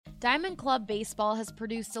Diamond Club Baseball has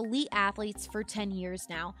produced elite athletes for 10 years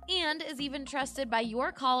now and is even trusted by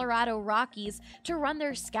your Colorado Rockies to run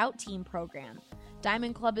their scout team program.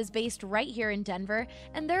 Diamond Club is based right here in Denver,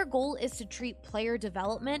 and their goal is to treat player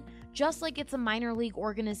development just like it's a minor league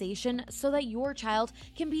organization so that your child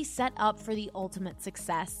can be set up for the ultimate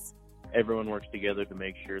success. Everyone works together to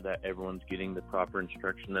make sure that everyone's getting the proper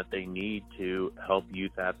instruction that they need to help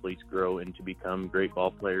youth athletes grow and to become great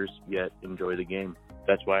ball players, yet enjoy the game.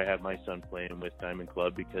 That's why I have my son playing with Diamond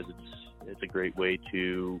Club, because it's a great way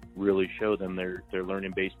to really show them they're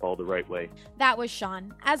learning baseball the right way. That was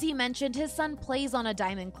Sean. As he mentioned, his son plays on a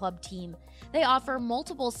Diamond Club team. They offer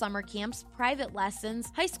multiple summer camps, private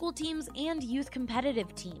lessons, high school teams, and youth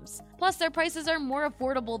competitive teams. Plus, their prices are more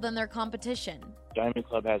affordable than their competition. Diamond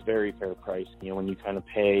Club has very fair price. When you kind of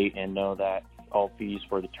pay and know that all fees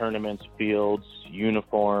for the tournaments, fields,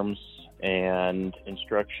 uniforms, and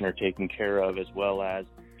instruction are taken care of, as well as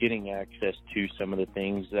getting access to some of the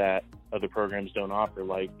things that other programs don't offer,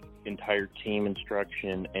 like entire team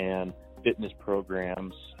instruction and fitness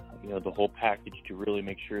programs, the whole package to really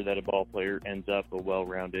make sure that a ball player ends up a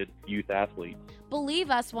well-rounded youth athlete.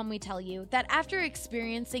 Believe us when we tell you that after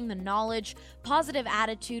experiencing the knowledge, positive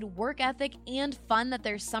attitude, work ethic, and fun that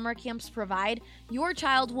their summer camps provide, your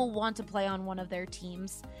child will want to play on one of their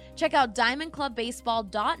teams. Check out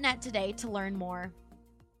diamondclubbaseball.net today to learn more.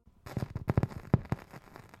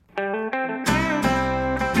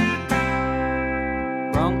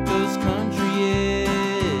 Broncos country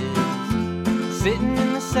is sitting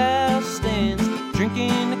in the south stands,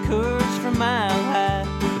 drinking the Coors from Mile High.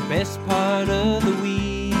 The best part of the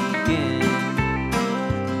weekend,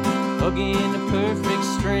 hugging a perfect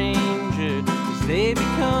stranger as they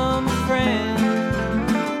become a friend,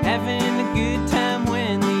 having a good time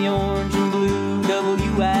when the orange and blue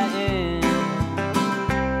WIN,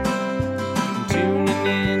 tuning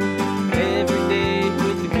in every day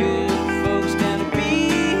with the good folks down at BSN.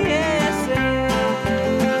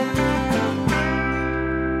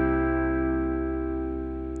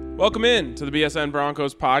 Welcome in to the BSN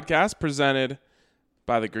Broncos Podcast, presented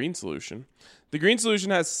by The Green Solution. The Green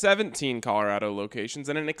Solution has 17 Colorado locations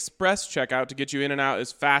and an express checkout to get you in and out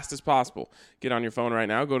as fast as possible. Get on your phone right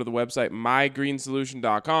now, go to the website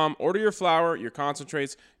mygreensolution.com, order your flour, your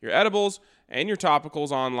concentrates, your edibles, and your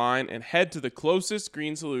topicals online, and head to the closest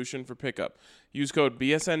Green Solution for pickup. Use code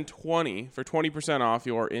BSN20 for 20% off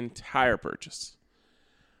your entire purchase.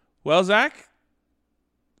 Well, Zach,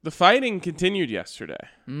 the fighting continued yesterday.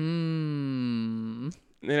 And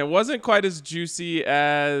it wasn't quite as juicy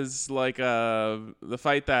as the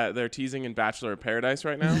fight that they're teasing in Bachelor of Paradise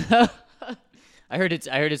right now. I heard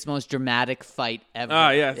it's most dramatic fight ever.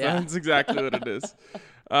 Yes, yeah. That's exactly what it is.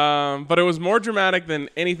 But it was more dramatic than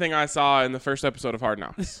anything I saw in the first episode of Hard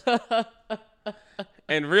Knocks.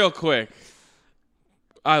 And real quick,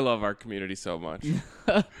 I love our community so much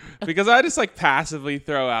because I just passively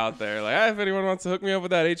throw out there hey, if anyone wants to hook me up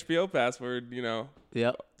with that HBO password,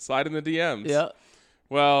 Yep. slide in the DMs. Yep.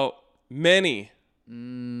 Well, many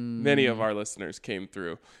of our listeners came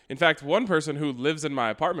through. In fact, one person who lives in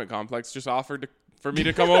my apartment complex just offered for me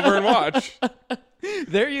to come over and watch.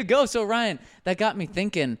 There you go. So, Ryan, that got me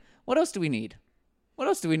thinking, what else do we need? What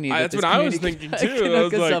else do we need? That's what I was thinking, too. I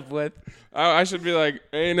was up with. I should be like,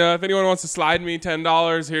 hey, if anyone wants to slide me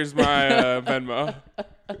 $10, here's my Venmo.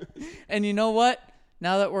 And you know what?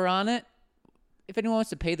 Now that we're on it, if anyone wants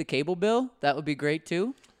to pay the cable bill, that would be great,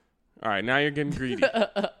 too. All right, now you're getting greedy.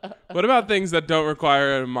 What about things that don't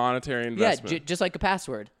require a monetary investment? Yeah, just like a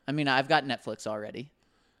password. I mean, I've got Netflix already.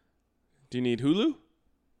 Do you need Hulu?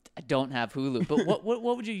 I don't have Hulu, but what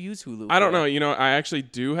would you use Hulu for? I don't know. I actually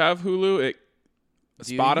do have Hulu.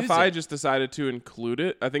 Spotify just decided to include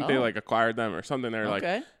it. I think they acquired them or something. They're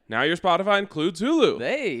like, now your Spotify includes Hulu.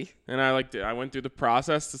 Hey. And I went through the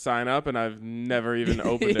process to sign up, and I've never even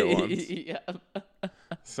opened it once. Yeah.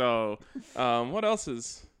 So, what else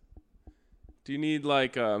is? Do you need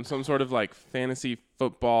some sort of fantasy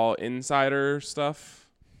football insider stuff?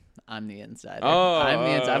 I'm the insider. Oh,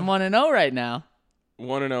 I'm 1-0 right now.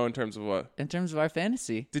 1-0 in terms of what? In terms of our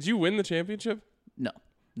fantasy. Did you win the championship?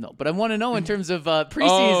 No, but I'm 1-0 in terms of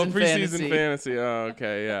preseason fantasy. Oh,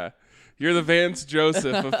 okay, yeah. You're the Vance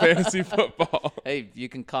Joseph of fantasy football. Hey, you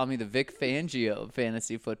can call me the Vic Fangio of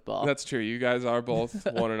fantasy football. That's true. You guys are both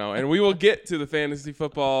 1-0. And we will get to the fantasy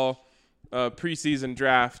football preseason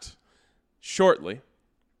draft shortly.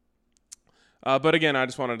 But again, I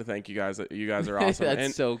just wanted to thank you guys. You guys are awesome.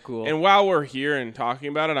 That's so cool. And while we're here and talking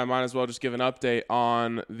about it, I might as well just give an update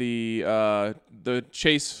on the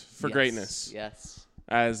chase for greatness. Yes.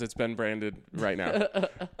 As it's been branded right now.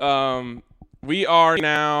 We are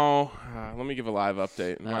now. Let me give a live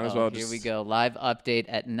update. Might as well. Here we go. Live update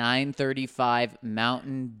at 9:35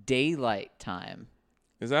 Mountain Daylight Time.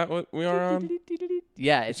 Is that what we are on?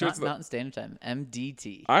 Yeah, it's not Mountain Standard Time.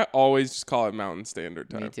 MDT. I always just call it Mountain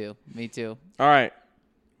Standard Time. Me too. All right.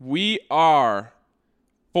 We are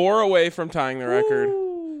 4 away from tying the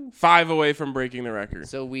record, 5 away from breaking the record.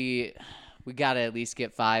 So we got to at least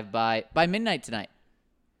get 5 by midnight tonight.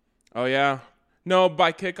 Oh, yeah. No,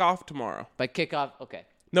 by kickoff tomorrow. By kickoff, okay.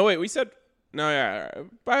 No, wait, we said no, yeah.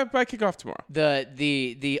 By kickoff tomorrow.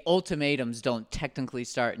 The ultimatums don't technically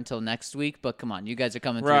start until next week, but come on, you guys are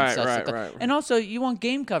coming through. Right. And also, you want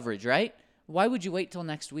game coverage, right? Why would you wait till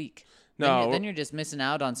next week? No. Then you're just missing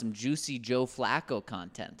out on some juicy Joe Flacco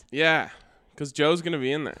content. Yeah, because Joe's going to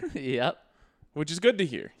be in there. Yep. Which is good to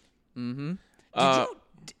hear. Mm-hmm.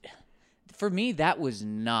 For me, that was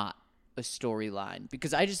not a storyline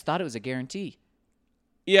because I just thought it was a guarantee.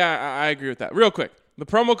 Yeah, I agree with that. Real quick, the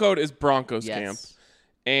promo code is Broncos Camp,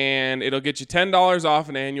 and it'll get you $10 off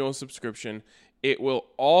an annual subscription. It will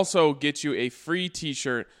also get you a free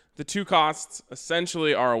T-shirt. The two costs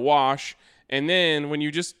essentially are a wash, and then when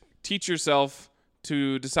you just teach yourself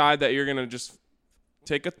to decide that you're gonna just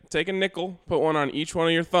take a nickel, put one on each one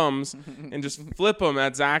of your thumbs, and just flip them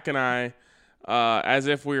at Zach and I as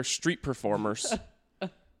if we're street performers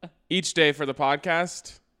each day for the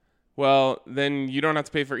podcast. Well, then you don't have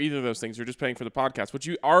to pay for either of those things. You're just paying for the podcast, which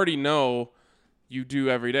you already know you do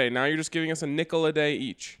every day. Now you're just giving us a nickel a day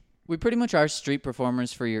each. We pretty much are street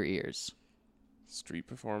performers for your ears. Street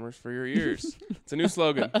performers for your ears. It's a new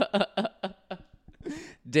slogan.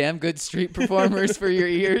 Damn good street performers for your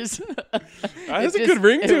ears. That's a good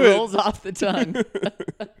ring to it. It rolls off the tongue.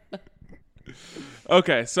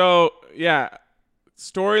 Okay, so, yeah,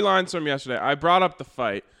 storylines from yesterday. I brought up the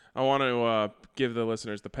fight. I want to give the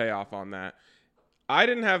listeners the payoff on that. I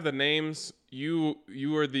didn't have the names. You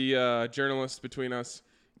were the journalist between us.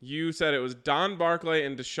 You said it was Don Barclay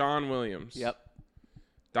and Deshaun Williams. Yep.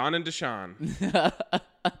 Don and Deshaun.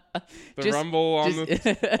 Rumble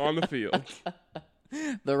on the field.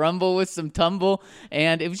 The rumble with some tumble,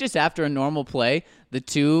 and it was just after a normal play. The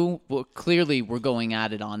two clearly were going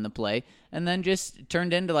at it on the play, and then just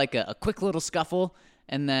turned into like a quick little scuffle,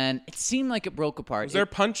 and then it seemed like it broke apart. Was there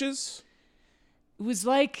punches? It was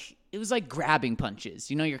like grabbing punches.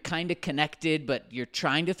 You know, you're kind of connected, but you're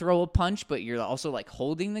trying to throw a punch, but you're also like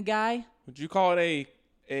holding the guy. Would you call it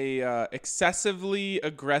a excessively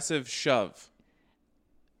aggressive shove?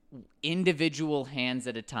 Individual hands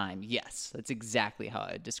at a time. Yes, that's exactly how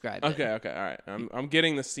I would describe it. Okay, all right. I'm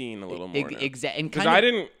getting the scene a little more now. Exactly. Because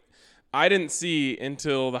I didn't see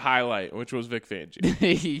until the highlight, which was Vic Fangio.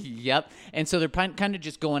 Yep. And so they're kind of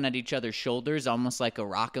just going at each other's shoulders, almost like a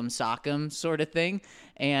rock'em sock'em sort of thing.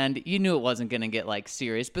 And you knew it wasn't going to get like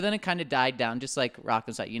serious, but then it kind of died down, just like rock'em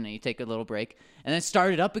sock'em. You know, you take a little break, and then it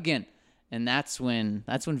started up again, and that's when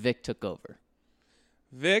Vic took over.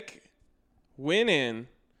 Vic went in.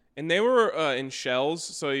 And they were in shells,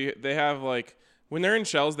 so they have, like, when they're in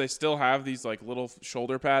shells, they still have these, like, little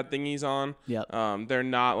shoulder pad thingies on. Yep. They're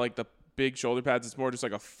not, like, the big shoulder pads. It's more just,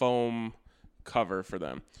 like, a foam cover for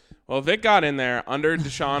them. Well, Vic got in there under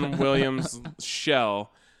Deshaun Williams'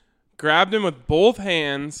 shell, grabbed him with both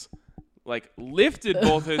hands, like, lifted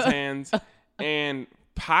both his hands, and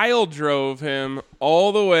pile drove him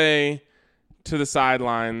all the way to the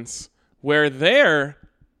sidelines, where there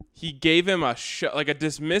he gave him a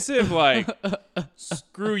dismissive, like,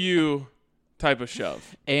 screw you type of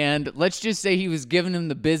shove. And let's just say he was giving him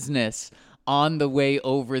the business on the way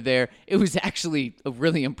over there. It was actually a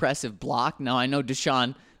really impressive block. Now, I know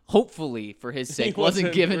Deshaun, hopefully for his sake,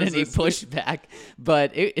 wasn't giving any pushback,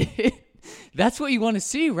 but that's what you want to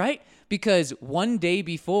see, right? Because one day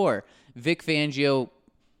before, Vic Fangio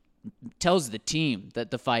tells the team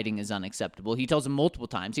that the fighting is unacceptable. He tells them multiple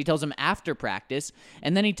times. He tells them after practice,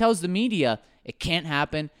 and then he tells the media it can't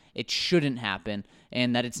happen, it shouldn't happen,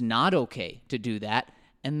 and that it's not okay to do that.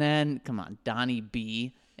 And then, come on, Donnie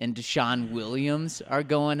B and Deshaun Williams are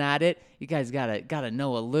going at it. You guys gotta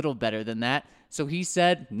know a little better than that. So he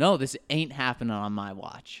said, no, this ain't happening on my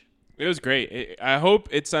watch. It was great. I hope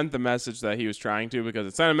it sent the message that he was trying to, because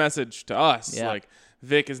it sent a message to us. Yeah. Like,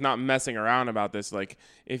 Vic is not messing around about this. Like,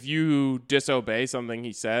 if you disobey something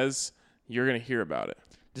he says, you're going to hear about it.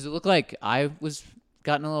 Does it look like I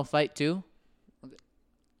got in a little fight too?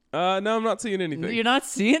 No, I'm not seeing anything. You're not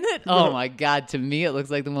seeing it? No. Oh, my God. To me, it looks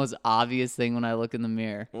like the most obvious thing when I look in the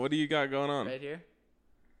mirror. What do you got going on? Right here?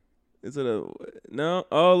 Is it no?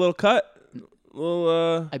 Oh, a little cut?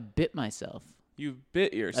 I bit myself. You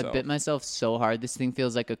bit yourself. I bit myself so hard. This thing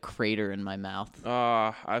feels like a crater in my mouth.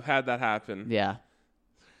 I've had that happen. Yeah.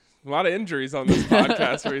 A lot of injuries on this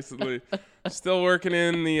podcast recently. Still working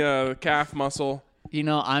in the calf muscle. You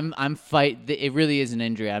know, I'm fight. It really is an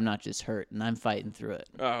injury. I'm not just hurt, and I'm fighting through it.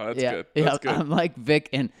 Oh, that's good. That's good. I'm like Vic,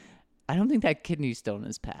 and I don't think that kidney stone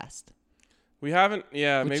has passed. We haven't.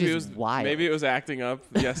 Yeah, Which maybe is it was wild. Maybe it was acting up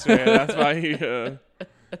yesterday. That's why he. Oh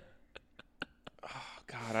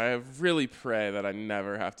God, I really pray that I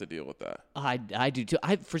never have to deal with that. I do too.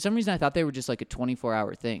 For some reason I thought they were just like a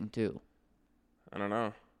 24-hour thing too. I don't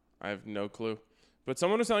know. I have no clue. But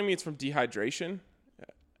someone was telling me it's from dehydration.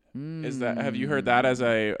 Is that? Have you heard that as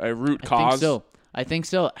a root cause? I think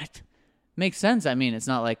so. Makes sense. I mean, it's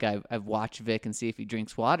not like I've watched Vic and see if he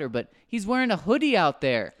drinks water, but he's wearing a hoodie out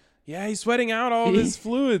there. Yeah, he's sweating out all of his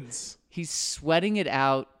fluids. He's sweating it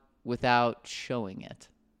out without showing it.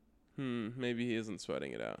 Maybe he isn't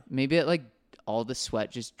sweating it out. Maybe like all the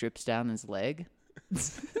sweat just drips down his leg.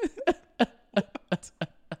 So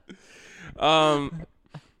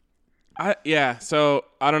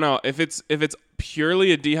I don't know if it's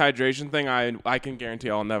purely a dehydration thing. I can guarantee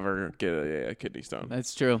I'll never get a kidney stone.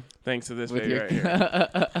 That's true. Thanks to this baby right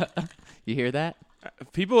here. You hear that?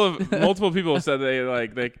 Multiple people have said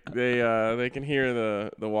they can hear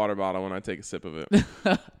the water bottle when I take a sip of it.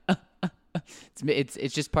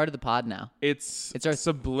 It's just part of the pod now. It's our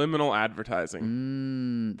subliminal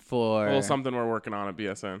advertising for a little something we're working on at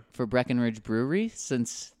BSN for Breckenridge Brewery,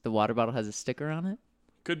 since the water bottle has a sticker on it.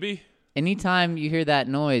 Could be. Anytime you hear that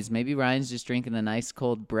noise, maybe Ryan's just drinking a nice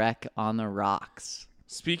cold Breck on the rocks.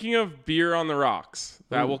 Speaking of beer on the rocks,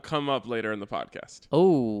 that will come up later in the podcast.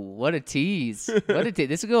 Oh, what a tease! What a tease!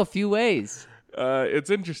 This will go a few ways. It's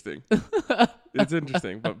interesting. It's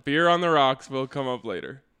interesting, but beer on the rocks will come up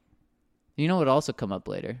later. You know what will also come up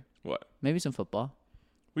later? What? Maybe some football.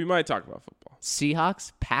 We might talk about football.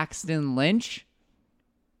 Seahawks, Paxton Lynch.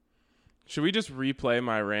 Should we just replay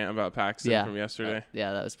my rant about Paxton from yesterday?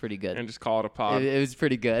 Yeah, that was pretty good. And just call it a pod? It was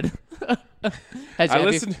pretty good.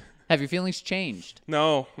 Have your feelings changed?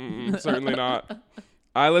 No, certainly not.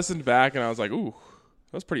 I listened back and I was like, ooh,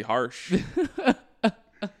 that was pretty harsh.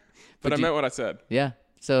 But I meant what I said. Yeah.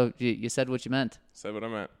 So you said what you meant. Said what I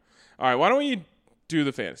meant. All right, why don't we do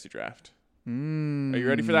the fantasy draft? Are you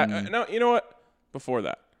ready for that? No, you know what? Before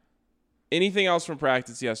that, anything else from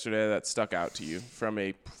practice yesterday that stuck out to you from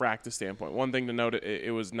a practice standpoint? One thing to note,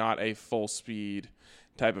 it was not a full speed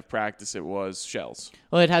type of practice. It was shells.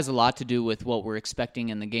 Well, it has a lot to do with what we're expecting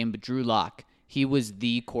in the game. But Drew Lock, he was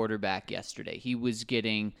the quarterback yesterday. He was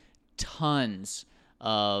getting tons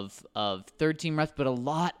of third-team reps, but a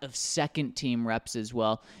lot of second-team reps as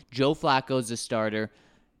well. Joe Flacco's a starter.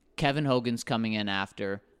 Kevin Hogan's coming in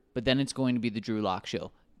after. But then it's going to be the Drew Lock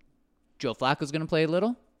show. Joe Flacco's going to play a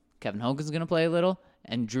little. Kevin Hogan's going to play a little.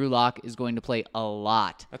 And Drew Lock is going to play a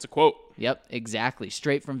lot. That's a quote. Yep, exactly.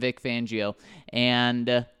 Straight from Vic Fangio.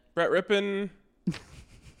 And Brett Rippon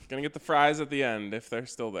going to get the fries at the end if they're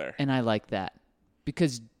still there. And I like that.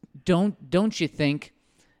 Because don't you think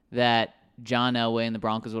that John Elway and the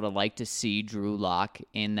Broncos would have liked to see Drew Lock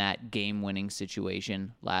in that game-winning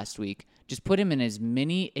situation last week? Just put him in as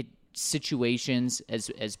many situations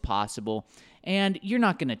as possible. And you're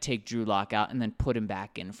not going to take Drew Lock out and then put him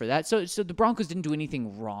back in for that. So the Broncos didn't do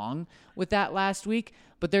anything wrong with that last week,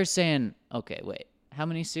 but they're saying, okay, wait, how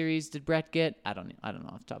many series did Brett get? I don't know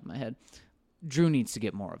off the top of my head. Drew needs to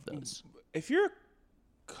get more of those. If you're a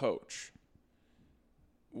coach,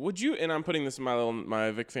 would you? And I'm putting this in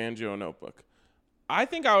my Vic Fangio notebook. I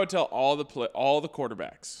think I would tell all the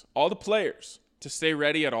quarterbacks, all the players, to stay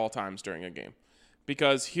ready at all times during a game.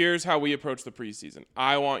 Because here's how we approach the preseason.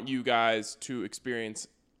 I want you guys to experience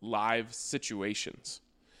live situations.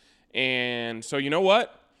 And so you know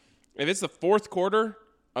what? If it's the fourth quarter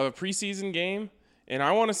of a preseason game and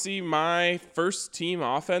I want to see my first team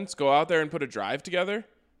offense go out there and put a drive together,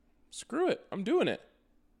 screw it. I'm doing it.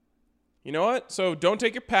 You know what? So don't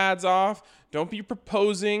take your pads off. Don't be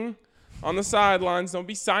proposing on the sidelines. Don't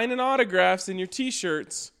be signing autographs in your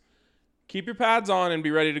T-shirts. Keep your pads on and be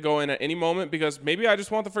ready to go in at any moment, because maybe I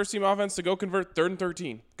just want the first team offense to go convert 3rd and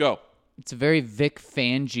 13. Go. It's a very Vic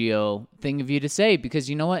Fangio thing of you to say, because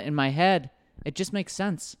you know what? In my head, it just makes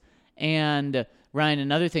sense. And Ryan,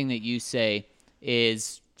 another thing that you say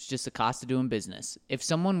is it's just the cost of doing business. If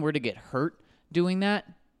someone were to get hurt doing that,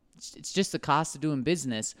 it's just the cost of doing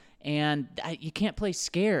business. And you can't play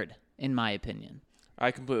scared, in my opinion.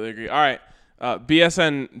 I completely agree. All right.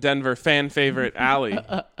 BSN Denver fan favorite Allie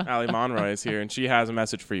Monroy is here, and she has a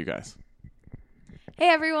message for you guys. Hey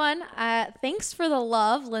everyone, thanks for the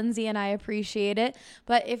love. Lindsay and I appreciate it.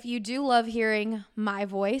 But if you do love hearing my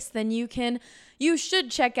voice, then you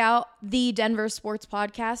should check out the Denver Sports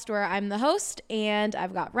Podcast, where I'm the host and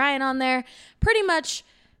I've got Ryan on there. Pretty much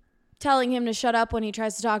telling him to shut up when he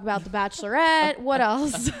tries to talk about The Bachelorette. What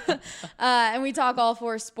else? And we talk all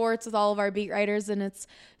 4 sports with all of our beat writers, and it's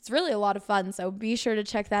really a lot of fun. So be sure to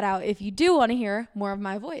check that out if you do want to hear more of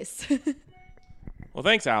my voice. Well,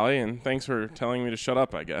 thanks, Allie, and thanks for telling me to shut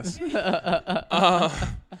up, I guess.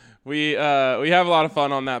 We have a lot of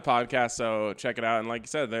fun on that podcast, so check it out. And like you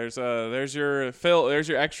said, there's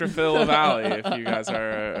your extra fill of Allie if you guys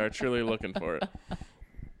are truly looking for it.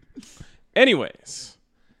 Anyways,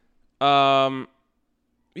 situational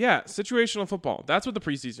football. That's what the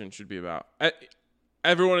preseason should be about.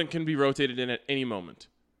 Everyone can be rotated in at any moment.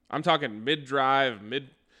 I'm talking mid-drive,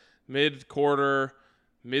 mid-quarter,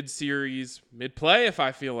 mid-series, mid-play if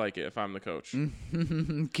I feel like it, if I'm the coach.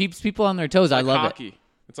 Keeps people on their toes. I love hockey. it.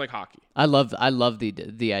 It's like hockey. I love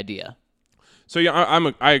the idea. So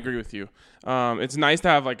yeah, I agree with you. It's nice to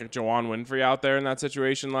have like a Jawan Winfrey out there in that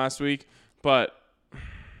situation last week, but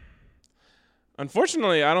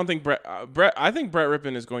unfortunately, I don't think I think Brett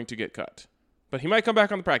Rippon is going to get cut, but he might come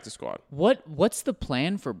back on the practice squad. What's the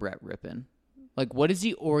plan for Brett Rippon? Like, what is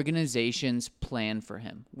the organization's plan for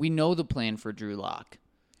him? We know the plan for Drew Lock.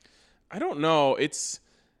 I don't know. It's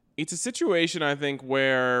a situation, I think,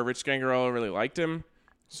 where Rich Gangarello really liked him,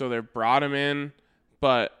 so they brought him in,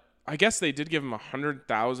 but I guess they did give him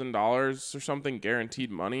 $100,000 or something guaranteed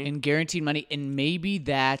money. And maybe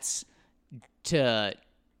that's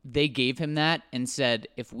they gave him that and said,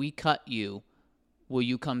 if we cut you, will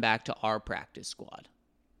you come back to our practice squad?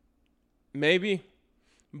 Maybe,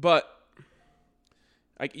 but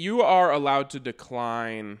like you are allowed to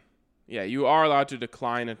decline. Yeah, you are allowed to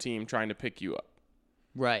decline a team trying to pick you up.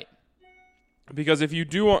 Right. Because if you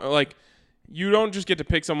do want, like, you don't just get to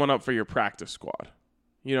pick someone up for your practice squad.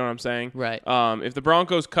 You know what I'm saying? Right. If the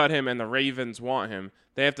Broncos cut him and the Ravens want him,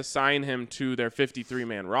 they have to sign him to their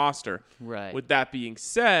 53-man roster. Right. With that being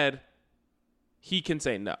said, he can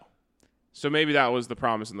say no. So maybe that was the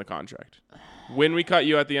promise in the contract. When we cut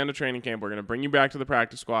you at the end of training camp, we're going to bring you back to the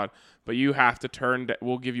practice squad, but you have to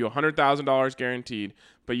we'll give you $100,000 guaranteed,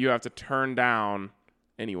 but you have to turn down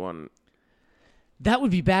anyone. That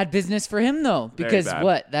would be bad business for him, though, because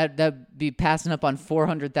what? That'd be passing up on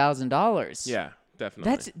 $400,000. Yeah,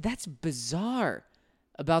 definitely. That's bizarre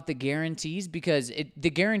about the guarantees, because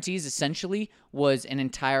the guarantees essentially was an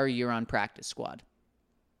entire year on practice squad.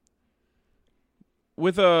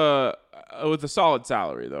 With a solid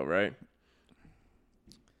salary, though, right?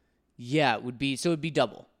 Yeah, it would be. So it would be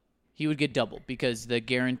double. He would get double because the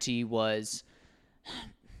guarantee was.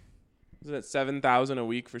 Isn't it $7,000 a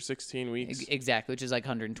week for 16 weeks? Exactly, which is like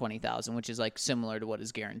 $120,000, which is like similar to what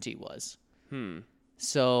his guarantee was.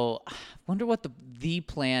 So I wonder what the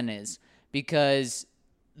plan is, because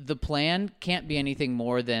the plan can't be anything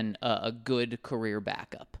more than a good career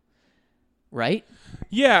backup, right?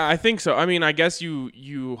 Yeah, I think so. I mean, I guess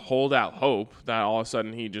you hold out hope that all of a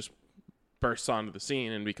sudden he just bursts onto the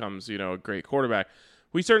scene and becomes, a great quarterback.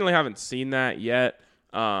 We certainly haven't seen that yet.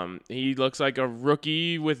 He looks like a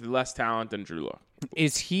rookie with less talent than Drew Lock.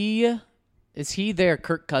 Is he their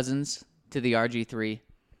Kirk Cousins to the RG3?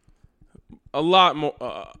 A lot more,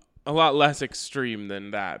 a lot less extreme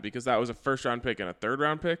than that, because that was a first-round pick and a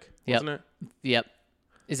third-round pick, wasn't it? Yep.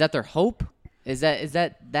 Is that their hope?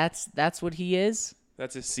 That's what he is?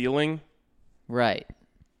 That's his ceiling, right?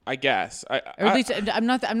 I guess. Or at least I'm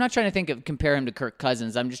not trying to compare him to Kirk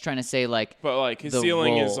Cousins. I'm just trying to say But his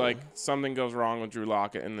ceiling is like something goes wrong with Drew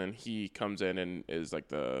Lock, and then he comes in and is like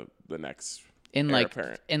the next heir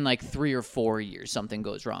apparent. In 3 or 4 years, something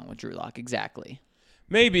goes wrong with Drew Lock. Exactly.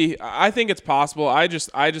 Maybe. I think it's possible. I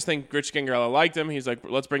just think Rich Gangarello liked him. He's like,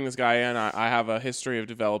 let's bring this guy in. I have a history of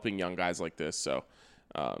developing young guys like this, so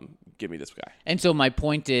give me this guy. And so my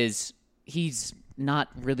point is, he's not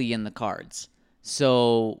really in the cards.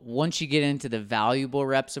 So once you get into the valuable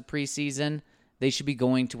reps of preseason, they should be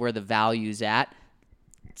going to where the value's at.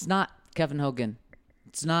 It's not Kevin Hogan.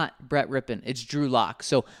 It's not Brett Rippon. It's Drew Lock.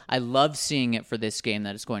 So I love seeing it for this game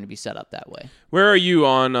that it's going to be set up that way. Where are you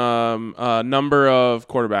on number of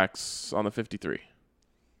quarterbacks on the 53?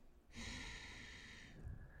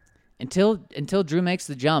 Until Drew makes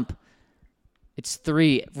the jump, it's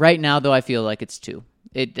 3. Right now, though, I feel like it's 2.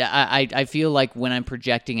 I feel like when I'm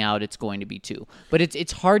projecting out, it's going to be 2. But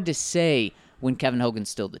it's hard to say when Kevin Hogan's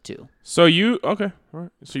still the 2. So okay, all right.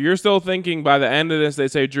 So you're still thinking by the end of this, they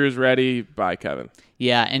say Drew's ready by Kevin.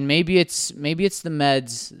 Yeah, and maybe it's the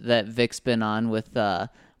meds that Vic's been on with the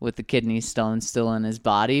kidney stones still in his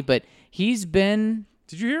body, but he's been.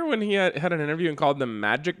 Did you hear when he had an interview and called them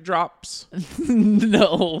magic drops?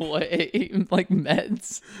 No way, like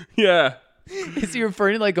meds. Yeah. Is he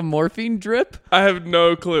referring to like a morphine drip? I have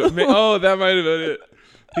no clue. That might have been it.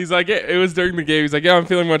 He's like, it was during the game. He's like, yeah, I'm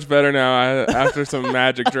feeling much better now after some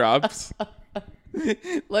magic drops.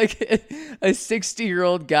 Like a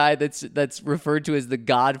 60-year-old guy that's referred to as the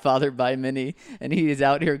Godfather by many, and he is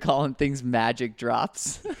out here calling things magic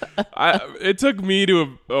drops. It took me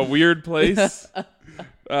to a weird place.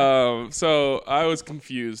 So I was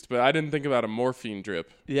confused, but I didn't think about a morphine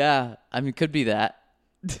drip. Yeah, I mean, could be that.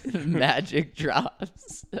 Magic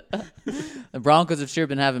drops. The Broncos have sure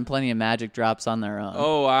been having plenty of magic drops on their own.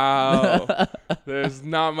 Oh, wow. There's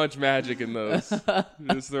not much magic in those.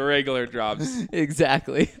 Just the regular drops.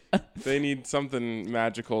 Exactly. They need something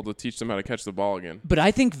magical to teach them how to catch the ball again. But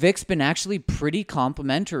I think Vic's been actually pretty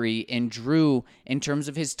complimentary in Drew in terms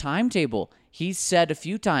of his timetable. He's said a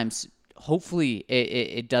few times, hopefully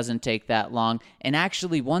it doesn't take that long, and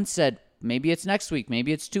actually once said, maybe it's next week,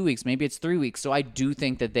 maybe it's 2 weeks, maybe it's 3 weeks. So I do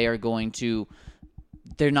think that they're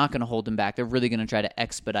not going to hold him back. They're really going to try to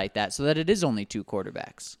expedite that so that it is only 2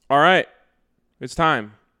 quarterbacks. All right. It's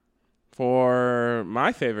time for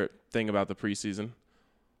my favorite thing about the preseason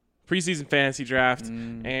fantasy draft.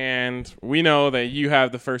 And we know that you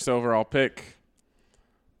have the first overall pick.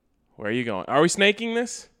 Where are you going? Are we snaking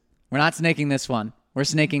this? We're not snaking this one. We're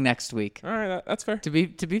snaking next week. All right, that's fair. To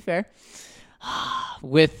be fair.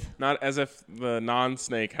 Not as if the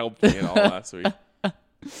non-snake helped me at all last week.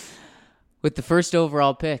 With the first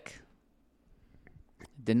overall pick,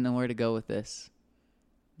 didn't know where to go with this,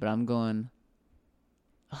 but I'm going.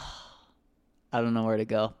 I don't know where to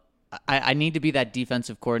go. I need to be that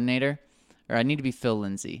defensive coordinator, or I need to be Phil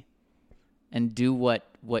Lindsay, and do what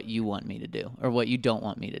you want me to do, or what you don't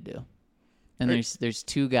want me to do. And there's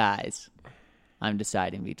 2 guys I'm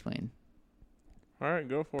deciding between. All right,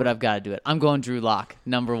 go for it. But I've got to do it. I'm going Drew Lock,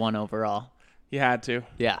 number 1 overall. You had to.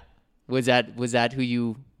 Yeah. Was that who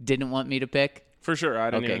you didn't want me to pick? For sure.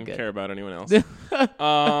 I didn't even good. care about anyone else. Do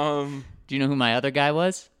you know who my other guy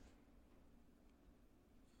was?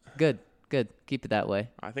 Good. Keep it that way.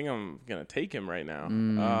 I think I'm going to take him right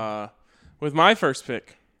now. With my first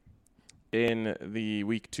pick in the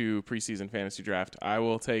Week 2 preseason fantasy draft, I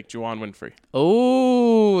will take Juwan Winfrey.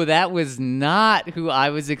 Oh, that was not who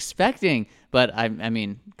I was expecting. But, I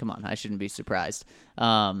mean, come on. I shouldn't be surprised.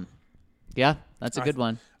 Yeah, that's a good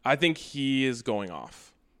one. I think he is going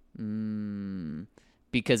off.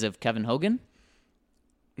 Because of Kevin Hogan?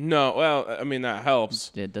 No, well, I mean, that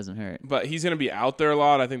helps. It doesn't hurt. But he's going to be out there a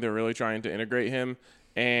lot. I think they're really trying to integrate him.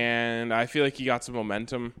 And I feel like he got some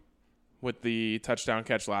momentum with the touchdown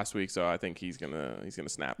catch last week, so I think he's gonna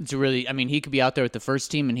snap. It's really, I mean, he could be out there with the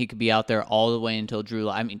first team, and he could be out there all the way until Drew.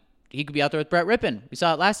 I mean, he could be out there with Brett Rippon. We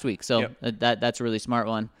saw it last week, so that's a really smart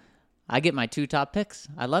one. I get my 2 top picks.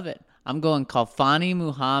 I love it. I'm going Khalfani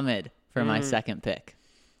Muhammad for my second pick.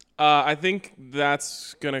 I think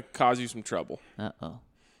that's gonna cause you some trouble.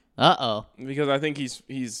 Uh-oh. Because I think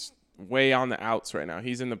he's way on the outs right now.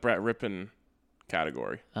 He's in the Brett Rippon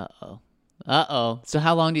category. Uh-oh. So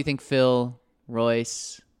how long do you think Phil,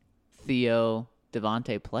 Royce, Theo,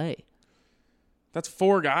 Devontae play? That's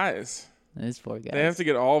 4 guys. That is 4 guys. They have to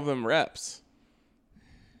get all of them reps.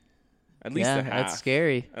 At least a half. That's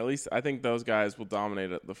scary. At least I think those guys will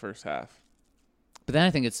dominate the first half. But then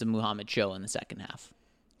I think it's the Muhammad show in the second half.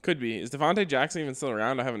 Could be. Is Devontae Jackson even still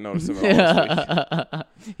around? I haven't noticed him at all this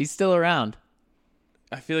week. He's still around.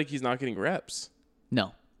 I feel like he's not getting reps.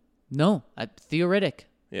 No. Theoretic.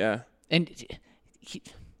 Yeah. And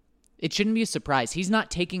it shouldn't be a surprise. He's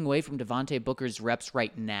not taking away from Devontae Booker's reps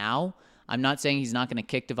right now. I'm not saying he's not going to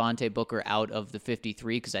kick Devontae Booker out of the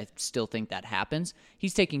 53 because I still think that happens.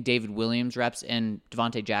 He's taking David Williams' reps and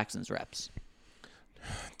Devontae Jackson's reps.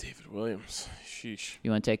 David Williams. Sheesh.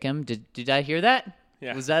 You want to take him? Did I hear that?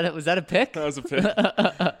 Yeah. Was that a pick? That was a pick.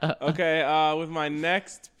 Okay, with my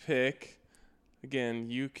next pick, again,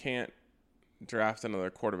 you can't draft another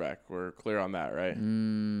quarterback. We're clear on that, right?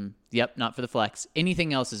 Yep, not for the flex.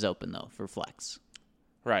 Anything else is open, though, for flex.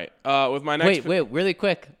 Right. With my next Wait, really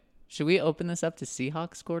quick. Should we open this up to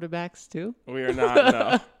Seahawks quarterbacks, too? We are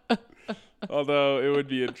not, no. Although it would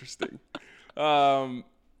be interesting.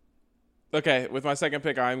 Okay, with my second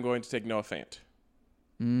pick, I'm going to take Noah Fant.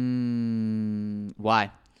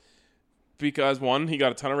 Why? Because, 1, he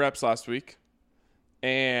got a ton of reps last week.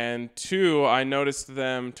 And 2, I noticed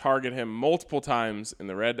them target him multiple times in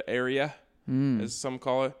the red area, as some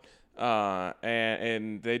call it.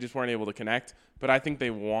 And they just weren't able to connect. But I think they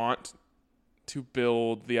want to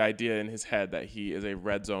build the idea in his head that he is a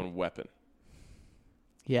red zone weapon.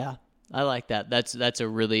 Yeah, I like that. That's a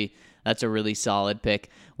really solid pick.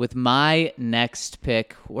 With my next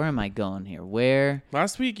pick, where am I going here? Where?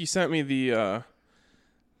 Last week you sent me the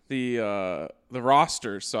the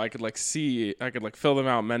rosters so I could fill them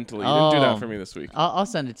out mentally. You didn't do that for me this week. I'll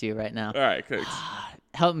send it to you right now. All right, thanks.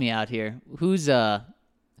 Help me out here. Who's a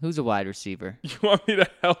wide receiver? You want me to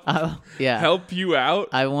help you out?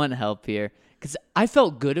 I want help here because I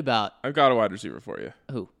felt good about. I've got a wide receiver for you.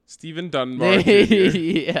 Who? Steven Dunbar Jr.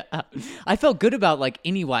 Yeah, I felt good about like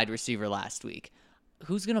any wide receiver last week.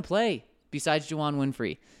 Who's gonna play besides Juwan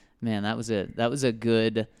Winfrey? Man, that was a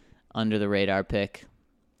good under the radar pick.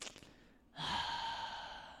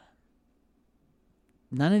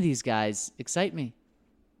 None of these guys excite me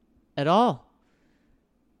at all.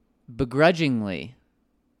 Begrudgingly,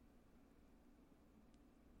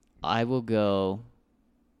 I will go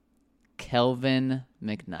Kelvin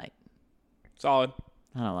McKnight. Solid.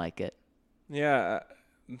 I don't like it. Yeah.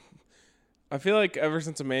 I feel like ever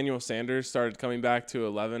since Emmanuel Sanders started coming back to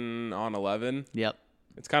 11 on 11, Yep.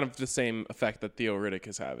 it's kind of the same effect that Theo Riddick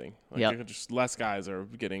is having. Like Yep. just less guys are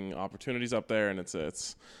getting opportunities up there, and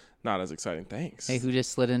it's not as exciting. Thanks. Hey, who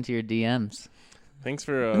just slid into your DMs? Thanks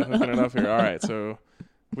for hooking it up here. All right, so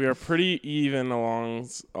we are pretty even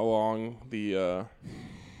along the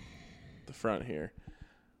front here.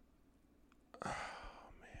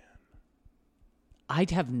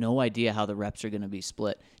 I'd have no idea how the reps are going to be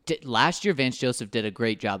split. Last year, Vance Joseph did a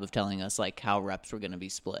great job of telling us like how reps were going to be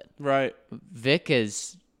split. Right. Vic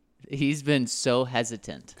he's been so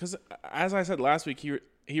hesitant. Because as I said last week,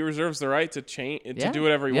 he reserves the right to change to do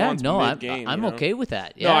whatever he wants mid-game. I'm okay with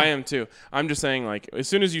that. Yeah. No, I am too. I'm just saying, like, as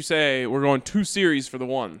soon as you say we're going 2 series for the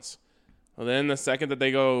ones, well, then the second that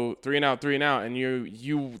they go 3 and out, and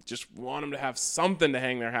you just want them to have something to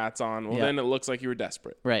hang their hats on, well, then it looks like you were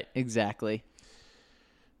desperate. Right. Exactly.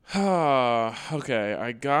 Okay,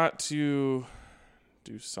 I got to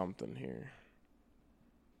do something here.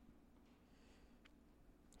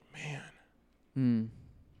 Man.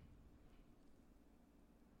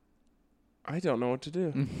 I don't know what to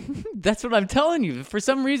do. That's what I'm telling you. For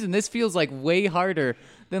some reason, this feels like way harder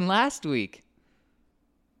than last week.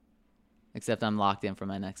 Except I'm locked in for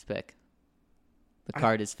my next pick. The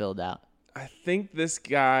card is filled out. I think this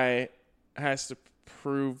guy has to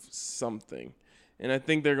prove something. And I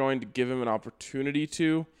think they're going to give him an opportunity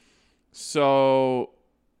to. So,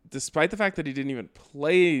 despite the fact that he didn't even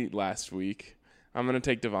play last week, I'm going to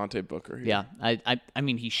take Devontae Booker here. Yeah, I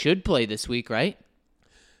mean, he should play this week, right?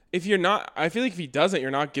 If you're not, I feel like if he doesn't,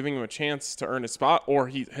 you're not giving him a chance to earn his spot, or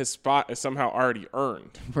his spot is somehow already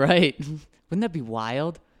earned. Right. Wouldn't that be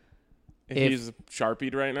wild? If he's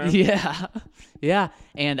Sharpied right now? Yeah. Yeah.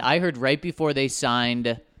 And I heard right before they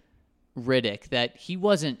signed Riddick that he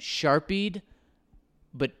wasn't Sharpied,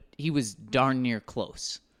 but he was darn near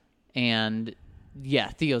close. And yeah,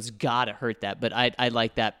 Theo's got to hurt that, but I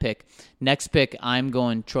like that pick. Next pick, I'm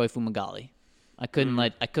going Troy Fumagalli. I couldn't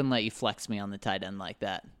let you flex me on the tight end like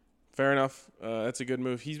that. Fair enough. That's a good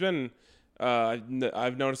move. He's been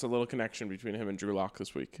I've noticed a little connection between him and Drew Lock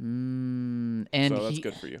this week. And so that's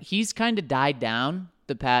good for you. He's kind of died down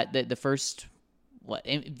the first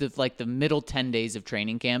the middle 10 days of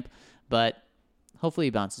training camp, but hopefully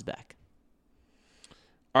he bounces back.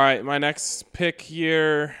 All right, my next pick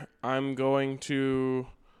here, I'm going to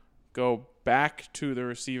go back to the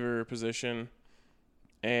receiver position.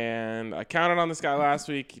 And I counted on this guy last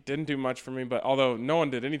week. He didn't do much for me, but although no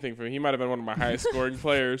one did anything for me, he might have been one of my highest scoring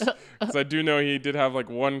players because I do know he did have like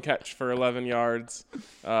 1 catch for 11 yards.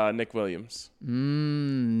 Nick Williams.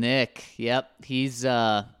 Nick. Yep. He's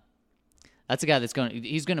that's a guy he's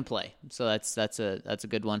going to play. So that's a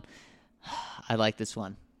good one. I like this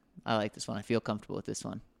one. I feel comfortable with this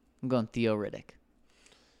one. I'm going Theo Riddick.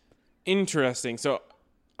 Interesting. So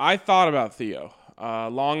I thought about Theo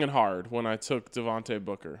long and hard when I took Devontae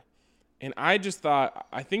Booker. And I just thought,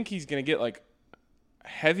 I think he's going to get like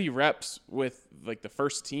heavy reps with like the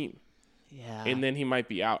first team. Yeah. And then he might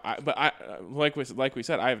be out. Like we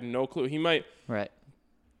said, I have no clue. He might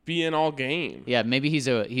be in all game. Yeah, maybe he's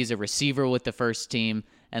a receiver with the first team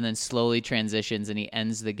and then slowly transitions and he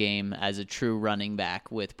ends the game as a true running back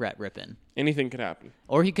with Brett Rippon. Anything could happen.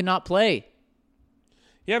 Or he could not play.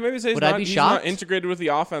 Yeah, maybe he's not integrated with the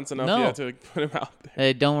offense enough yet to put him out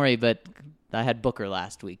there. Don't worry, but I had Booker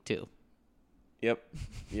last week too. Yep.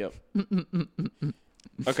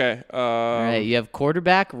 Okay. All right, you have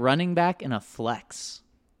quarterback, running back, and a flex.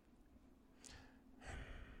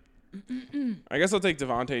 I guess I'll take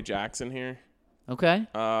Devontae Jackson here. Okay.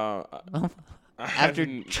 After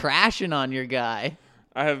trashing on your guy.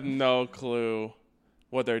 I have no clue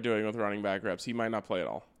what they're doing with running back reps. He might not play at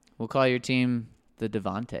all. We'll call your team the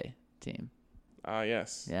Devontae team.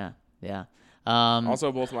 Yes. Yeah.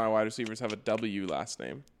 Also, both my wide receivers have a W last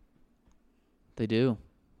name. They do.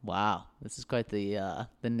 Wow, this is quite the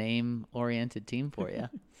name-oriented team for you.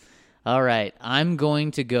 All right, I'm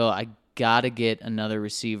going to go. I gotta get another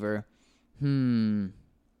receiver.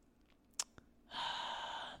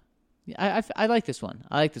 I like this one.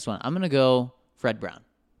 I'm gonna go Fred Brown.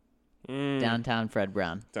 Downtown Fred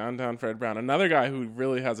Brown. Downtown Fred Brown. Another guy who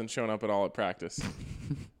really hasn't shown up at all at practice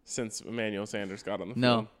since Emmanuel Sanders got on the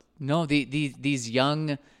field. No, these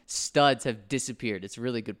young studs have disappeared. It's a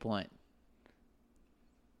really good point.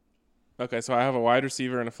 Okay, so I have a wide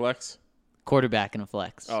receiver and a flex. Quarterback and a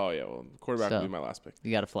flex. Oh, yeah, well, quarterback will be my last pick.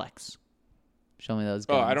 You got a flex. Show me those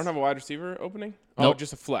guys. Oh, I don't have a wide receiver opening? Nope. Oh,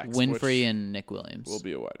 just a flex. Winfrey and Nick Williams. Will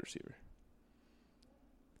be a wide receiver.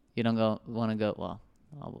 You don't want to go? Well,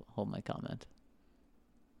 I'll hold my comment.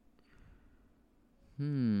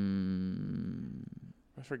 Am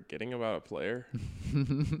I forgetting about a player?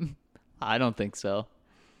 I don't think so.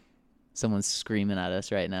 Someone's screaming at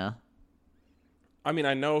us right now. I mean,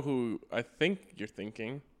 I know who I think you're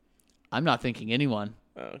thinking. I'm not thinking anyone.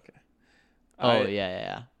 Oh, okay.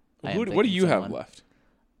 Yeah. What do you have left?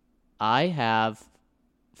 I have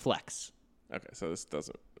flex. Okay, so this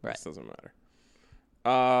doesn't matter.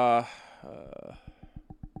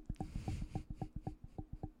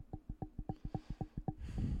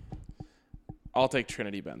 I'll take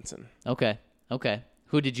Trinity Benson. Okay.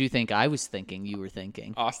 Who did you think I was thinking you were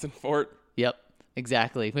thinking? Austin Fort. Yep,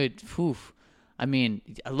 exactly. I mean,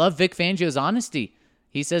 I love Vic Fangio's honesty.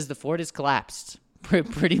 He says the fort has collapsed.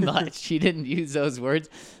 Pretty much. He didn't use those words,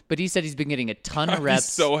 but he said he's been getting a ton of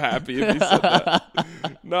reps. I'm so happy if he said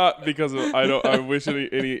that. Not because I wish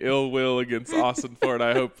any ill will against Austin Fort.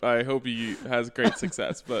 I hope he has great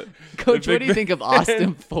success. But Coach, what do you think of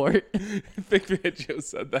Austin Fort? If Vic Fangio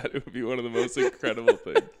said that, it would be one of the most incredible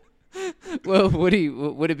things. Well, would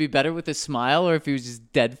it be better with a smile or if he was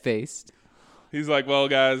just dead faced? He's like, well,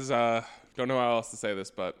 guys, don't know how else to say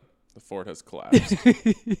this, but the fort has collapsed.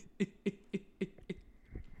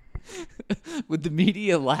 Would the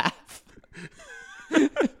media laugh?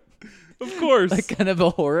 Of course. Like kind of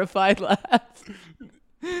a horrified laugh.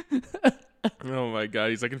 Oh my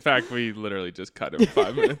God. He's like, in fact, we literally just cut him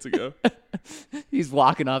 5 minutes ago. He's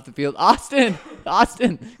walking off the field. Austin,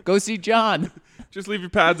 go see John. Just leave your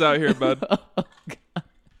pads out here, bud. Oh, God.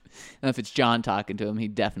 And if it's John talking to him, he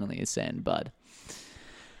definitely is saying bud.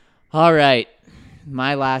 All right.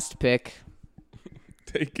 My last pick.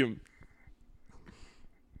 Take him.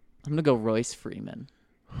 I'm going to go Royce Freeman.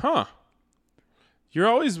 Huh. You're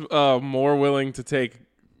always more willing to take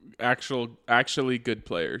actually good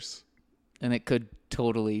players. And it could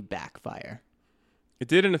totally backfire. It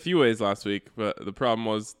did in a few ways last week, but the problem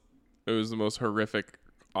was it was the most horrific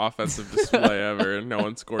offensive display ever, and no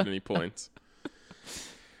one scored any points.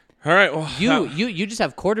 All right. Well, you just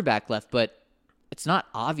have quarterback left, but it's not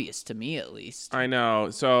obvious to me, at least. I know.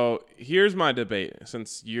 So here's my debate.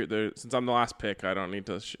 Since I'm the last pick, I don't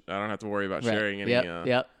have to worry about sharing any.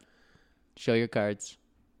 Yep. Show your cards.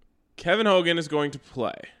 Kevin Hogan is going to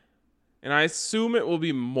play, and I assume it will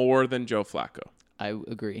be more than Joe Flacco. I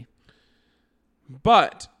agree.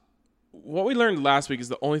 But what we learned last week is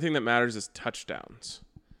the only thing that matters is touchdowns.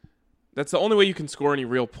 That's the only way you can score any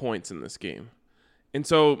real points in this game. And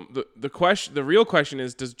so the real question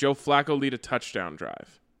is, does Joe Flacco lead a touchdown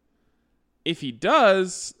drive? If he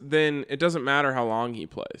does, then it doesn't matter how long he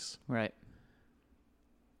plays. Right.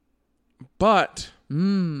 But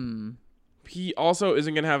he also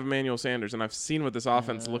isn't going to have Emmanuel Sanders, and I've seen what this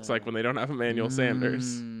offense looks like when they don't have Emmanuel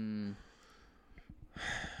Sanders. It's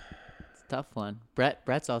a tough one.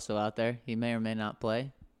 Brett's also out there. He may or may not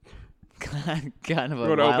play. Kind of a You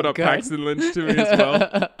want to open up card. Paxton Lynch to me as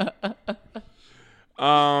well?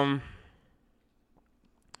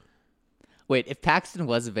 Wait, if Paxton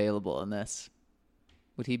was available in this,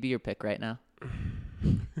 would he be your pick right now?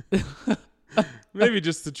 Maybe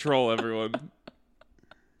just to troll everyone.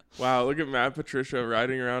 Wow, look at Matt Patricia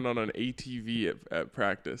riding around on an ATV at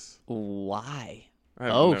practice. Why?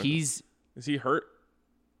 Is he hurt?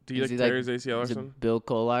 Do you tear his ACL or is it something? Bill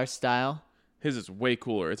Kolar style? His is way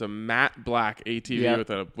cooler. It's a matte black ATV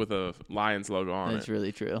with a Lions logo on it. That's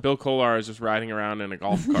really true. Bill Kolar is just riding around in a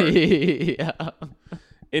golf cart. Yeah.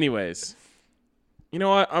 Anyways, you know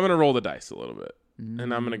what? I'm gonna roll the dice a little bit,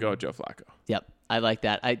 and I'm gonna go with Joe Flacco. Yep, I like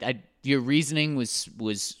that. Your reasoning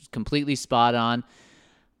was completely spot on.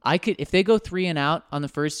 If they go 3 and out on the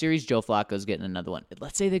first series, Joe Flacco's getting another one.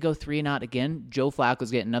 Let's say they go 3 and out again, Joe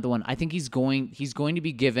Flacco's getting another one. I think he's going to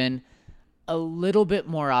be given a little bit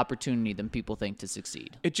more opportunity than people think to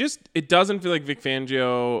succeed. It doesn't feel like Vic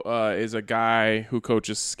Fangio is a guy who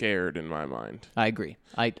coaches scared in my mind. I agree.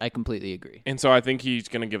 I completely agree. And so I think he's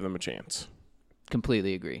going to give them a chance.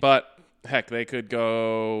 Completely agree. But Heck, they could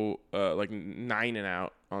go like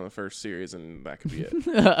 9-out on the first series, and that could be it.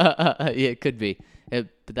 Yeah, it could be. But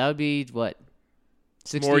that would be what?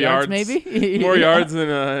 60 more yards, maybe? More yards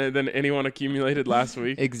than anyone accumulated last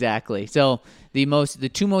week. Exactly. So the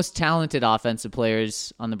two most talented offensive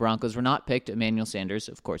players on the Broncos were not picked. Emmanuel Sanders,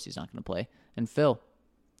 of course, he's not going to play, and Phil.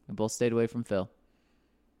 They both stayed away from Phil.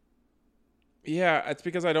 Yeah, it's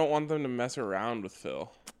because I don't want them to mess around with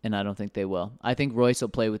Phil. And I don't think they will. I think Royce will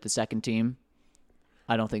play with the second team.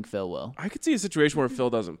 I don't think Phil will. I could see a situation where Phil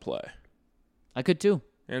doesn't play. I could too.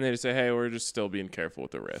 And they just say, hey, we're just still being careful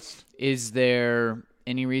with the wrist. Is there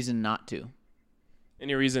any reason not to?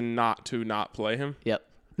 Any reason not to not play him? Yep.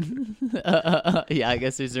 Yeah, I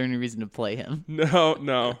guess is there any reason to play him?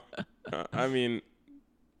 No. I mean,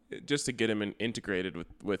 just to get him integrated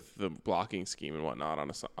with the blocking scheme and whatnot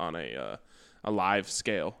on a live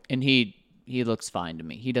scale. And he looks fine to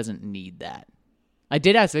me. He doesn't need that. I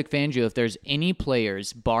did ask Vic Fangio if there's any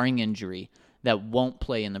players, barring injury, that won't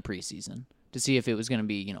play in the preseason to see if it was going to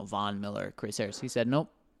be, Von Miller, Chris Harris. He said, nope,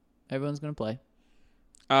 everyone's going to play.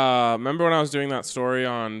 Remember when I was doing that story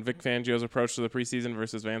on Vic Fangio's approach to the preseason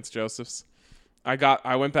versus Vance Joseph's?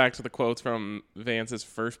 I went back to the quotes from Vance's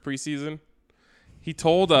first preseason. He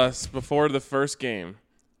told us before the first game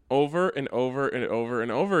over and over and over and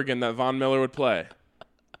over again that Von Miller would play.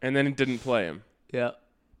 And then he didn't play him. Yeah.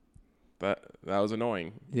 That was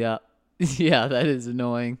annoying. Yeah. Yeah, that is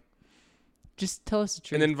annoying. Just tell us the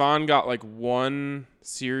truth. And then Von got like one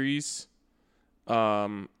series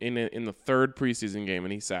in the third preseason game,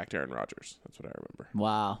 and he sacked Aaron Rodgers. That's what I remember.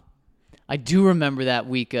 Wow. I do remember that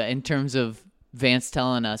week in terms of Vance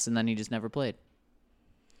telling us, and then he just never played.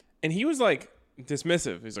 And he was like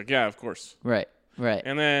dismissive. He's like, yeah, of course. Right.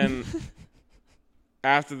 And then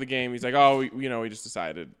after the game, he's like, oh, we just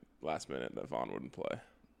decided last minute that Von wouldn't play.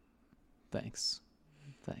 Thanks.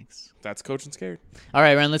 That's coaching scared. All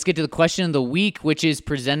right, Ryan, let's get to the question of the week, which is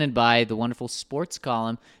presented by the wonderful sports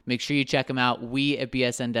column. Make sure you check them out. We at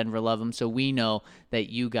BSN Denver love them, so we know that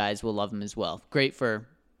you guys will love them as well. Great for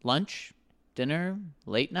lunch, dinner,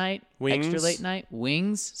 late night, wings. Extra late night,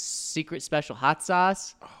 wings, secret special hot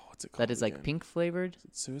sauce. Oh, what's it called? That is like again? pink flavored. Is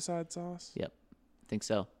it suicide sauce? Yep, I think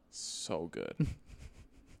so. So good.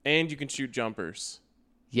 And you can shoot jumpers.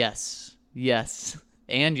 Yes.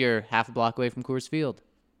 And you're half a block away from Coors Field.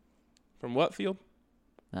 From what field?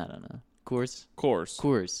 I don't know. Coors.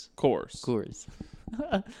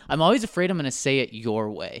 I'm always afraid I'm going to say it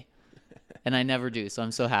your way. And I never do, so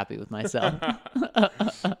I'm so happy with myself.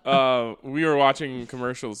 We were watching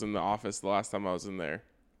commercials in the office the last time I was in there.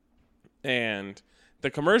 And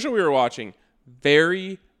the commercial we were watching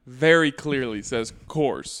very, very clearly says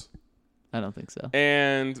Coors. I don't think so.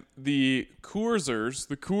 And the Coorsers,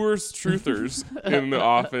 the Coors truthers in the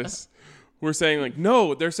office were saying like,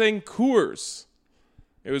 no, they're saying Coors.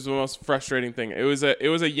 It was the most frustrating thing. It was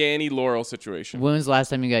a Yanni Laurel situation. When was the last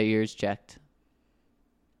time you got your ears checked?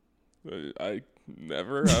 I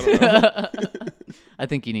don't know. I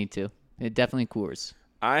think you need to. It definitely Coors.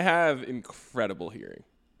 I have incredible hearing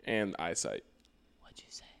and eyesight. What'd you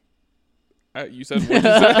say? You said what'd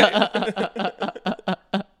you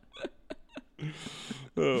say?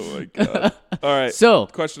 Oh my god! All right. So,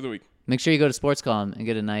 question of the week. Make sure you go to Sports Column and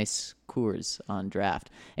get a nice Coors on draft.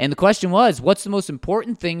 And the question was, what's the most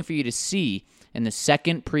important thing for you to see in the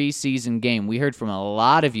second preseason game? We heard from a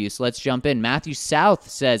lot of you, so let's jump in. Matthew South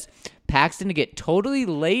says, Paxton to get totally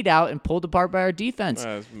laid out and pulled apart by our defense.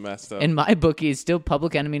 That's messed up. And my bookie is still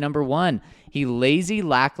public enemy number one. He lazy,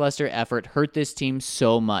 lackluster effort hurt this team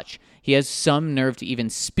so much. He has some nerve to even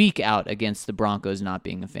speak out against the Broncos not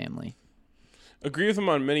being a family. Agree with him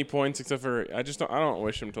on many points, except for I don't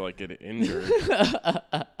wish him to like get injured.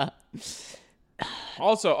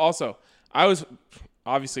 Also, I was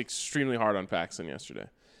obviously extremely hard on Paxton yesterday.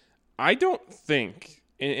 I don't think,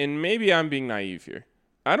 and maybe I'm being naive here,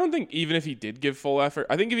 I don't think even if he did give full effort,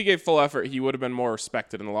 I think if he gave full effort, he would have been more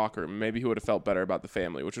respected in the locker room. Maybe he would have felt better about the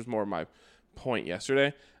family, which was more my point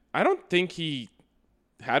yesterday. I don't think he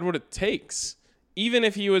had what it takes, even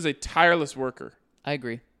if he was a tireless worker. I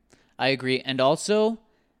agree. And also,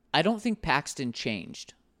 I don't think Paxton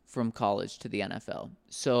changed from college to the NFL.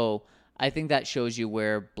 So I think that shows you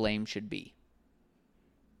where blame should be.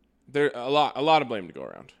 There a lot of blame to go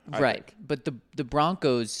around. Right. But the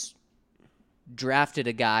Broncos drafted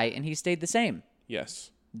a guy and he stayed the same. Yes.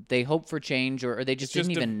 They hoped for change or they just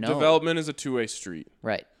didn't even know. Development is a two-way street.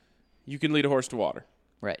 Right. You can lead a horse to water.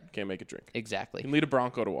 Right. You can't make it drink. Exactly. You can lead a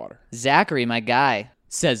Bronco to water. Zachary, my guy,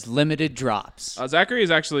 says limited drops. Zachary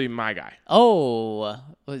is actually my guy. Oh,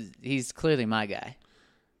 he's clearly my guy.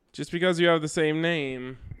 Just because you have the same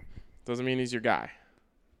name doesn't mean he's your guy.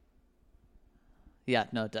 Yeah,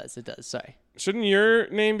 no, it does. It does. Sorry. Shouldn't your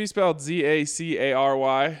name be spelled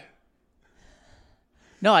Zachary?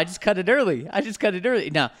 No, I just cut it early.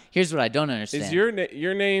 Now, here's what I don't understand. Is your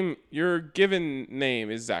name, your given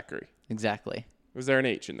name is Zachary? Exactly. Was there an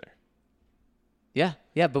H in there?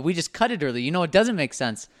 Yeah, but we just cut it early. You know, it doesn't make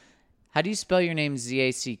sense. How do you spell your name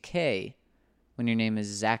Zack when your name is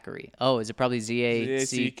Zachary? Oh, is it probably Zackary?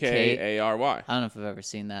 Zackary. I don't know if I've ever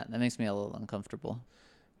seen that. That makes me a little uncomfortable.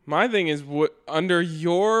 My thing is, under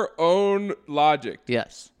your own logic,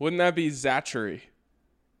 Yes. wouldn't that be Zachary?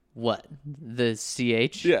 What? The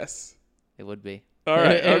CH? Yes. It would be. All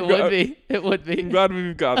right. It would be. I'm glad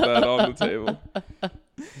we've got that on the table.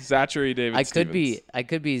 Zachary David I Stevens.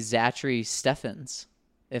 could be Zachary Steffens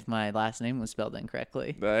if my last name was spelled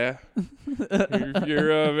incorrectly. Yeah.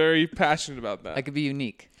 You're very passionate about that. I could be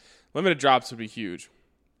unique. Limited drops would be huge.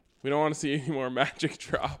 We don't want to see any more magic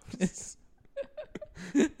drops.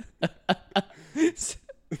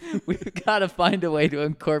 We've got to find a way to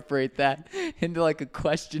incorporate that into like a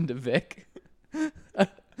question to Vic.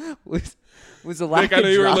 was a lack Vic, I know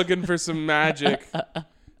of you were drop- looking for some magic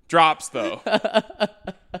drops, though.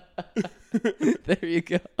 There you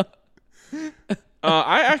go.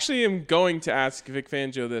 I actually am going to ask Vic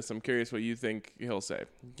Fangio this. I'm curious what you think he'll say.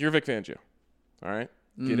 You're Vic Fangio. All right?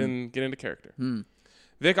 Get into character.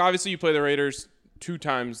 Vic, obviously you play the Raiders 2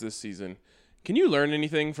 times this season. Can you learn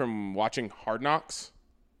anything from watching Hard Knocks?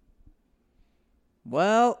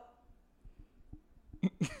 Well,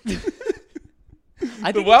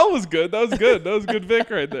 The well was good. That was good. That was good Vic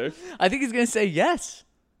right there. I think he's going to say yes.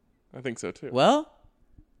 I think so too. Well,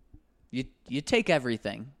 you take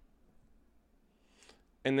everything.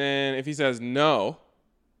 And then if he says no,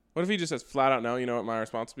 what if he just says flat out no? You know what my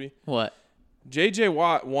response would be? What? J.J.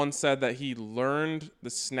 Watt once said that he learned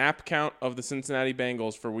the snap count of the Cincinnati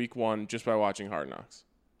Bengals for week 1 just by watching Hard Knocks.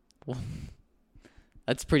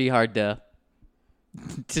 That's pretty hard to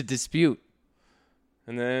dispute.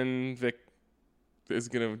 And then Vic is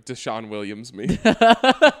going to Deshaun Williams me.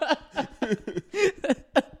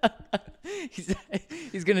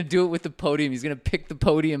 He's going to do it with the podium. He's going to pick the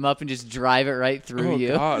podium up and just drive it right through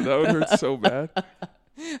you. Oh, God, that would hurt so bad.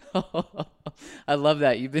 I love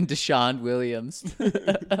that. You've been Deshaun Williams.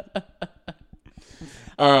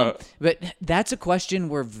 But that's a question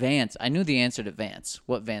where Vance, I knew the answer to Vance,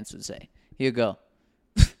 what Vance would say. He'd go,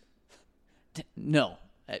 no.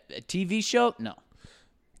 A TV show? No.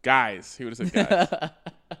 Guys, he would have said guys.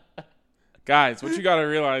 Guys, what you got to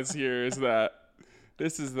realize here is that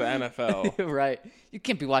this is the NFL. Right. You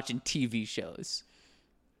can't be watching TV shows.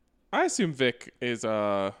 I assume Vic is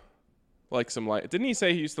didn't he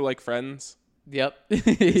say he used to like Friends? Yep. He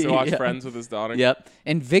used to watch Yeah. Friends with his daughter? Yep.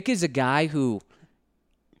 And Vic is a guy who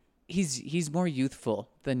he's more youthful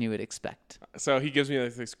than you would expect. So he gives me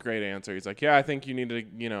this great answer. He's like, yeah, I think you need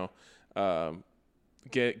to,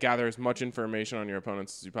 gather as much information on your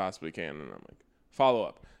opponents as you possibly can. And I'm like, follow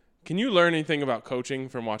up. Can you learn anything about coaching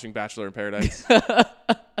from watching Bachelor in Paradise?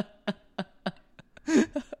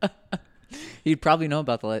 He'd probably know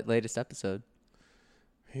about the latest episode.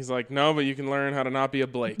 He's like, no, but you can learn how to not be a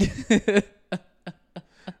Blake. All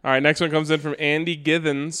right, next one comes in from Andy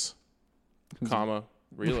Githens,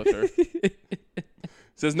 realtor.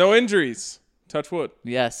 Says, no injuries. Touch wood.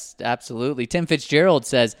 Yes, absolutely. Tim Fitzgerald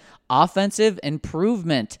says, offensive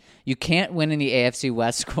improvement. You can't win in the AFC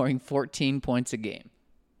West scoring 14 points a game.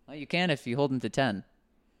 Well, you can if you hold them to 10.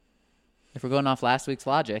 If we're going off last week's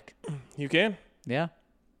logic. You can. Yeah. Do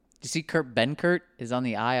you see Kurt Benkert is on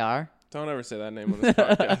the IR? Don't ever say that name on this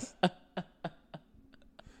podcast.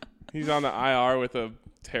 He's on the IR with a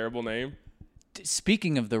terrible name.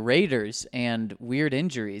 Speaking of the Raiders and weird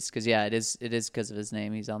injuries, because, yeah, it is because of his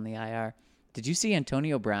name. He's on the IR. Did you see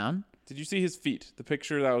Antonio Brown? Did you see his feet? The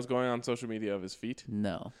picture that was going on social media of his feet?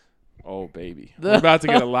 No. Oh, baby. We're about to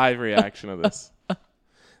get a live reaction of this.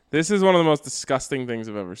 This is one of the most disgusting things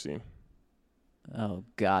I've ever seen. Oh,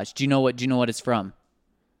 gosh. Do you know what it's from?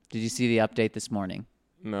 Did you see the update this morning?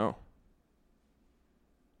 No.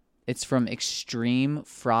 It's from extreme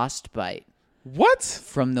frostbite. What?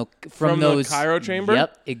 From those the cryo chamber?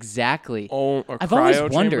 Yep, exactly. Oh, I've always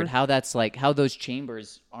cryo wondered chamber? how that's like, how those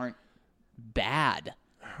chambers aren't bad.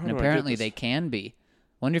 And do I apparently get this? they can be.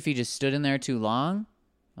 Wonder if you just stood in there too long.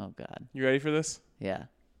 Oh, God. You ready for this? Yeah.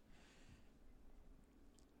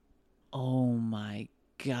 Oh, my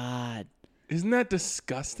God. Isn't that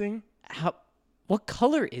disgusting? What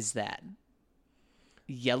color is that?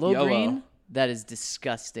 Yellow. Green? That is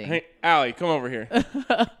disgusting. Hey, Allie, come over here.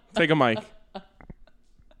 Take a mic.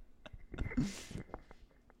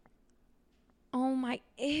 Oh my,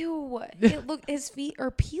 ew. Look, his feet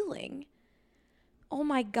are peeling. Oh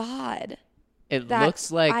my God.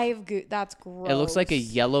 looks like that's gross. it looks like a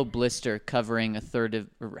yellow blister covering a third of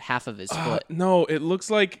or half of his foot. No, it looks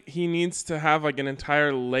like he needs to have like an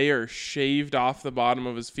entire layer shaved off the bottom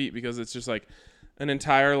of his feet because it's just like an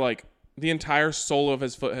entire the entire sole of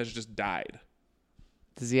his foot has just died.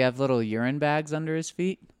 Does he have little urine bags under his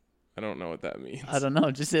feet? I don't know what that means. I don't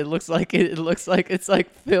know. Just it looks like it's like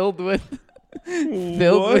filled with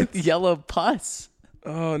yellow pus.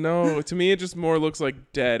 Oh no! To me, it just more looks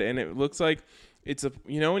like dead, and it looks like it's a.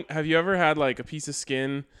 Have you ever had like a piece of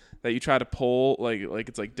skin that you try to pull, like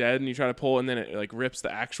it's like dead, and you try to pull, and then it like rips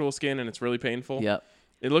the actual skin, and it's really painful? Yep.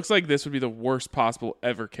 It looks like this would be the worst possible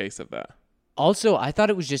ever case of that. Also, I thought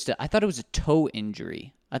it was a toe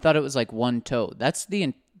injury. I thought it was like one toe. That's the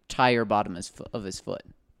entire bottom of his foot.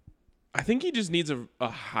 I think he just needs a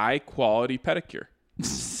high quality pedicure.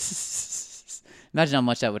 Imagine how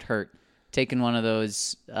much that would hurt. Taking one of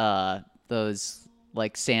those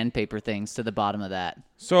like sandpaper things to the bottom of that.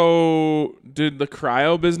 So did the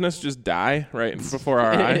cryo business just die right before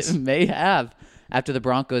our eyes? It may have. After the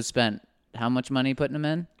Broncos spent how much money putting him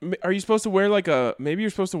in? Are you supposed to wear maybe you're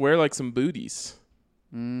supposed to wear like some booties?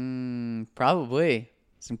 Probably.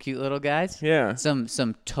 Some cute little guys? Yeah.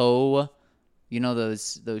 Some toe,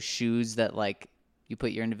 those shoes that like you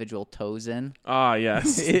put your individual toes in. Ah,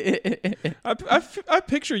 yes. I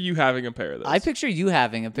picture you having a pair of those. I picture you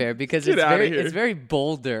having a pair because it's very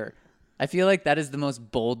Boulder. I feel like that is the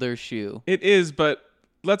most Boulder shoe. It is, but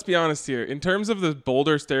let's be honest here. In terms of the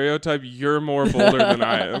Boulder stereotype, you're more Boulder than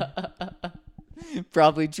I am.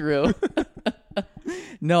 Probably true.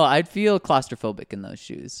 No, I'd feel claustrophobic in those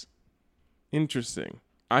shoes. Interesting.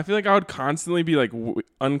 I feel like I would constantly be like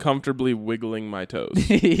uncomfortably wiggling my toes.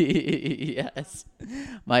 Yes.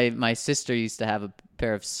 My sister used to have a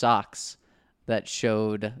pair of socks that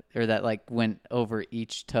showed or that like went over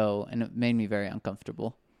each toe, and it made me very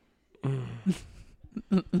uncomfortable.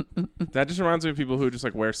 That just reminds me of people who just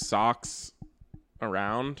like wear socks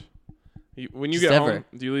around. When you Just get ever. home,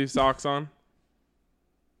 do you leave socks on?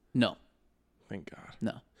 No. Thank God.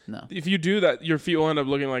 No. If you do that, your feet will end up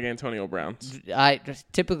looking like Antonio Brown's. I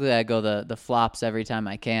go the flops every time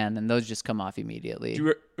I can, and those just come off immediately.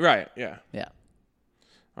 Right, yeah. Yeah.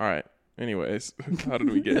 All right. Anyways, how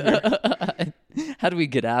did we get here? How do we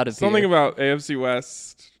get out of Something here? about AFC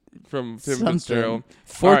West from Tim Fitzgerald.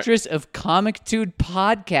 Fortress of Comictude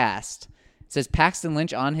podcast. It says Paxton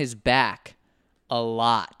Lynch on his back. A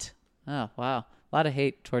lot. Oh, wow. A lot of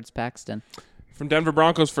hate towards Paxton. From Denver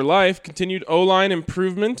Broncos for life, continued O-line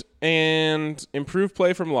improvement and improved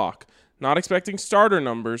play from Locke. Not expecting starter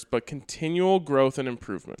numbers, but continual growth and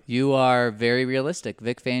improvement. You are very realistic.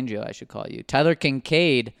 Vic Fangio, I should call you. Tyler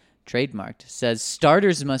Kincaid, trademarked, says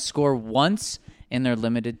starters must score once in their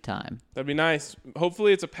limited time. That'd be nice.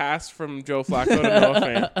 Hopefully it's a pass from Joe Flacco to Noah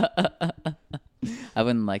Fant. I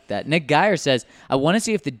wouldn't like that. Nick Geyer says, I want to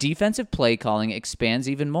see if the defensive play calling expands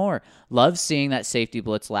even more. Love seeing that safety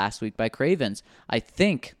blitz last week by Cravens. I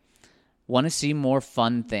think want to see more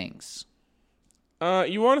fun things.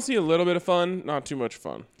 You want to see a little bit of fun, not too much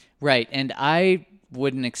fun. Right, and I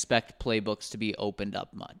wouldn't expect playbooks to be opened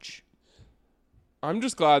up much. I'm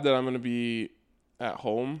just glad that I'm going to be at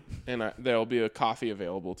home and there'll be a coffee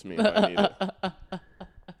available to me if I need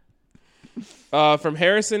it. From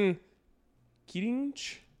Harrison Keating?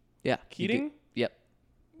 Yeah. Keating? Yep.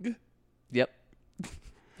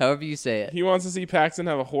 However you say it. He wants to see Paxton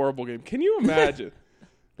have a horrible game. Can you imagine?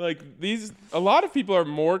 A lot of people are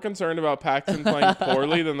more concerned about Paxton playing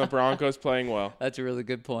poorly than the Broncos playing well. That's a really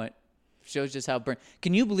good point. Shows just how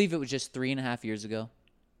Can you believe it was just 3.5 years ago?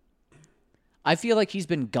 I feel like he's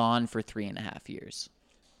been gone for 3.5 years.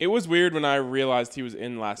 It was weird when I realized he was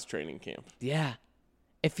in last training camp. Yeah.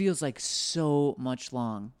 It feels like so much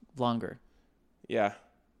longer. Yeah.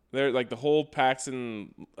 The whole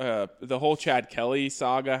Paxton, the whole Chad Kelly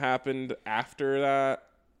saga happened after that.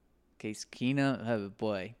 Case Keenum, oh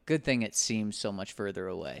boy. Good thing it seems so much further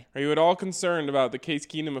away. Are you at all concerned about the Case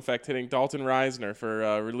Keenum effect hitting Dalton Reisner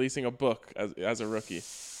for releasing a book as a rookie?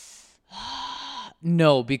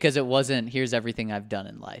 No, because it wasn't, here's everything I've done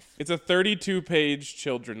in life. It's a 32-page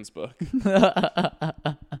children's book.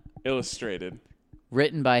 Illustrated.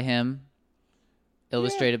 Written by him.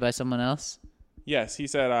 Illustrated by someone else? Yes, he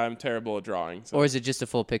said I'm terrible at drawing. So. Or is it just a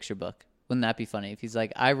full picture book? Wouldn't that be funny if he's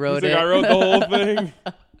like, I wrote it. I wrote the whole thing.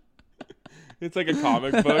 It's like a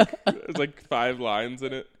comic book. There's like 5 lines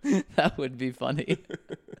in it. That would be funny.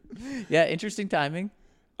 Yeah, interesting timing.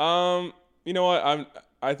 You know what?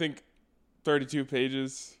 I think 32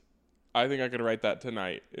 pages. I think I could write that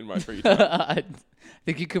tonight in my free time. I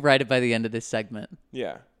think you could write it by the end of this segment.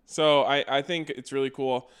 Yeah. So I think it's really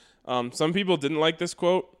cool. Some people didn't like this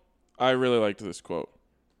quote. I really liked this quote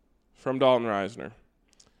from Dalton Reisner.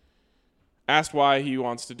 Asked why he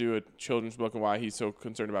wants to do a children's book and why he's so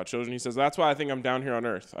concerned about children. He says, "That's why I think I'm down here on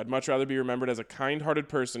earth. I'd much rather be remembered as a kind-hearted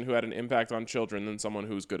person who had an impact on children than someone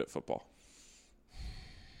who was good at football."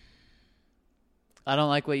 I don't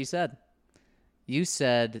like what you said. You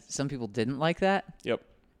said some people didn't like that? Yep.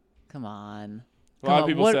 Come on. A lot of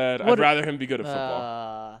people said, I'd rather him be good at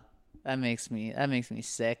football. That makes me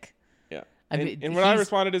sick. Yeah. And what I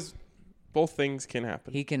responded is, both things can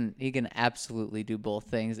happen. He can absolutely do both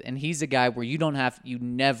things. And he's a guy where you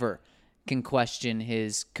never can question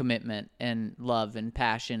his commitment and love and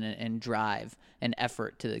passion and drive and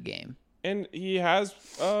effort to the game. And he has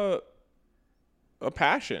a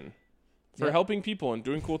passion for helping people and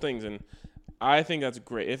doing cool things. And I think that's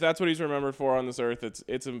great. If that's what he's remembered for on this earth,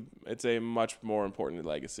 it's a much more important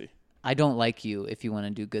legacy. I don't like you if you want to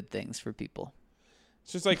do good things for people.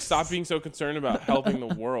 It's just like, stop being so concerned about helping the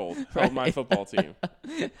world. Help my football team.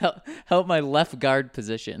 Help my left guard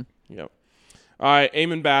position. Yep. All right,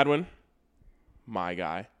 Eamon Badwin, my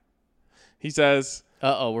guy. He says,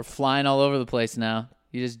 we're flying all over the place now.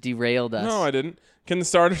 You just derailed us. No, I didn't. Can the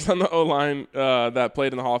starters on the O-line that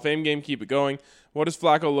played in the Hall of Fame game keep it going? What does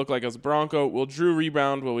Flacco look like as a Bronco? Will Drew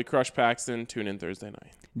rebound? Will we crush Paxton? Tune in Thursday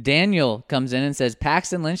night. Daniel comes in and says,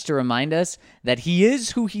 Paxton Lynch to remind us that he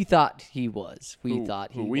is who he thought he was. We were.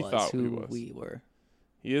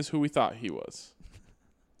 He is who we thought he was.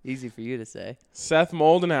 Easy for you to say. Seth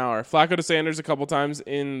Moldenhauer. Flacco to Sanders a couple times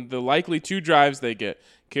in the likely 2 drives they get.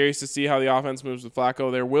 Curious to see how the offense moves with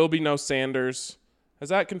Flacco. There will be no Sanders. Has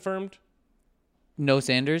that confirmed? No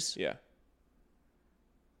Sanders? Yeah.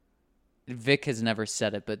 Vic has never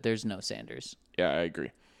said it, but there's no Sanders. Yeah, I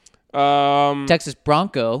agree. Texas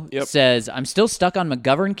Bronco says, I'm still stuck on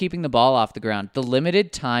McGovern keeping the ball off the ground. The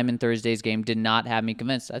limited time in Thursday's game did not have me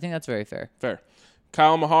convinced. I think that's very fair. Fair.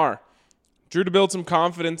 Kyle Mahar. Drew to build some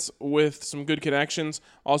confidence with some good connections.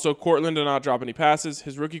 Also, Cortland to not drop any passes.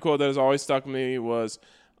 His rookie quote that has always stuck with me was,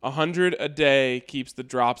 100 a day keeps the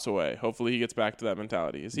drops away. Hopefully he gets back to that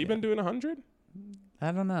mentality. Has he been doing 100?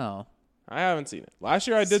 I don't know. I haven't seen it. Last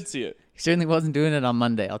year I did see it. He certainly wasn't doing it on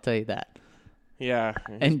Monday, I'll tell you that. Yeah.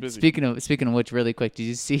 And busy. speaking of which, really quick, did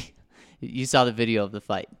you saw the video of the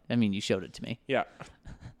fight? I mean, you showed it to me. Yeah.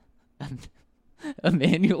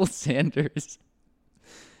 Emmanuel Sanders.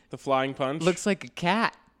 The flying punch. Looks like a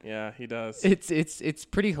cat. Yeah, he does. It's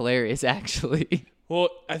pretty hilarious, actually. Well,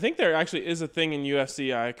 I think there actually is a thing in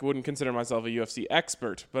UFC. I wouldn't consider myself a UFC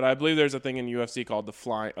expert, but I believe there's a thing in UFC called a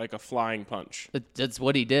flying punch. That's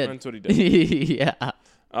what he did. That's what he did. Yeah.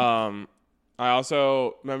 I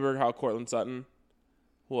also remember how Cortland Sutton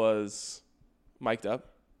was mic'd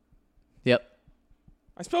up. Yep.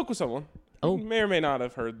 I spoke with someone. Oh. You may or may not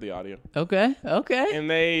have heard the audio. Okay. And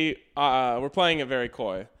they were playing it very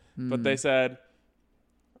coy, but they said,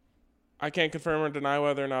 I can't confirm or deny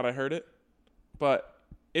whether or not I heard it, but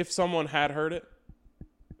if someone had heard it,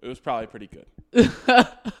 it was probably pretty good.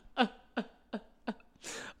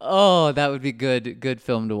 Oh, that would be good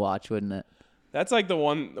film to watch, wouldn't it? That's like the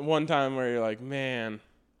one time where you're like, man,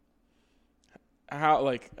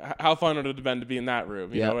 how fun would it have been to be in that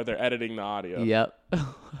room, you know, where they're editing the audio. Yep.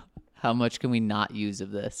 How much can we not use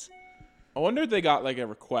of this? I wonder if they got like a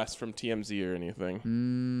request from TMZ or anything.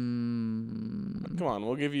 Come on,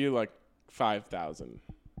 we'll give you like 5,000.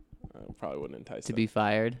 Probably wouldn't entice to them. Be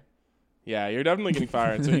fired. Yeah, you're definitely getting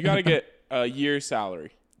fired. So you got to get a year's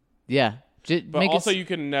salary. Yeah. But also you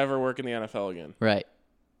can never work in the NFL again. Right.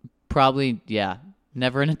 Probably, yeah.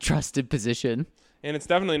 Never in a trusted position. And it's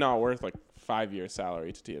definitely not worth like 5 years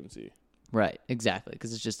salary to TMZ. Right, exactly,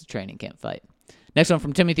 because it's just a training camp fight. Next one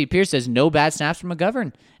from Timothy Pierce says, no bad snaps from McGovern.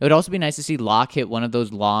 It would also be nice to see Locke hit one of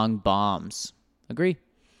those long bombs. Agree.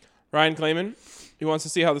 Ryan Clayman, he wants to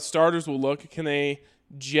see how the starters will look. Can they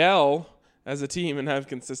gel as a team and have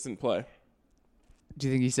consistent play? Do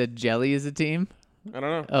you think he said jelly as a team? I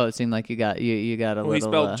don't know. Oh, it seemed like you got a little... He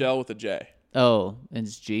spelled gel with a J. Oh,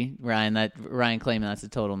 it's G. Ryan Clayman, that's a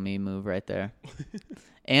total me move right there.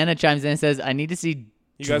 Anna chimes in and says, I need to see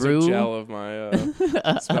You Drew. guys are gel of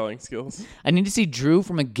my spelling skills. I need to see Drew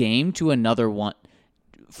from a game to another one.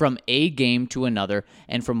 From a game to another,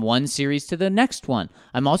 and from one series to the next one.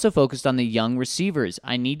 I'm also focused on the young receivers.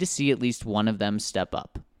 I need to see at least one of them step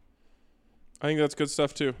up. I think that's good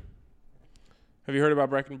stuff, too. Have you heard about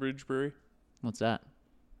Breckenridge Brewery? What's that?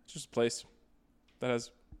 It's just a place that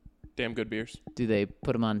has damn good beers. Do they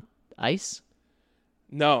put them on ice?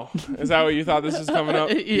 No. Is that what you thought this was coming up?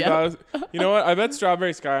 Yeah. You know what? I bet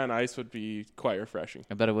Strawberry Sky on ice would be quite refreshing.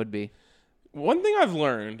 I bet it would be. One thing I've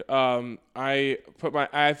learned, I put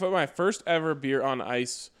my first ever beer on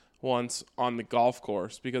ice once on the golf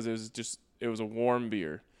course because it was a warm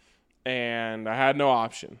beer, and I had no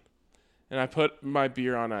option, and I put my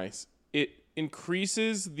beer on ice. It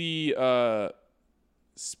increases the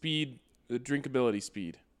speed, the drinkability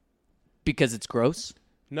speed. Because it's gross?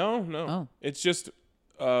 No. Oh. It's just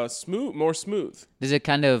more smooth. Does it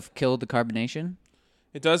kind of kill the carbonation?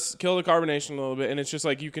 It does kill the carbonation a little bit, and it's just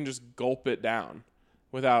like you can just gulp it down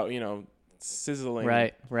without, sizzling.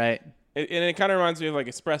 Right. And it kind of reminds me of like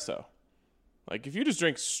espresso. Like if you just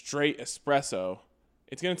drink straight espresso,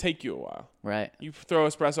 it's going to take you a while. Right. You throw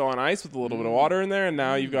espresso on ice with a little bit of water in there, and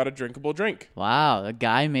now you've got a drinkable drink. Wow, a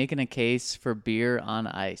guy making a case for beer on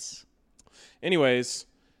ice. Anyways,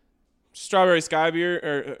 Strawberry Sky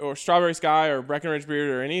beer or Strawberry Sky or Breckenridge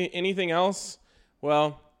beer or anything else,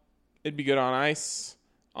 well, it'd be good on ice,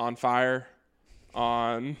 on fire,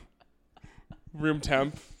 on room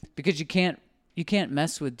temp. Because you can't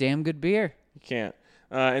mess with damn good beer. You can't.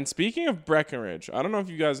 And speaking of Breckenridge, I don't know if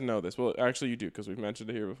you guys know this. Well, actually you do because we've mentioned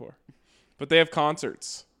it here before. But they have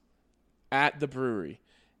concerts at the brewery.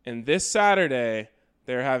 And this Saturday,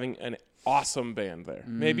 they're having an awesome band there.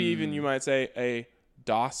 Maybe even you might say a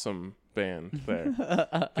Dawsome band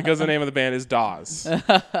there. Because the name of the band is Dawes.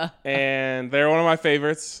 And they're one of my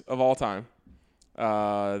favorites of all time.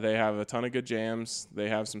 They have a ton of good jams. They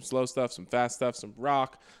have some slow stuff, some fast stuff, some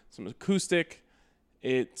rock, some acoustic.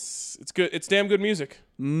 It's good. It's damn good music.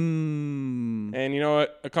 And you know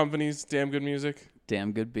what accompanies damn good music?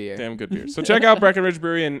 Damn good beer. Damn good beer. So check out Breckenridge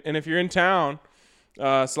Brewery, and if you're in town,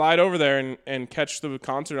 slide over there and catch the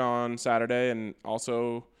concert on Saturday, and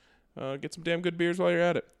also get some damn good beers while you're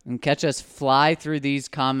at it. And catch us fly through these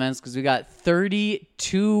comments because we got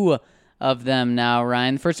 32 of them now,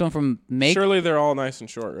 Ryan. The first one from Surely they're all nice and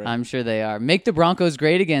short, right? I'm sure they are. Make the Broncos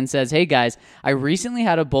Great Again says, hey guys, I recently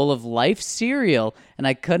had a bowl of Life cereal and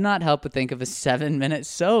I could not help but think of a 7-minute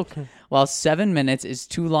soak. While 7 minutes is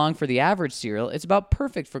too long for the average cereal, it's about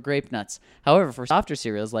perfect for grape nuts. However, for softer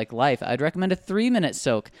cereals like Life, I'd recommend a 3-minute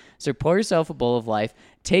soak. So pour yourself a bowl of Life,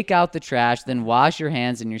 take out the trash, then wash your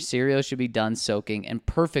hands, and your cereal should be done soaking and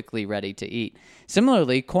perfectly ready to eat.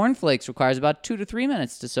 Similarly, Corn Flakes requires about 2 to 3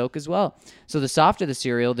 minutes to soak as well. So the softer the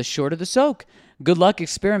cereal, the shorter the soak. Good luck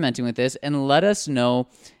experimenting with this, and let us know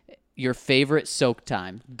your favorite soak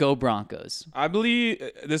time. Go Broncos. I believe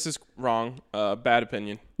this is wrong. Bad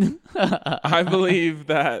opinion. I believe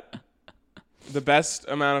that the best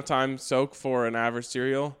amount of time soak for an average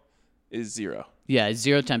cereal is 0. Yeah,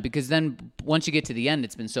 0 time, because then once you get to the end,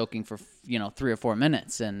 it's been soaking for 3 or 4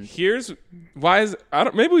 minutes. And here's why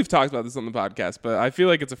maybe we've talked about this on the podcast, but I feel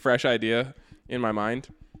like it's a fresh idea in my mind.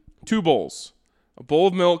 2 bowls, a bowl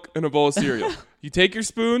of milk and a bowl of cereal. You take your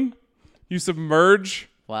spoon, you submerge.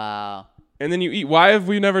 Wow. And then you eat. Why have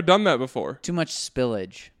we never done that before? Too much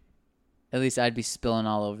spillage. At least I'd be spilling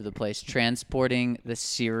all over the place. Transporting the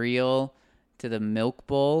cereal to the milk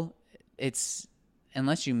bowl, it's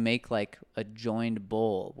unless you make like a joined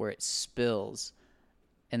bowl where it spills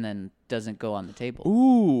and then doesn't go on the table.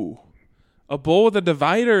 Ooh. A bowl with a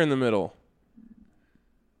divider in the middle.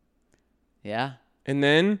 Yeah. And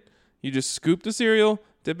then you just scoop the cereal,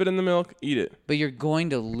 dip it in the milk, eat it. But you're going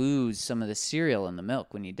to lose some of the cereal in the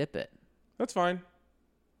milk when you dip it. That's fine.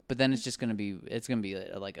 But then it's going to be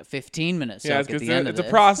like a 15-minute soak yeah, at the end of it's a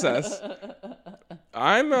process.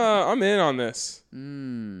 I'm in on this.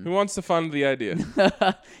 Who wants to fund the idea?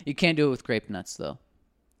 You can't do it with grape nuts though.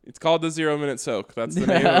 It's called the 0-minute soak. That's the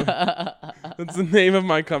name that's the name of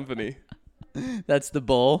my company. That's the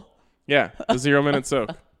bowl. Yeah, the 0-minute soak.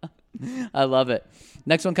 I love it.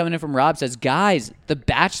 Next one coming in from Rob says, guys, the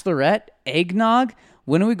Bachelorette eggnog.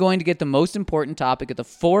 When are we going to get the most important topic at the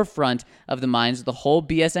forefront of the minds of the whole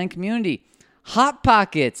BSN community? Hot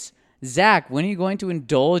Pockets. Zach, when are you going to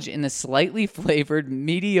indulge in the slightly flavored,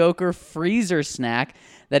 mediocre freezer snack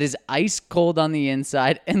that is ice cold on the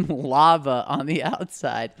inside and lava on the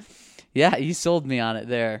outside? Yeah, you sold me on it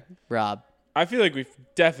there, Rob. I feel like we've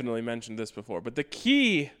definitely mentioned this before, but the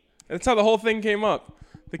key, that's how the whole thing came up.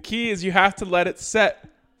 The key is you have to let it set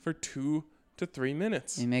for 2 to 3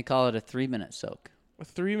 minutes. You may call it a 3-minute soak. A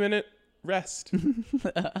 3-minute rest. And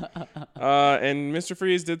Mr.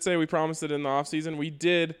 Freeze did say we promised it in the off season. We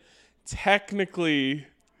did. Technically,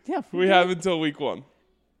 we have until week 1.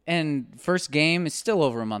 And first game is still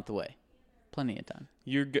over a month away. Plenty of time.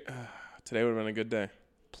 Today would have been a good day.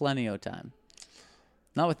 Plenty of time.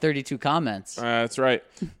 Not with 32 comments. That's right.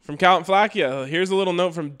 From Calvin Flacchia, here's a little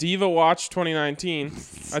note from Diva Watch 2019.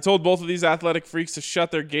 I told both of these athletic freaks to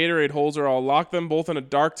shut their Gatorade holes or I'll lock them both in a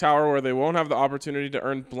dark tower where they won't have the opportunity to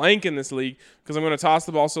earn blank in this league because I'm going to toss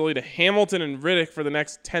the ball solely to Hamilton and Riddick for the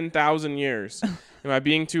next 10,000 years. Am I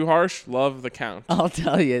being too harsh? Love the count. I'll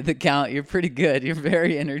tell you, the count, you're pretty good. You're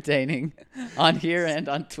very entertaining on here and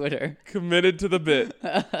on Twitter. Committed to the bit.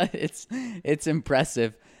 It's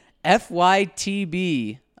impressive.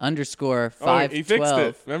 FYTB _512. Oh, he fixed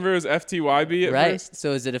it. Remember it was FTYB at Right. first?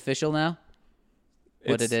 So is it official now?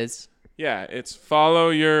 What it is? Yeah, it's follow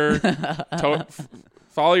your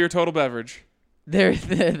follow your total beverage.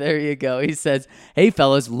 There you go. He says, "Hey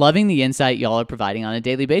fellas, loving the insight y'all are providing on a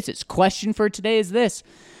daily basis. Question for today is this: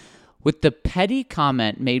 with the petty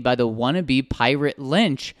comment made by the wannabe pirate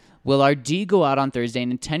Lynch, will our D go out on Thursday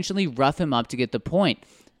and intentionally rough him up to get the point?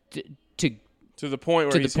 To the point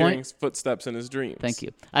where he's hearing footsteps in his dreams. Thank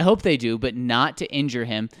you. I hope they do, but not to injure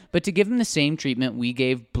him, but to give him the same treatment we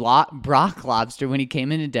gave Brock Lobster when he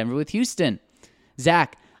came into Denver with Houston.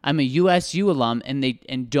 Zach, I'm a USU alum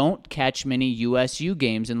and don't catch many USU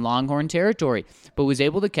games in Longhorn territory, but was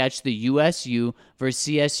able to catch the USU versus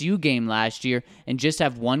CSU game last year and just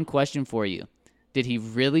have one question for you. Did he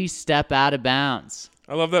really step out of bounds?"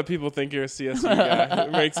 I love that people think you're a CSU guy.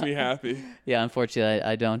 It makes me happy. Yeah, unfortunately,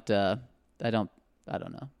 I don't know.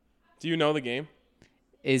 Do you know the game?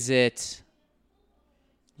 Is it? It's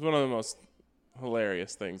one of the most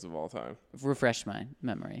hilarious things of all time. Refresh my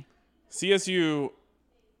memory. CSU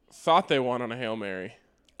thought they won on a Hail Mary,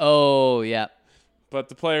 Oh, yeah. but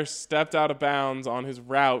the player stepped out of bounds on his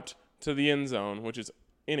route to the end zone, which is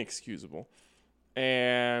inexcusable,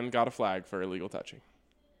 and got a flag for illegal touching.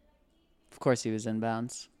 Of course he was in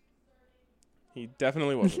bounds. He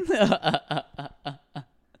definitely wasn't.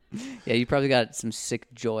 Yeah, you probably got some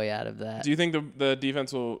sick joy out of that. Do you think the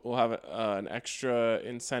defense will have an extra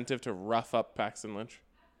incentive to rough up Paxton Lynch?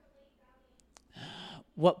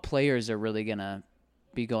 What players are really going to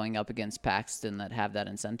be going up against Paxton that have that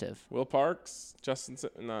incentive? Will Parks?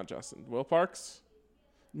 Will Parks?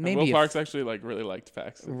 Maybe Will Parks actually really liked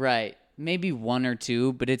Paxton. Right. Maybe one or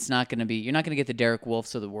two, but it's not going to be. You're not going to get the Derek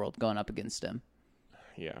Wolfs of the world going up against him.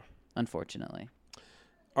 Yeah. Unfortunately.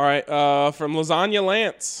 All right. From Lasagna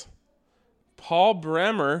Lance, Paul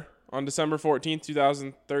Bremer on December 14th,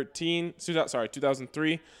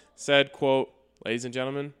 2003 said, quote, "Ladies and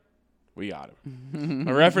gentlemen, we got him."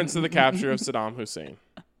 A reference to the capture of Saddam Hussein.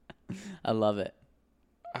 I love it.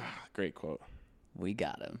 Great quote. We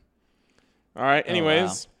got him. All right.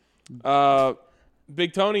 Anyways,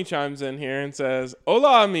 Big Tony chimes in here and says,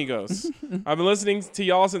 "Hola, amigos. I've been listening to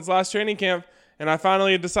y'all since last training camp, and I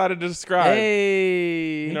finally decided to subscribe."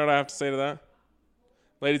 Hey. You know what I have to say to that?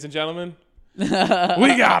 Ladies and gentlemen, we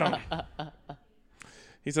got him.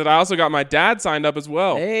 He said, "I also got my dad signed up as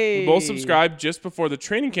well. Hey. We both subscribed just before the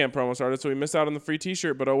training camp promo started, so we missed out on the free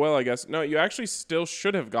t-shirt, but oh well, I guess." No, you actually still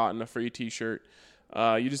should have gotten a free t-shirt.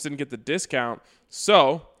 You just didn't get the discount.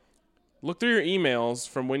 So look through your emails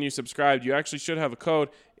from when you subscribed. You actually should have a code.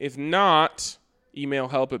 If not, email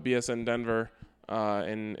help@BSN Denver,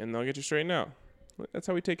 and they'll get you straightened out. That's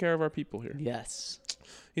how we take care of our people here. Yes.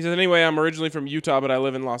 He says, "Anyway, I'm originally from Utah, but I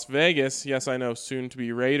live in Las Vegas. Yes, I know, soon to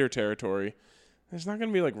be Raider territory. There's not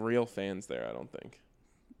going to be real fans there, I don't think."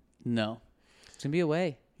 No. It's going to be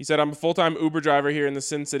away. He said, "I'm a full-time Uber driver here in the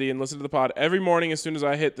Sin City and listen to the pod every morning as soon as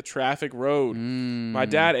I hit the traffic road. My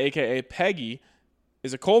dad, a.k.a. Peggy,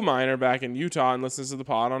 is a coal miner back in Utah and listens to the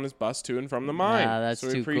pod on his bus to and from the mine." That's so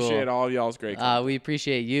we too appreciate cool. all of y'all's great content. We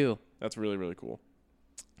appreciate you. That's really, really cool.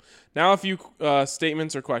 Now a few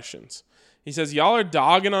statements or questions. He says, "Y'all are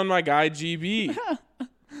dogging on my guy GB."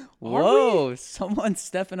 Whoa, someone's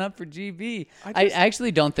stepping up for GB. I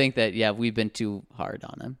actually don't think that, we've been too hard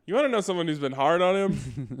on him. You want to know someone who's been hard on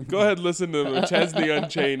him? Go ahead and listen to the Chesney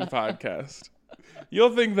Unchained podcast.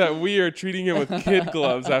 You'll think that we are treating him with kid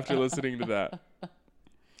gloves after listening to that.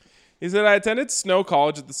 He said, "I attended Snow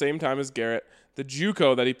College at the same time as Garrett, the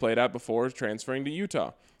JUCO that he played at before transferring to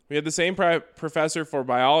Utah. We had the same professor for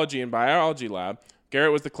biology and biology lab.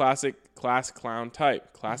 Garrett was the classic class clown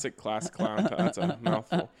type. Classic class clown type." That's a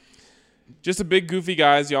mouthful. "Just a big goofy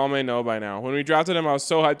guy, as y'all may know by now. When we drafted him, I was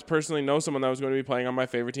so hyped to personally know someone that was going to be playing on my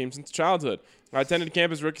favorite team since childhood. I attended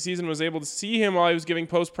camp his rookie season and was able to see him while he was giving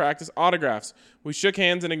post-practice autographs. We shook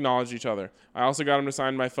hands and acknowledged each other. I also got him to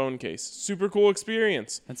sign my phone case. Super cool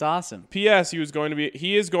experience. That's awesome. P.S. He is going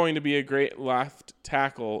to be a great left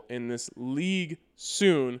tackle in this league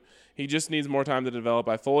soon. He just needs more time to develop.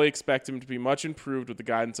 I fully expect him to be much improved with the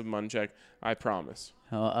guidance of Munchak. I promise."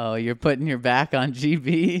 Oh, you're putting your back on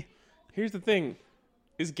GB? Here's the thing.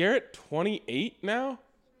 Is Garrett 28 now?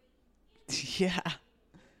 Yeah.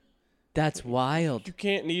 That's wild. You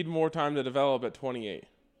can't need more time to develop at 28.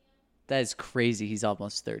 That is crazy. He's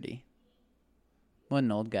almost 30. What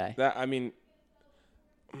an old guy.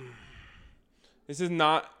 This is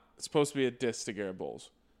not supposed to be a diss to Garrett Bowles,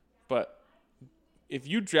 but if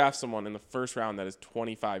you draft someone in the first round that is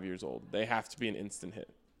 25 years old, they have to be an instant hit.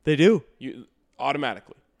 They do. You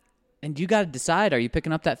automatically. And you got to decide, are you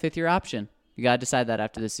picking up that fifth-year option? You got to decide that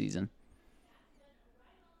after this season.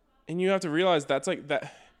 And you have to realize that's like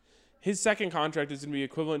that. His second contract is going to be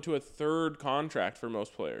equivalent to a third contract for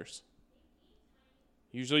most players.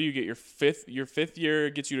 Usually you get your fifth year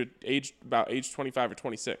gets you to about age 25 or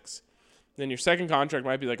 26. Then your second contract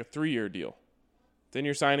might be like a 3-year deal. Then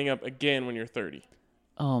you're signing up again when you're 30.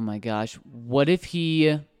 Oh, my gosh. What if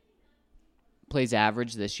he plays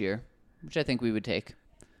average this year, which I think we would take?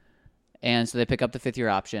 And so they pick up the fifth-year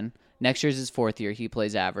option. Next year's his fourth year. He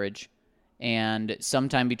plays average. And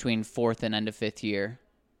sometime between fourth and end of fifth year,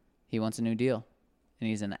 he wants a new deal. And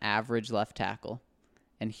he's an average left tackle.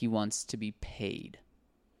 And he wants to be paid.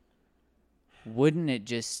 Wouldn't it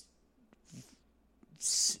just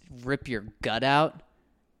rip your gut out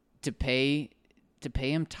to pay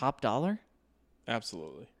him top dollar?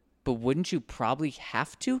 Absolutely. But wouldn't you probably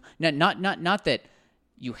have to? Not that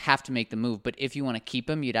you have to make the move, but if you want to keep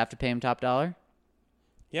him, you'd have to pay him top dollar?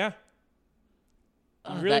 Yeah.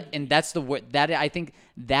 Really? That's the that I think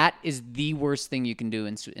that is the worst thing you can do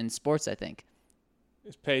in sports, I think.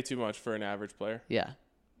 Is pay too much for an average player. Yeah.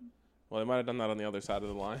 Well, they might have done that on the other side of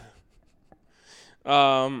the line.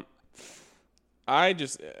 I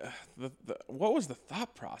just what was the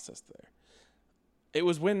thought process there? It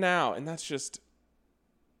was win now, and that's just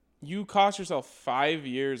you cost yourself 5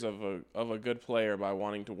 years of a good player by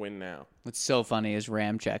wanting to win now. What's so funny is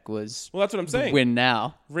Ramczyk was well, that's what I'm saying. Win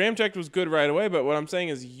now. Ramczyk was good right away, but what I'm saying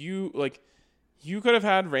is you could have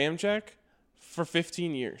had Ramczyk for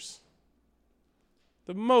 15 years.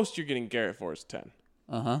 The most you're getting Garrett for is 10.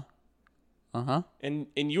 Uh-huh. And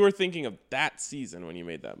you were thinking of that season when you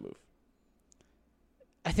made that move.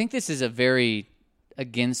 I think this is a very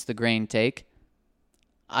against the grain take.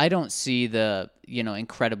 I don't see the,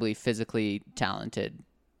 incredibly physically talented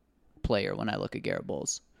player when I look at Garrett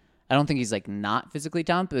Bowles. I don't think he's not physically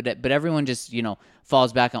talented, but everyone just,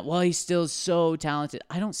 falls back on, well, he's still so talented.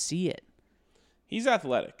 I don't see it. He's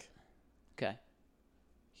athletic. Okay.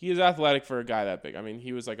 He is athletic for a guy that big. I mean,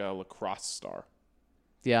 he was like a lacrosse star.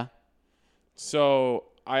 Yeah. So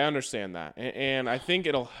I understand that. And I think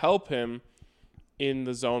it'll help him in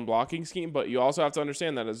the zone blocking scheme, but you also have to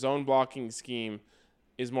understand that a zone blocking scheme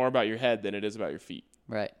is more about your head than it is about your feet.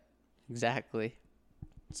 Right. Exactly.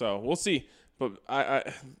 So we'll see. But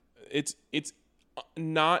it's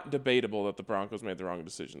not debatable that the Broncos made the wrong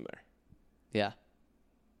decision there. Yeah.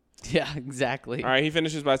 Yeah, exactly. All right, he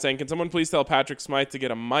finishes by saying, can someone please tell Patrick Smythe to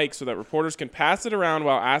get a mic so that reporters can pass it around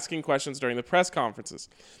while asking questions during the press conferences?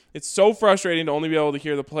 It's so frustrating to only be able to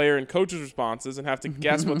hear the player and coach's responses and have to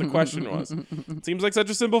guess what the question was. It seems like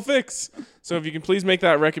such a simple fix. So if you can please make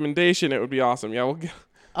that recommendation, it would be awesome. Yeah, we'll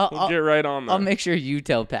get right on that. I'll make sure you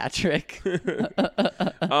tell Patrick.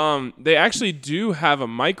 They actually do have a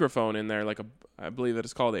microphone in there, I believe that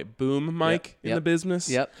it's called a boom mic in the business.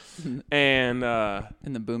 Yep. And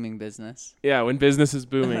in the booming business. Yeah, when business is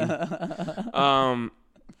booming.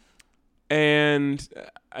 And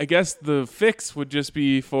I guess the fix would just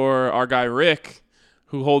be for our guy Rick,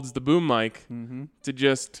 who holds the boom mic, to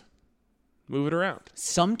just move it around.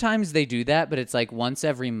 Sometimes they do that, but it's once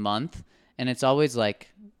every month, and it's always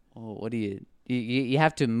what do you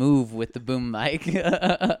have to move with the boom mic.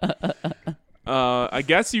 I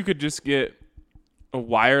guess you could just get a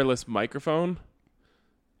wireless microphone,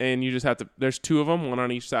 and you just have to. There's two of them, one on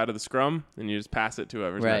each side of the scrum, and you just pass it to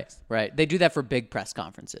whoever's next. Right. They do that for big press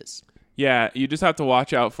conferences. Yeah, you just have to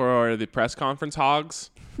watch out for the press conference hogs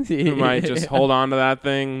who might just hold on to that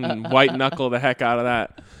thing and white knuckle the heck out of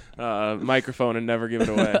that microphone and never give it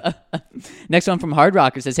away. Next one from Hard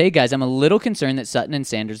Rocker says, hey guys, I'm a little concerned that Sutton and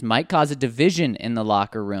Sanders might cause a division in the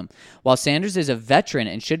locker room. While Sanders is a veteran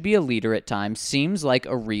and should be a leader at times, seems like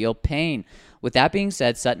a real pain. With that being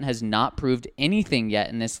said, Sutton has not proved anything yet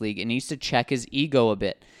in this league and needs to check his ego a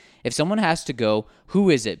bit. If someone has to go,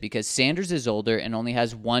 who is it? Because Sanders is older and only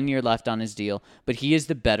has 1 year left on his deal, but he is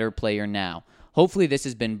the better player now. Hopefully this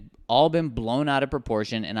has all been blown out of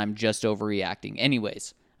proportion and I'm just overreacting.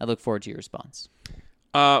 Anyways, I look forward to your response.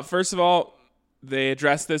 First of all, they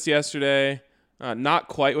addressed this yesterday, not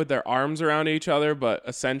quite with their arms around each other, but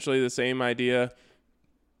essentially the same idea.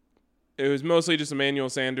 It was mostly just Emmanuel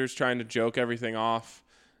Sanders trying to joke everything off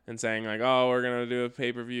and saying oh, we're going to do a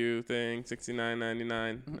pay-per-view thing,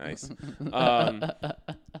 $69.99. Nice.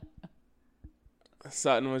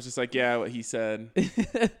 Sutton was just yeah, what he said.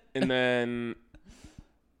 And then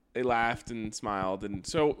they laughed and smiled. And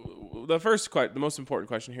so the most important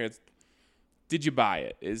question here is, did you buy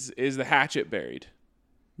it? Is the hatchet buried?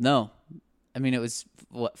 No. I mean, it was,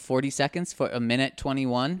 40 seconds for a minute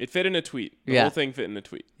 21? It fit in a tweet. The whole thing fit in a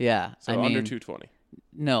tweet. Yeah. So under 2:20.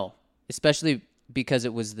 No, especially because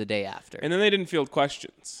it was the day after. And then they didn't field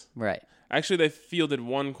questions. Right. Actually, they fielded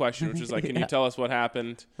one question, which was like, can you tell us what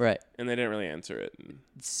happened? Right. And they didn't really answer it.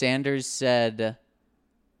 Sanders said,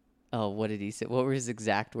 what did he say? What were his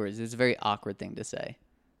exact words? It was a very awkward thing to say.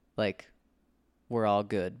 Like, we're all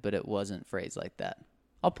good, but it wasn't phrased like that.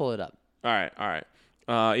 I'll pull it up. All right.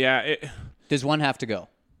 Does one have to go?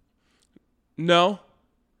 No.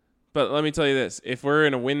 But let me tell you this. If we're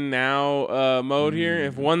in a win now mode here,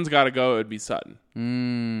 if one's got to go, it would be Sutton.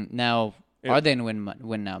 Now, are they in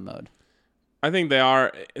win now mode? I think they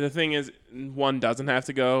are. The thing is, one doesn't have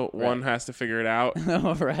to go. Right. One has to figure it out.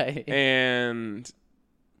 Oh, right. And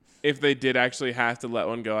if they did actually have to let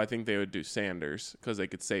one go, I think they would do Sanders because they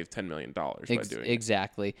could save $10 million by doing it.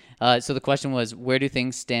 Exactly. So the question was, where do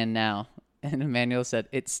things stand now? And Emmanuel said,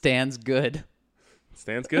 it stands good.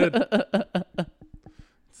 Stands good.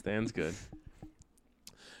 Stands good.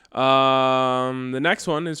 The next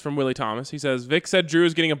one is from Willie Thomas. He says, Vic said Drew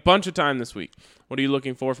is getting a bunch of time this week. What are you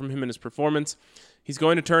looking for from him in his performance? He's not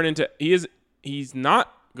going to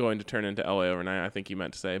turn into LA overnight, I think he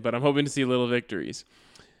meant to say, but I'm hoping to see little victories.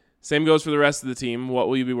 Same goes for the rest of the team. What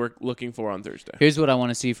will you be looking for on Thursday? Here's what I want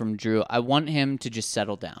to see from Drew. I want him to just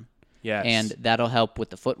settle down. Yes. And that'll help with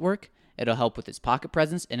the footwork. It'll help with his pocket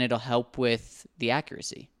presence, and it'll help with the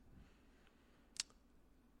accuracy.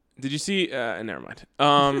 Did you see? Never mind.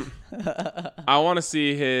 I want to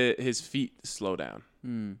see his feet slow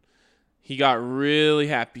down. He got really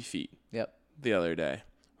happy feet. Yep. The other day,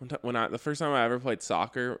 the first time I ever played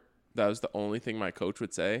soccer, that was the only thing my coach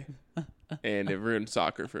would say, and it ruined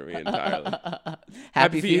soccer for me entirely.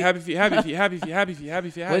 Happy feet, happy feet, happy feet, happy feet, happy feet,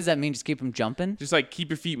 happy feet. What does that mean? Just keep them jumping? Just like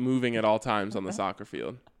keep your feet moving at all times on the soccer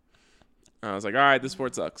field. I was like, all right, this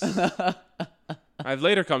sport sucks. I've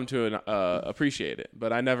later come to appreciate it,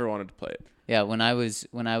 but I never wanted to play it. Yeah, when I was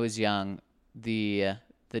young, the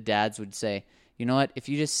dads would say, you know what? If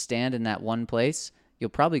you just stand in that one place, you'll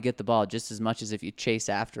probably get the ball just as much as if you chase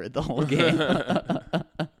after it the whole game.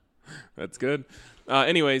 That's good.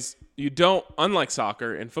 Anyways, unlike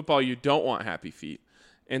soccer, in football, you don't want happy feet.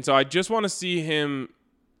 And so I just want to see him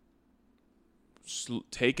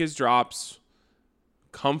take his drops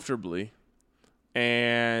comfortably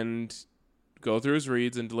and go through his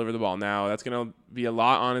reads and deliver the ball. Now, that's going to be a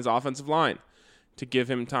lot on his offensive line to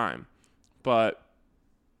give him time. But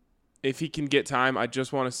if he can get time, I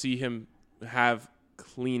just want to see him have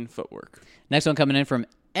clean footwork. Next one coming in from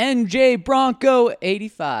NJ Bronco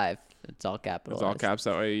 85. It's all capitalized. It's all caps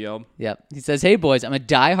that way he yelled. Yep. He says, hey, boys, I'm a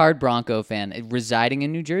diehard Bronco fan residing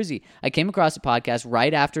in New Jersey. I came across the podcast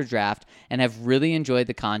right after draft and have really enjoyed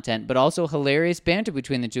the content, but also hilarious banter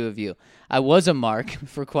between the two of you. I was a Mark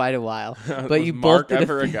for quite a while. But you Mark both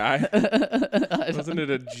ever a guy? Wasn't it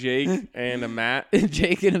a Jake and a Matt?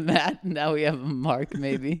 Jake and a Matt. Now we have a Mark,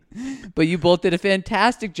 maybe. But you both did a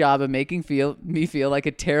fantastic job of making me feel like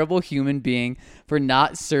a terrible human being for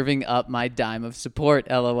not serving up my dime of support,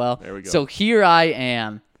 LOL. There we go. So here I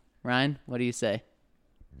am. Ryan, what do you say?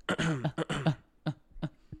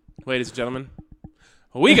 Ladies and gentlemen,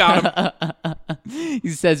 we got him. He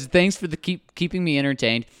says, thanks for keeping me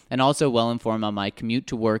entertained and also well-informed on my commute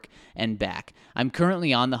to work and back. I'm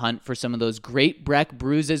currently on the hunt for some of those great Breck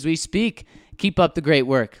brews as we speak. Keep up the great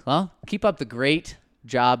work. Well, keep up the great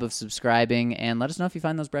job of subscribing, and let us know if you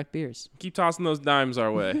find those Breck beers. Keep tossing those dimes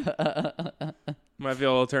our way. Might be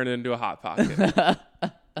able to turn it into a Hot Pocket.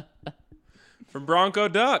 From Bronco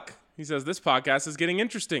Duck, he says, this podcast is getting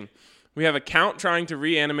interesting. We have a count trying to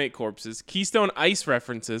reanimate corpses, Keystone Ice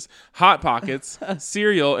references, Hot Pockets,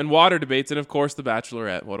 cereal, and water debates, and of course, The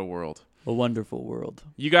Bachelorette. What a world. A wonderful world.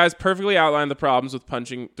 You guys perfectly outlined the problems with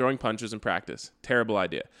throwing punches in practice. Terrible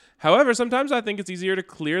idea. However, sometimes I think it's easier to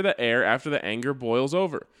clear the air after the anger boils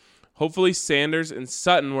over. Hopefully, Sanders and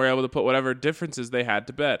Sutton were able to put whatever differences they had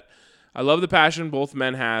to bed. I love the passion both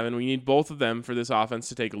men have, and we need both of them for this offense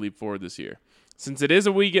to take a leap forward this year. Since it is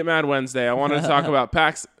a We Get Mad Wednesday, I wanted to talk about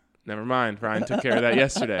Pax. Never mind. Ryan took care of that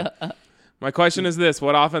yesterday. My question is this.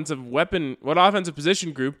 What offensive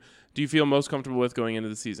position group do you feel most comfortable with going into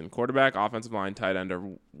the season? Quarterback, offensive line, tight end,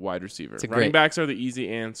 or wide receiver? Running backs are the easy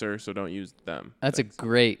answer, so don't use them. That's a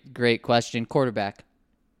great question. Quarterback.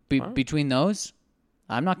 Between those,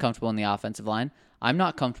 I'm not comfortable in the offensive line. I'm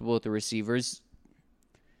not comfortable with the receivers.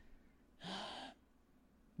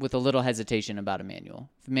 With a little hesitation about Emmanuel.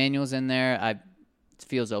 If Emmanuel's in there, it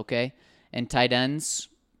feels okay. And tight ends,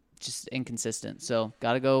 just inconsistent. So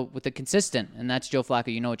got to go with the consistent, and that's Joe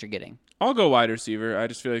Flacco. You know what you're getting. I'll go wide receiver. I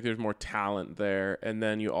just feel like there's more talent there. And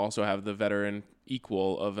then you also have the veteran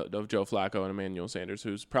equal of Joe Flacco and Emmanuel Sanders,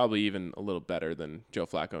 who's probably even a little better than Joe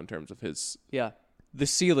Flacco in terms of his. Yeah. The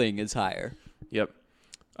ceiling is higher. Yep.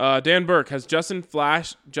 Dan Burke, has Justin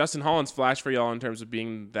Hollins flashed for y'all in terms of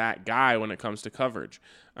being that guy when it comes to coverage?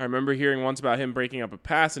 I remember hearing once about him breaking up a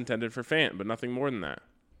pass intended for Fant, but nothing more than that.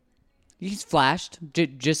 He's flashed,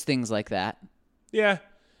 just things like that. Yeah.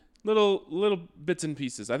 Little bits and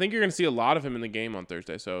pieces. I think you're going to see a lot of him in the game on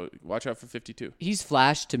Thursday, so watch out for 52. He's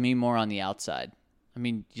flashed to me more on the outside. I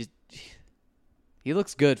mean, he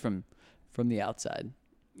looks good from the outside.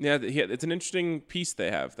 Yeah, it's an interesting piece they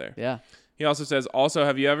have there. Yeah. He also says,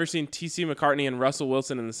 have you ever seen T.C. McCartney and Russell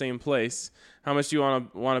Wilson in the same place? How much do you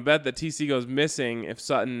want to bet that T.C. goes missing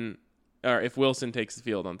if Wilson takes the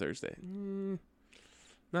field on Thursday?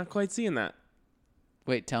 Not quite seeing that.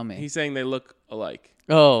 Wait, tell me. He's saying they look alike.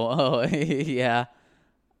 Oh, yeah.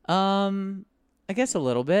 I guess a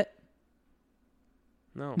little bit.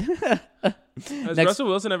 No. Has Russell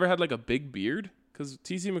Wilson ever had like a big beard? Because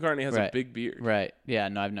T.C. McCartney has a big beard. Right. Yeah,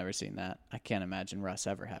 no, I've never seen that. I can't imagine Russ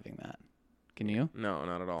ever having that. Can you? No,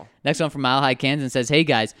 not at all. Next one from Mile High Kansas says, hey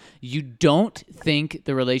guys, you don't think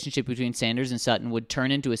the relationship between Sanders and Sutton would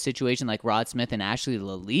turn into a situation like Rod Smith and Ashley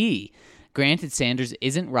Lalee? Granted, Sanders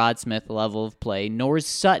isn't Rod Smith level of play, nor is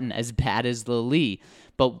Sutton as bad as Lalee.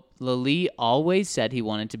 But Lalee always said he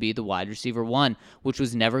wanted to be the wide receiver 1, which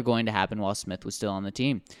was never going to happen while Smith was still on the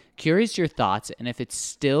team. Curious your thoughts and if it's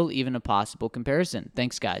still even a possible comparison.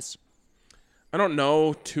 Thanks, guys. I don't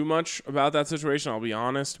know too much about that situation, I'll be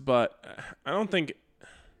honest, but I don't think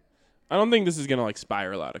this is going to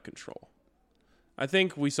spiral out of control. I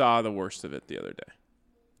think we saw the worst of it the other day.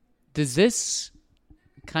 Does this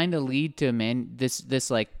kind of lead to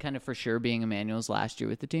this kind of for sure being Emmanuel's last year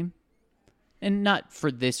with the team? And not for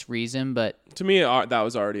this reason, but to me, that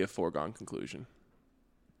was already a foregone conclusion.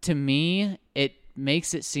 To me, it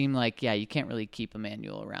makes it seem like, you can't really keep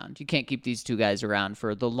Emmanuel around. You can't keep these two guys around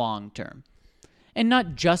for the long term. And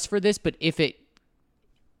not just for this, but if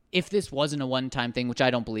this wasn't a one-time thing, which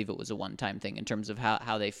I don't believe it was a one-time thing in terms of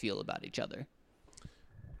how they feel about each other.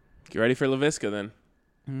 Get ready for LaVisca then,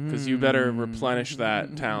 because you better replenish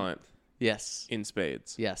that talent. Yes. In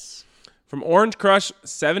spades. Yes. From Orange Crush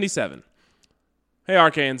 77. Hey,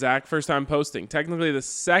 RK and Zach, first time posting. Technically the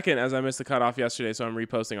second, as I missed the cutoff yesterday, so I'm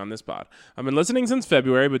reposting on this pod. I've been listening since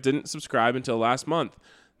February, but didn't subscribe until last month.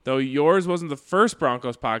 Though yours wasn't the first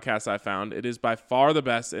Broncos podcast I found, it is by far the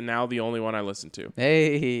best and now the only one I listen to.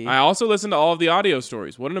 Hey. I also listen to all of the audio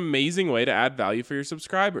stories. What an amazing way to add value for your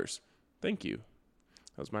subscribers. Thank you.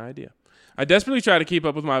 That was my idea. I desperately try to keep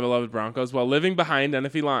up with my beloved Broncos while living behind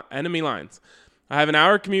enemy lines. I have an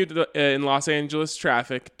hour commute in Los Angeles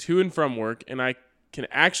traffic to and from work, and I can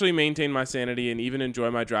actually maintain my sanity and even enjoy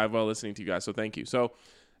my drive while listening to you guys, so thank you. So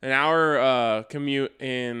an hour commute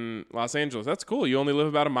in Los Angeles. That's cool. You only live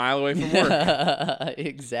about a mile away from work.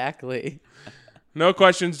 Exactly. No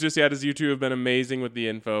questions just yet, as you two have been amazing with the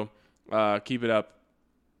info. Keep it up,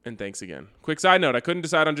 and thanks again. Quick side note, I couldn't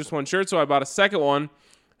decide on just one shirt, so I bought a second one,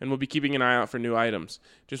 and we'll be keeping an eye out for new items.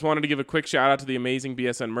 Just wanted to give a quick shout-out to the amazing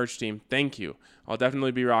BSN merch team. Thank you. I'll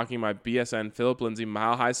definitely be rocking my BSN Phillip Lindsay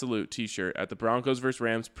Mile High Salute t-shirt at the Broncos vs.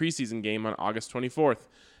 Rams preseason game on August 24th.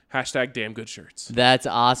 Hashtag damn good shirts. That's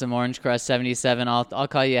awesome, Orange Crust 77. I'll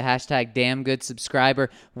call you a hashtag damn good subscriber.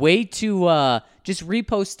 Way to just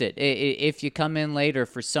repost it if you come in later.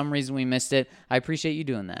 For some reason we missed it. I appreciate you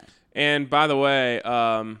doing that. And by the way,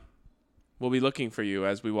 we'll be looking for you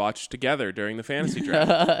as we watch together during the fantasy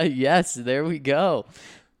draft. Yes, there we go.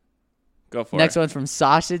 Go for Next it. one from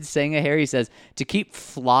Sausage Sanga Harry says, to keep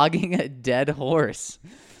flogging a dead horse.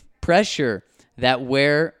 That's where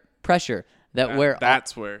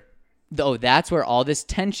all this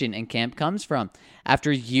tension in camp comes from.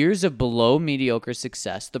 After years of below mediocre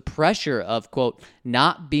success, the pressure of, quote,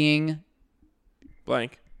 not being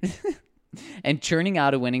blank and churning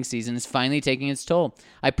out a winning season is finally taking its toll.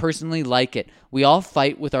 I personally like it. We all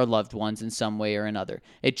fight with our loved ones in some way or another.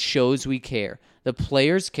 It shows we care. The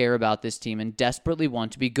players care about this team and desperately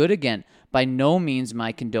want to be good again. By no means am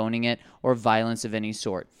I condoning it or violence of any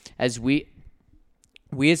sort. As we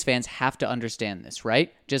as fans have to understand this,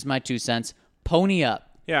 right? Just my 2 cents. Pony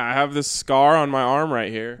up. Yeah, I have this scar on my arm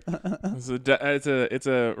right here. It's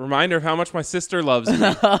a reminder of how much my sister loves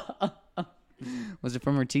me. Was it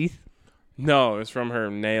from her teeth? No, it was from her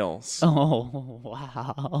nails. Oh,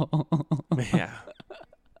 wow. Yeah.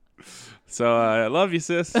 So I love you,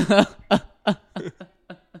 sis.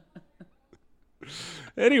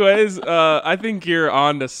 Anyways, I think you're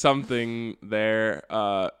on to something there.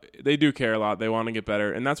 they do care a lot. They want to get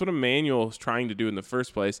better, and that's what Emmanuel is trying to do in the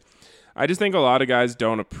first place. I just think a lot of guys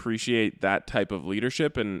don't appreciate that type of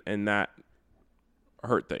leadership, and that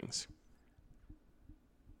hurt things.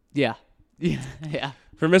 Yeah. Yeah.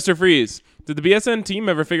 For Mr. Freeze, did the BSN team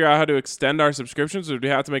ever figure out how to extend our subscriptions, or do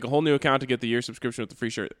we have to make a whole new account to get the year subscription with the free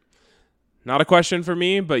shirt? Not a question for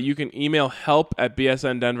me, but you can email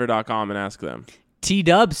help@bsndenver.com and ask them.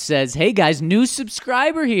 T-Dubs says, hey guys, new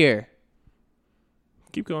subscriber here.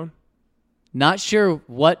 Keep going. Not sure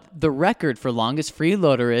what the record for longest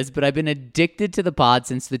freeloader is, but I've been addicted to the pod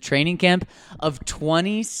since the training camp of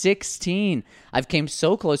 2016. I've came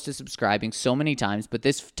so close to subscribing so many times, but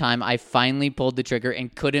this time I finally pulled the trigger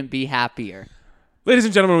and couldn't be happier. Ladies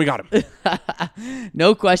and gentlemen, we got him.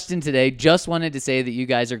 No question today. Just wanted to say that you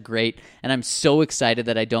guys are great, and I'm so excited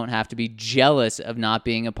that I don't have to be jealous of not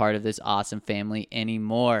being a part of this awesome family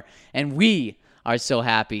anymore. And we are so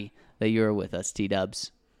happy that you're with us,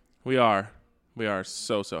 T-Dubs. We are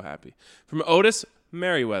so happy. From Otis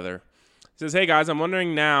Merriweather. Says, hey guys, I'm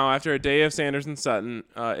wondering now, after a day of Sanders and Sutton,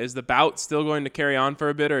 is the bout still going to carry on for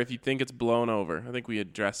a bit, or if you think it's blown over? I think we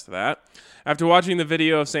addressed that. After watching the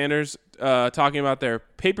video of Sanders talking about their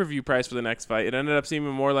pay-per-view price for the next fight, it ended up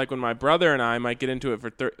seeming more like when my brother and I might get into it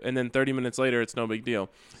and then 30 minutes later, it's no big deal.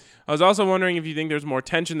 I was also wondering if you think there's more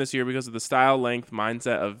tension this year because of the style, length,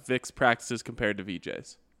 mindset of Vic's practices compared to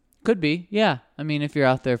VJ's. Could be, yeah. I mean, if you're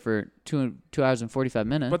out there for 2 hours and 45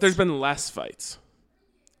 minutes. But there's been less fights.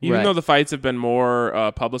 Even though the fights have been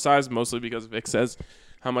more publicized, mostly because Vic says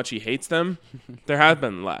how much he hates them, there have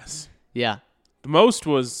been less. Yeah. The most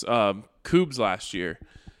was Coobs last year,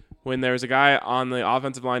 when there was a guy on the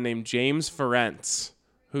offensive line named James Ferentz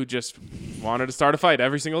who just wanted to start a fight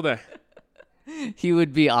every single day. He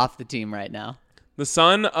would be off the team right now. The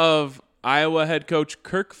son of Iowa head coach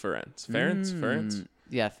Kirk Ferentz. Ferentz?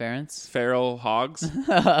 Yeah, Ferentz. Feral hogs.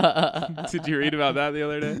 Did you read about that the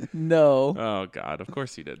other day? No. Oh, God. Of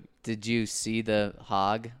course he did. Did you see the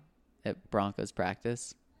hog at Broncos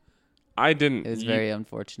practice? I didn't. It was very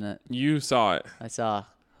unfortunate. You saw it. I saw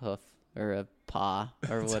a hoof or a paw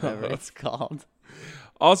or whatever it's called.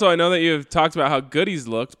 Also, I know that you have talked about how good he's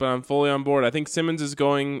looked, but I'm fully on board. I think Simmons is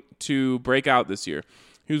going to break out this year.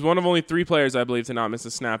 He was one of only 3 players, I believe, to not miss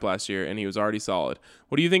a snap last year, and he was already solid.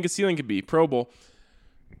 What do you think his ceiling could be? Pro Bowl?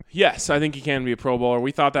 Yes, I think he can be a Pro Bowler.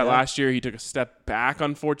 We thought that last year. He took a step back,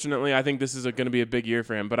 unfortunately. I think this is going to be a big year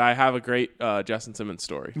for him, but I have a great Justin Simmons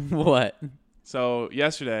story. What? So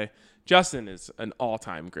yesterday, Justin is an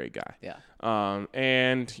all-time great guy. Yeah.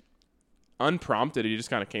 And unprompted, he just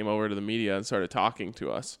kind of came over to the media and started talking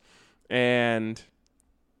to us. And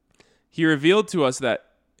he revealed to us that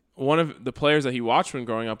one of the players that he watched when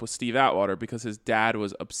growing up was Steve Atwater, because his dad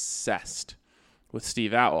was obsessed with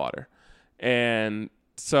Steve Atwater. And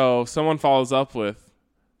so someone follows up with,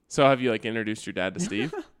 so have you introduced your dad to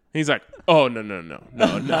Steve? He's like, oh, no.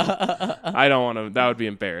 I don't want to. That would be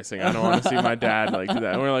embarrassing. I don't want to see my dad do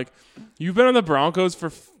that. And we're like, you've been on the Broncos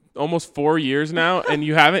for almost 4 years now, and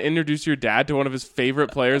you haven't introduced your dad to one of his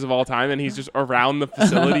favorite players of all time, and he's just around the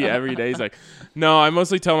facility every day. He's like, no, I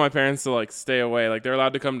mostly tell my parents to stay away. They're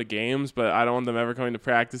allowed to come to games, but I don't want them ever coming to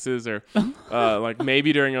practices or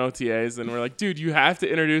maybe during OTAs. And we're like, dude, you have to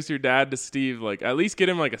introduce your dad to Steve. At least get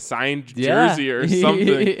him a signed jersey or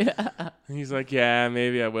something. Yeah. And he's like, yeah,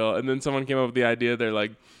 maybe I will. And then someone came up with the idea. They're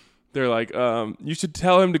like, you should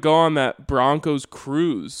tell him to go on that Broncos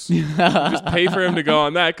cruise. Just pay for him to go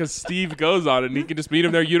on that, because Steve goes on it and he can just meet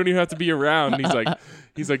him there. You don't even have to be around. And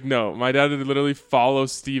he's like, no, my dad would literally follow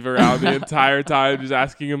Steve around the entire time, just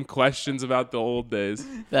asking him questions about the old days.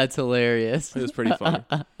 That's hilarious. It was pretty funny.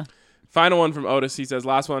 Final one from Otis. He says,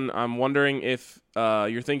 last one, I'm wondering if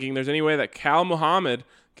you're thinking there's any way that Cal Muhammad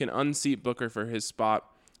can unseat Booker for his spot.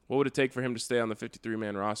 What would it take for him to stay on the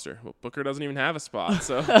 53-man roster? Well, Booker doesn't even have a spot,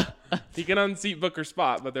 so he can unseat Booker's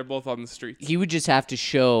spot, but they're both on the streets. He would just have to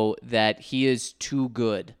show that he is too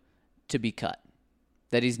good to be cut,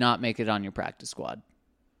 that he's not making it on your practice squad.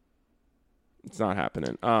 It's not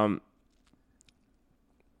happening.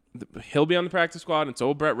 He'll be on the practice squad, and so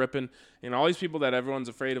will Brett Rippon, and all these people that everyone's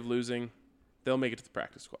afraid of losing. They'll make it to the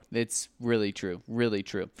practice squad. It's really true. Really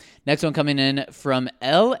true. Next one coming in from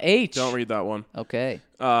LH. Don't read that one. Okay.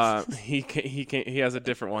 He has a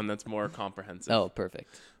different one that's more comprehensive. Oh,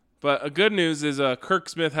 perfect. But a good news is Kirk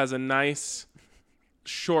Smith has a nice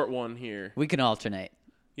short one here. We can alternate.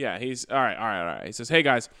 Yeah, he's all right. He says, hey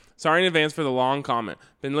guys, sorry in advance for the long comment.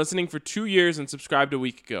 Been listening for 2 years and subscribed a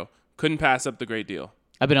week ago. Couldn't pass up the great deal.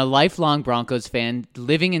 I've been a lifelong Broncos fan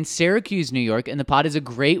living in Syracuse, New York, and the pod is a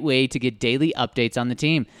great way to get daily updates on the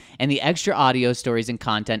team. And the extra audio stories and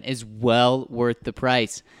content is well worth the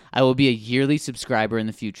price. I will be a yearly subscriber in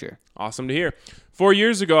the future. Awesome to hear. 4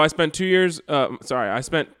 years ago, I spent 4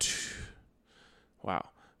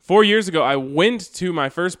 years ago, I went to my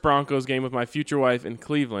first Broncos game with my future wife in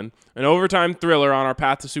Cleveland, an overtime thriller on our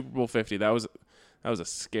path to Super Bowl 50. That was a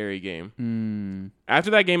scary game.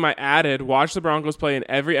 After that game, I watched the Broncos play in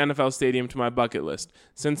every NFL stadium to my bucket list.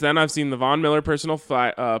 Since then, I've seen the Von Miller personal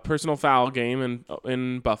foul game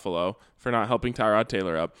in Buffalo for not helping Tyrod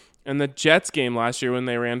Taylor up, and the Jets game last year when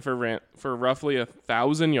they ran for roughly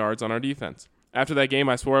 1,000 yards on our defense. After that game,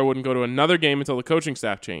 I swore I wouldn't go to another game until the coaching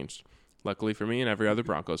staff changed. Luckily for me and every other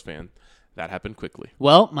Broncos fan, that happened quickly.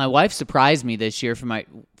 Well, my wife surprised me this year for my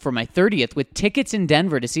 30th with tickets in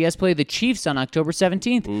Denver to see us play the Chiefs on October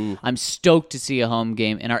 17th. Ooh. I'm stoked to see a home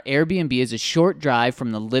game, and our Airbnb is a short drive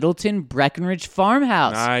from the Littleton Breckenridge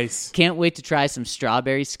farmhouse. Nice. Can't wait to try some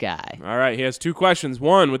strawberry sky. All right, he has 2 questions.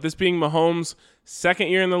 One, with this being Mahomes' second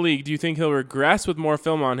year in the league, do you think he'll regress with more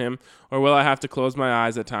film on him, or will I have to close my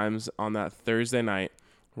eyes at times on that Thursday night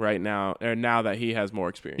now that he has more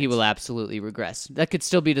experience? He will absolutely regress. That could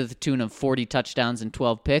still be to the tune of 40 touchdowns and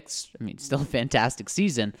 12 picks. I mean, still a fantastic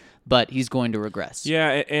season, but he's going to regress.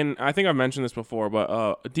 Yeah, and I think I've mentioned this before,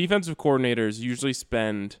 but defensive coordinators usually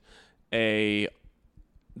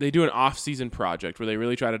they do an off-season project where they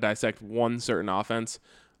really try to dissect one certain offense.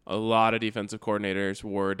 A lot of defensive coordinators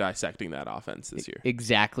were dissecting that offense this year.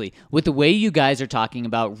 Exactly. With the way you guys are talking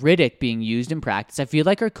about Riddick being used in practice, I feel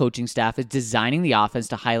like our coaching staff is designing the offense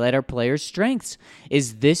to highlight our players' strengths.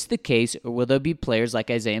 Is this the case, or will there be players like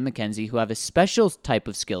Isaiah McKenzie who have a special type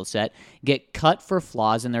of skill set, get cut for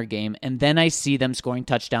flaws in their game, and then I see them scoring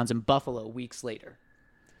touchdowns in Buffalo weeks later?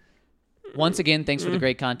 Once again, thanks for the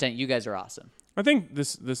great content. You guys are awesome. I think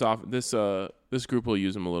this group will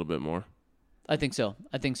use him a little bit more. I think so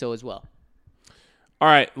as well. All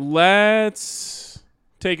right, let's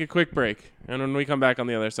take a quick break. And when we come back on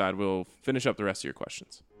the other side, we'll finish up the rest of your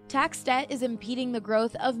questions. Tax debt is impeding the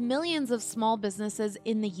growth of millions of small businesses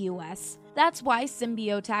in the U.S. That's why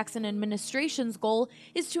Symbio Tax and Administration's goal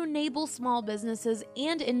is to enable small businesses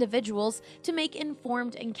and individuals to make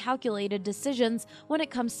informed and calculated decisions when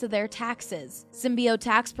it comes to their taxes. Symbio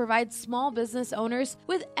Tax provides small business owners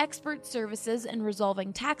with expert services in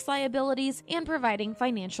resolving tax liabilities and providing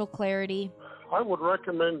financial clarity. I would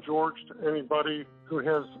recommend George to anybody who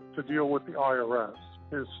has to deal with the IRS.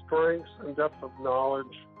 His strengths and depth of knowledge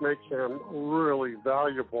make him really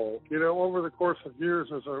valuable. You know, over the course of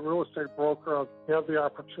years as a real estate broker, I've had the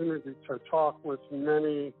opportunity to talk with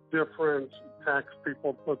many different tax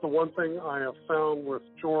people. But the one thing I have found with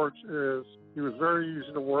George is he was very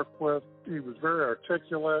easy to work with. He was very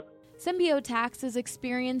articulate. Symbio Tax is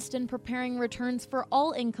experienced in preparing returns for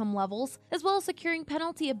all income levels, as well as securing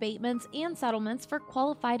penalty abatements and settlements for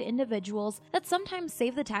qualified individuals that sometimes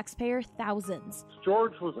save the taxpayer thousands.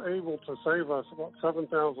 George was able to save us about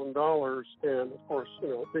 $7,000, and of course,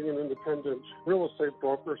 being an independent real estate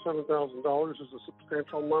broker, $7,000 is a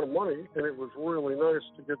substantial amount of money, and it was really nice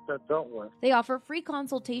to get that dealt with. They offer free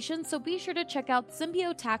consultations, so be sure to check out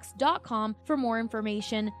symbiotax.com for more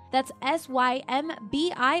information. That's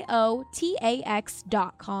SYMBIOTAX.com.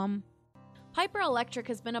 Piper Electric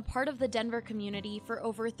has been a part of the Denver community for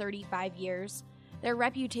over 35 years. Their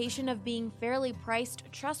reputation of being fairly priced,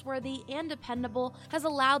 trustworthy, and dependable has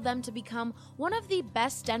allowed them to become one of the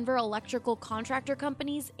best Denver electrical contractor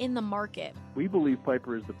companies in the market. We believe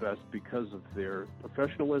Piper is the best because of their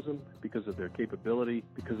professionalism, because of their capability,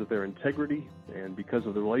 because of their integrity, and because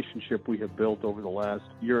of the relationship we have built over the last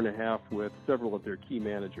year and a half with several of their key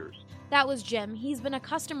managers. That was Jim. He's been a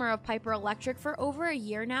customer of Piper Electric for over a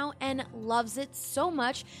year now and loves it so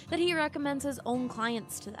much that he recommends his own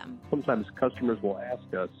clients to them. Sometimes customers will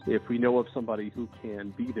ask us if we know of somebody who can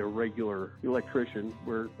be their regular electrician,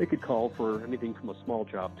 where they could call for anything from a small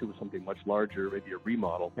job to something much larger, maybe a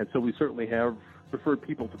remodel. And so we certainly have referred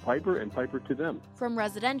people to Piper and Piper to them. From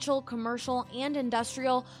residential, commercial, and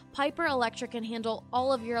industrial, Piper Electric can handle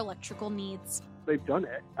all of your electrical needs. They've done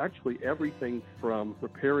actually everything from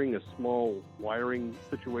repairing a small wiring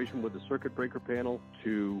situation with a circuit breaker panel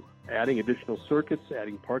to adding additional circuits,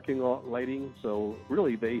 adding parking lot lighting. So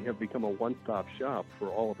really, they have become a one-stop shop for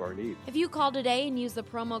all of our needs. If you call today and use the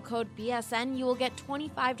promo code BSN, you will get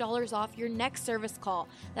 $25 off your next service call.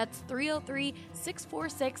 That's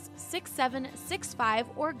 303-646-6765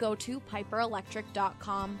 or go to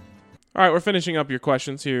piperelectric.com. All right, we're finishing up your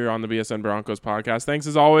questions here on the BSN Broncos podcast. Thanks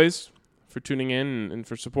as always for tuning in and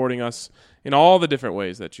for supporting us in all the different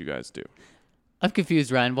ways that you guys do. I'm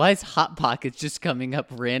confused, Ryan. Why is Hot Pockets just coming up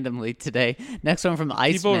randomly today? Next one from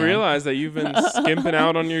Iceman. People realize that you've been skimping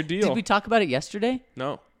out on your deal. Did we talk about it yesterday?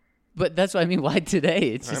 No. But that's what I mean. Why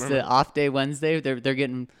today? It's just an off day Wednesday. They're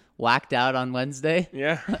getting whacked out on Wednesday.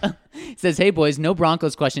 Yeah. It says, hey, boys, no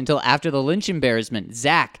Broncos question until after the Lynch embarrassment.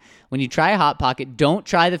 Zach, when you try a Hot Pocket, don't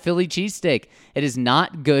try the Philly cheesesteak. It is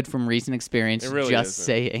not good from recent experience. It really just isn't.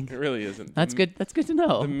 saying. It really isn't. That's good. That's good to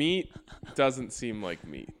know. The meat doesn't seem like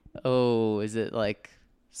meat. Oh, is it like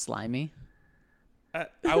slimy?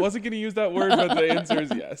 I wasn't going to use that word, but the answer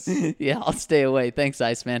is yes. Yeah, I'll stay away. Thanks,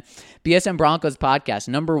 Iceman. BSN Broncos Podcast,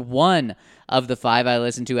 number 1 of the 5 I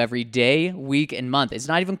listen to every day, week, and month. It's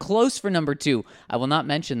not even close for number 2. I will not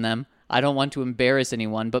mention them. I don't want to embarrass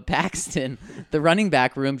anyone, but Paxton, the running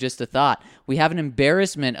back room, just a thought. We have an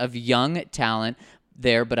embarrassment of young talent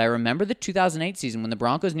there, but I remember the 2008 season when the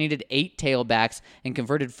Broncos needed 8 tailbacks and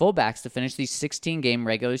converted fullbacks to finish the 16-game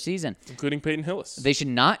regular season. Including Peyton Hillis. They should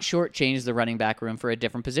not shortchange the running back room for a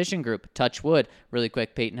different position group. Touch wood. Really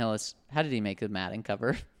quick, Peyton Hillis. How did he make the Madden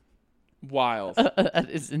cover? Wild. That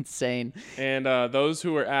is insane. And those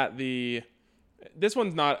who were at the... This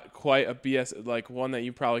one's not quite a BS, like one that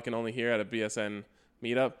you probably can only hear at a BSN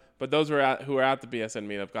meetup, but those who were at the BSN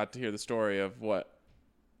meetup got to hear the story of what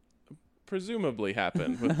presumably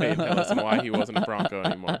happened with Peyton Hillis and why he wasn't a Bronco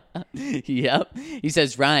anymore. Yep. He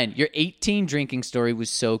says, Ryan, your 18 drinking story was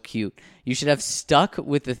so cute. You should have stuck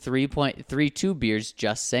with the 3.32 beers,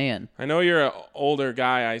 just saying. I know you're an older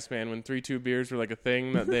guy, Iceman, when 3.2 beers were like a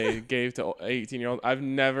thing that they gave to 18-year-olds. I've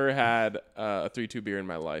never had a 3.2 beer in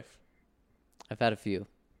my life. I've had a few.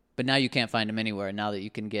 But now you can't find them anywhere now that you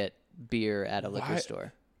can get beer at a liquor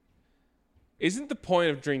store. Isn't the point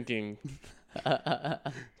of drinking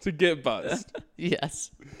to get buzzed?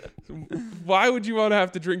 Yes. Why would you want to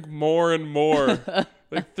have to drink more and more?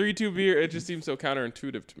 Like 3.2 beer, it just seems so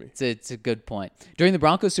counterintuitive to me. It's a good point. During the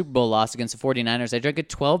Broncos Super Bowl loss against the 49ers, I drank a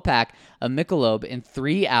 12-pack of Michelob in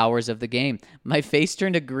 3 hours of the game. My face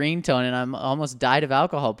turned a green tone, and I almost died of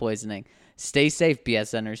alcohol poisoning. Stay safe,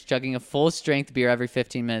 BSNers. Chugging a full-strength beer every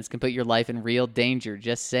 15 minutes can put your life in real danger.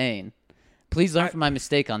 Just saying. Please learn from my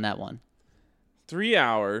mistake on that one. 3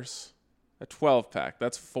 hours, a 12-pack.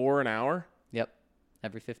 That's 4 an hour? Yep.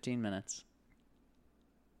 Every 15 minutes.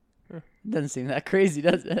 Doesn't seem that crazy,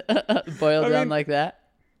 does it? Boiled down like that?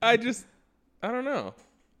 I don't know.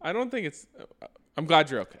 I don't think it's... I'm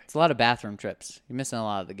glad you're okay. It's a lot of bathroom trips. You're missing a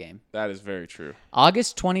lot of the game. That is very true.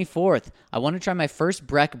 August 24th, I want to try my first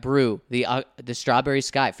Breck brew, the Strawberry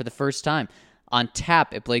Sky, for the first time. On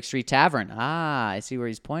tap at Blake Street Tavern. I see where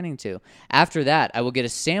he's pointing to. After that, I will get a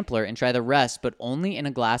sampler and try the rest, but only in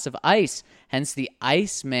a glass of ice. Hence the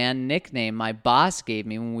Iceman nickname my boss gave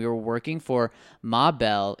me when we were working for Ma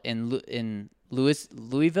Bell in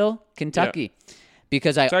Louisville, Kentucky. Yeah.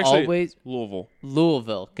 Because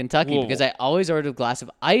Louisville, Kentucky. Because I always ordered a glass of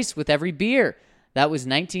ice with every beer. That was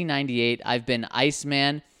 1998. I've been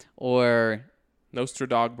Iceman or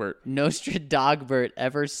Nostradagbert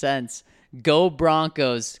ever since. Go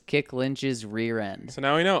Broncos! Kick Lynch's rear end. So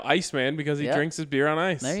now we know Iceman because he drinks his beer on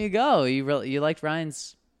ice. There you go. You liked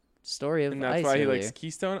Ryan's story of ice. And that's why he likes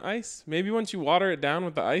Keystone Ice. Maybe once you water it down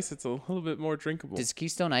with the ice, it's a little bit more drinkable. Does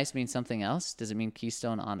Keystone Ice mean something else? Does it mean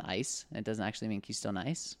Keystone on ice? It doesn't actually mean Keystone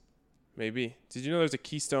Ice? Maybe. Did you know there's a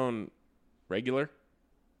Keystone regular?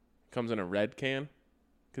 Comes in a red can?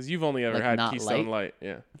 Because you've only ever had Keystone Light.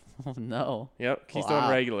 Yeah. Oh, no. Yep. Keystone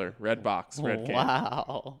regular. Red box. Red can.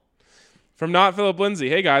 Wow. From Not Philip Lindsay.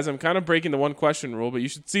 Hey, guys, I'm kind of breaking the one question rule, but you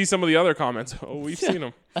should see some of the other comments. Oh, we've seen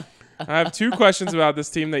them. I have 2 questions about this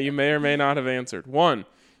team that you may or may not have answered. 1,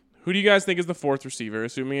 who do you guys think is the 4th receiver,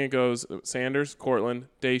 assuming it goes Sanders, Cortland,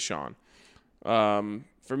 Deshaun?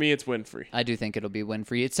 For me, it's Winfrey. I do think it'll be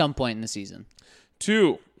Winfrey at some point in the season.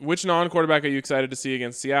 2, which non-quarterback are you excited to see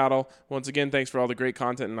against Seattle? Once again, thanks for all the great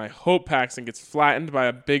content, and I hope Paxton gets flattened by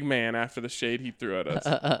a big man after the shade he threw at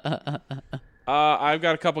us. I've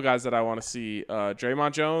got a couple guys that I want to see.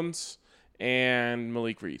 Draymond Jones and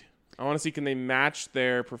Malik Reed. I want to see can they match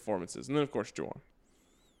their performances. And then, of course, Juwan.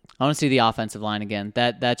 I want to see the offensive line again.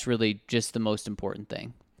 That's really just the most important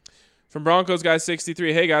thing. From Broncos Guys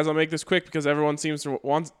 63, hey guys, I'll make this quick because everyone seems to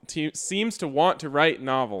want to write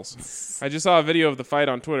novels. I just saw a video of the fight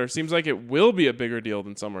on Twitter. Seems like it will be a bigger deal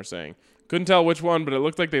than some are saying. Couldn't tell which one, but it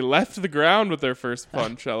looked like they left the ground with their first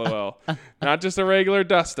punch, LOL. Not just a regular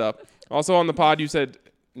dust-up. Also on the pod, you said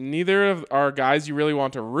neither of our guys you really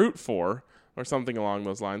want to root for or something along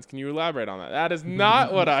those lines. Can you elaborate on that? That is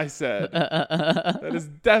not what I said. That is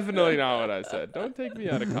definitely not what I said. Don't take me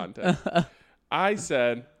out of context. I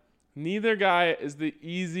said neither guy is the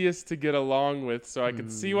easiest to get along with, so I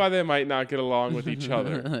could see why they might not get along with each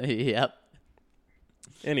other. Yep.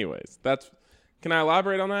 Anyways, can I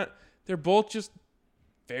elaborate on that? They're both just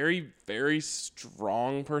very, very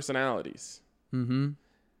strong personalities. Mm-hmm.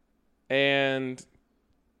 And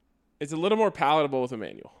it's a little more palatable with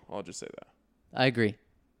Emmanuel. I'll just say that. I agree.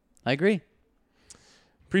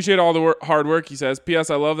 Appreciate all the hard work, he says. P.S.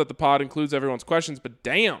 I love that the pod includes everyone's questions, but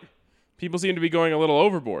damn, people seem to be going a little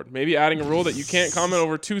overboard. Maybe adding a rule that you can't comment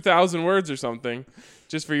over 2,000 words or something,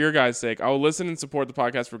 just for your guys' sake. I will listen and support the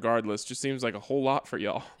podcast regardless. Just seems like a whole lot for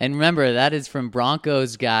y'all. And remember, that is from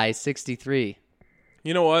Broncos guy 63.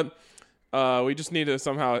 You know what? We just need to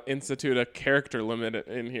somehow institute a character limit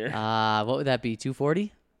in here. What would that be?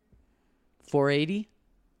 240? 480?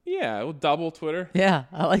 Yeah, we'll double Twitter. Yeah,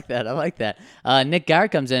 I like that. Nick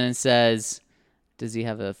Garrett comes in and says, does he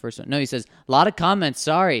have a first one? No, he says, a lot of comments,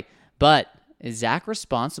 sorry, but is Zach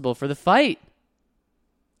responsible for the fight?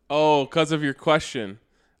 Oh, because of your question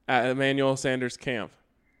at Emmanuel Sanders' camp.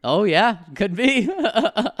 Oh, yeah, could be.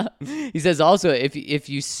 He says also, if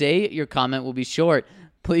you say your comment will be short,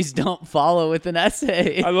 please don't follow with an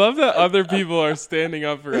essay. I love that other people are standing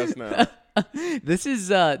up for us now. This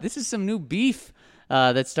is some new beef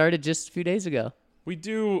that started just a few days ago. We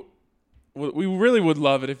really would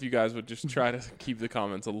love it if you guys would just try to keep the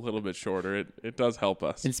comments a little bit shorter. It does help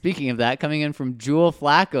us. And speaking of that, coming in from Jewel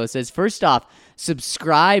Flacco says, first off,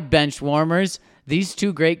 subscribe, bench warmers. These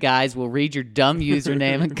two great guys will read your dumb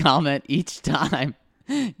username and comment each time.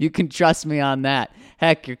 You can trust me on that.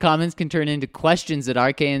 Heck, your comments can turn into questions that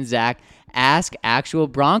RK and Zach ask actual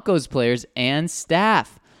Broncos players and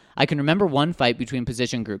staff. I can remember one fight between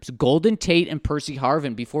position groups, Golden Tate and Percy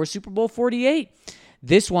Harvin before Super Bowl 48.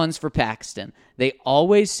 This one's for Paxton. They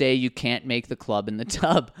always say you can't make the club in the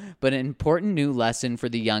tub, but an important new lesson for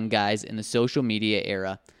the young guys in the social media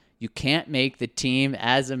era. You can't make the team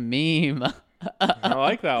as a meme. I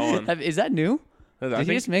like that one. Is that new? Did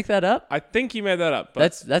he just make that up? I think he made that up.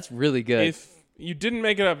 But that's really good. If you didn't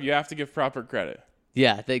make it up, you have to give proper credit.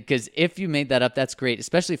 Yeah, because if you made that up, that's great,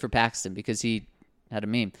 especially for Paxton because he had a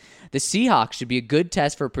meme. The Seahawks should be a good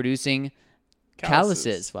test for producing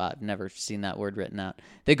calluses. Wow, I've never seen that word written out.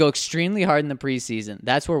 They go extremely hard in the preseason.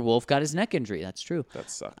 That's where Wolf got his neck injury. That's true.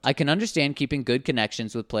 That sucked. I can understand keeping good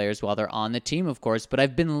connections with players while they're on the team, of course, but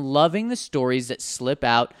I've been loving the stories that slip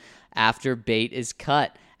out after bait is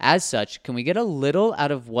cut. As such, can we get a little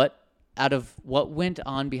out of what went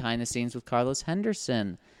on behind the scenes with Carlos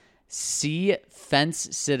Henderson? See fence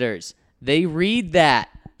sitters. They read that.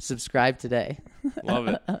 Subscribe today. Love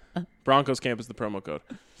it. Broncos camp is the promo code.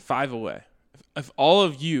 5 away. If all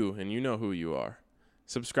of you, and you know who you are,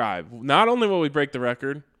 subscribe, not only will we break the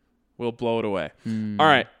record, we'll blow it away. All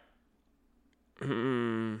right.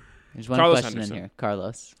 There's one Carlos question Henderson. in here.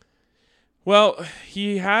 Carlos. Well,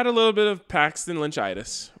 he had a little bit of Paxton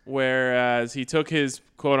Lynchitis, whereas he took his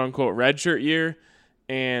quote-unquote redshirt year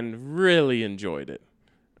and really enjoyed it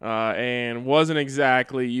and wasn't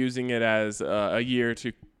exactly using it as a year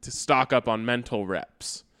to stock up on mental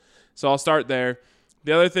reps. So I'll start there.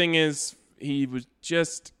 The other thing is he was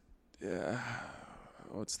just,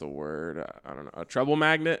 what's the word? I don't know, a trouble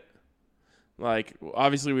magnet. Like,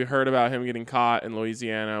 obviously we heard about him getting caught in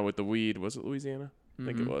Louisiana with the weed. Was it Louisiana? I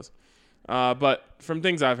think it was. But from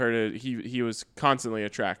things I've heard, he was constantly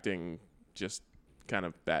attracting just kind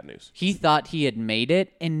of bad news. He thought he had made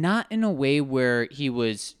it, and not in a way where he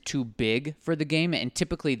was too big for the game. And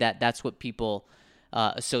typically that's what people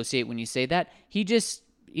associate when you say that. He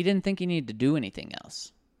didn't think he needed to do anything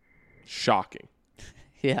else. Shocking.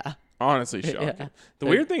 Yeah. Honestly shocking. Yeah. The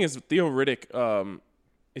weird thing is Theo Riddick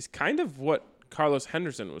is kind of what Carlos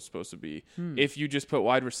Henderson was supposed to be if you just put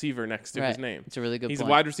wide receiver next to his name. It's a really good point. He's a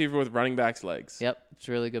wide receiver with running back's legs. Yep. It's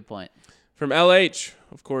a really good point. From LH,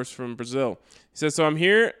 of course, from Brazil. He says, so I'm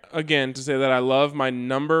here again to say that I love my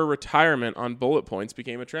number retirement on bullet points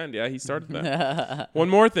became a trend. Yeah, he started that. One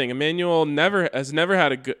more thing. Emmanuel had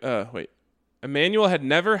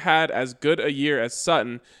never had as good a year as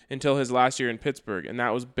Sutton until his last year in Pittsburgh, and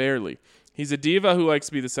that was barely. He's a diva who likes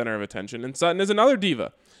to be the center of attention, and Sutton is another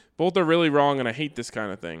diva. Both are really wrong, and I hate this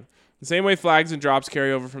kind of thing. The same way flags and drops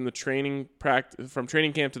carry over from training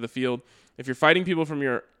camp to the field. If you're fighting people from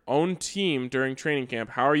your own team during training camp,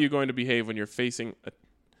 how are you going to behave when you're facing a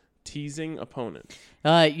teasing opponent?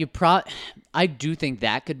 I do think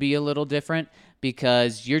that could be a little different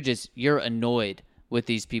because you're annoyed with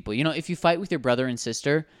these people. You know, if you fight with your brother and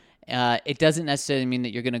sister, it doesn't necessarily mean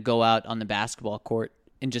that you're going to go out on the basketball court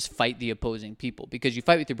and just fight the opposing people, because you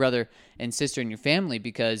fight with your brother and sister and your family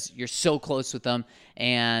because you're so close with them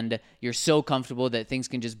and you're so comfortable that things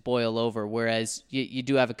can just boil over, whereas you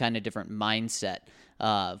do have a kind of different mindset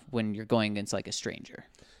when you're going against like a stranger.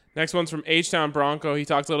 Next one's from H-Town Bronco. He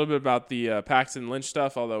talks a little bit about the Paxton Lynch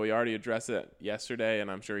stuff, although we already addressed it yesterday,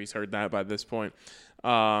 and I'm sure he's heard that by this point.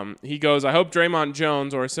 He goes, I hope Draymond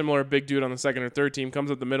Jones or a similar big dude on the second or third team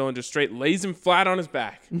comes up the middle and just straight lays him flat on his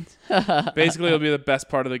back. Basically, it'll be the best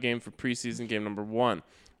part of the game for preseason game number 1.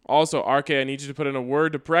 Also, RK, I need you to put in a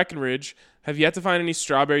word to Breckenridge. Have yet to find any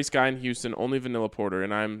Strawberry Sky in Houston, only Vanilla Porter,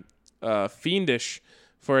 and I'm fiendish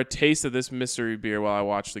for a taste of this mystery beer while I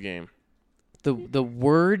watch the game. The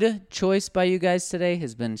word choice by you guys today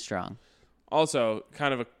has been strong. Also,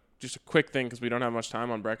 kind of just a quick thing because we don't have much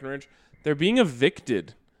time on Breckenridge. They're being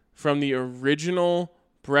evicted from the original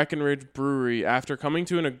Breckenridge Brewery after coming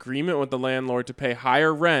to an agreement with the landlord to pay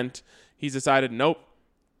higher rent. He's decided, nope,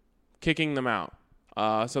 kicking them out.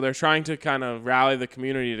 So they're trying to kind of rally the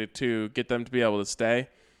community to get them to be able to stay.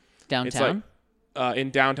 Downtown? It's like,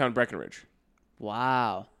 in downtown Breckenridge.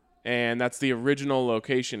 Wow. And that's the original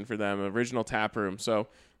location for them, original tap room. So,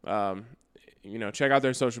 check out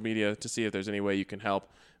their social media to see if there's any way you can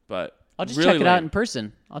help. But I'll just really check it out in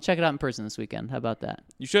person. I'll check it out in person this weekend. How about that?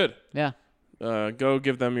 You should. Yeah. Go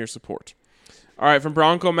give them your support. All right, from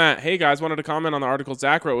Bronco Matt. Hey, guys, wanted to comment on the article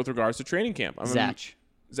Zach wrote with regards to training camp.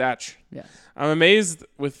 Zach. Yeah. I'm amazed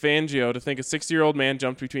with Fangio to think a 60-year-old man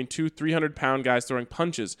jumped between two 300-pound guys throwing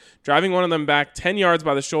punches, driving one of them back 10 yards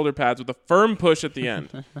by the shoulder pads with a firm push at the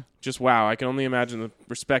end. Just wow. I can only imagine the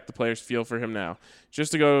respect the players feel for him now.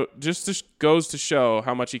 Just goes to show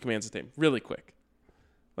how much he commands the team. Really quick.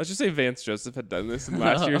 Let's just say Vance Joseph had done this in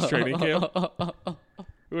last year's training camp.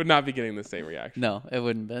 We would not be getting the same reaction. No, it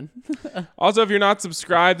wouldn't have been. Also, if you're not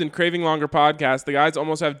subscribed and craving longer podcasts, the guys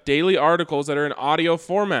almost have daily articles that are in audio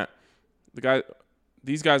format.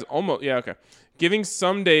 These guys almost, yeah, okay. Giving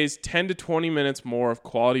some days 10 to 20 minutes more of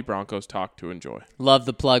quality Broncos talk to enjoy. Love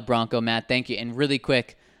the plug, Bronco Matt. Thank you. And really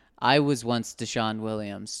quick, I was once Deshaun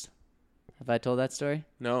Williams. Have I told that story?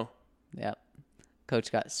 No. Yep.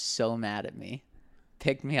 Coach got so mad at me,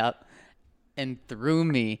 picked me up, and threw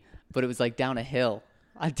me, but it was like down a hill.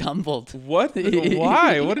 I tumbled. What?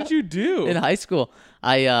 Why? What did you do? In high school,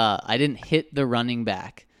 I didn't hit the running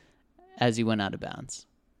back as he went out of bounds.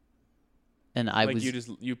 And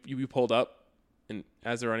you pulled up, and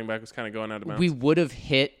as the running back was kind of going out of bounds. We would have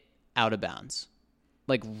hit out of bounds,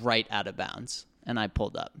 like right out of bounds, and I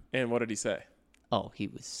pulled up. And what did he say? Oh, he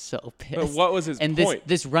was so pissed. But what was his point?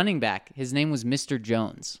 This running back, his name was Mr.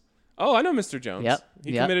 Jones. Oh, I know Mr. Jones. Yep.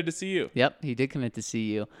 He committed to CU. Yep, he did commit to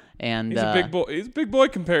CU. And he's a big boy. He's a big boy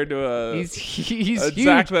compared to he's huge.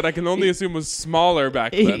 Zach that I can only assume was smaller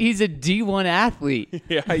back then. He's a D1 athlete.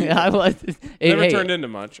 Yeah, I was. Never turned into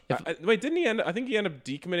much. Wait, didn't he end? I think he ended up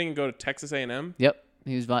decommitting and go to Texas A&M. Yep,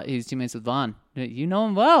 he was teammates with Vaughn. You know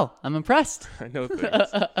him well. I'm impressed. I know things.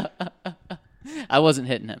 I wasn't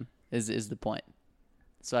hitting him. Is the point?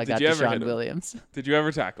 So I got Deshaun Williams. Did you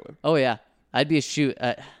ever tackle him? Oh yeah, I'd be a shoot.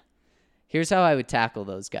 Here's how I would tackle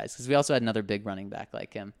those guys, because we also had another big running back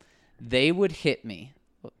like him. They would hit me.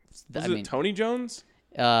 Was it Tony Jones?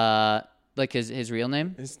 Like his real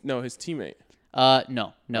name? His teammate.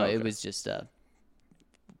 No, okay. It was just a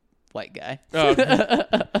white guy. Oh, okay.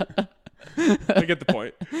 I get the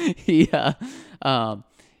point. Yeah.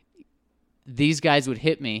 These guys would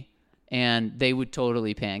hit me, and they would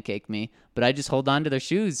totally pancake me, but I just hold on to their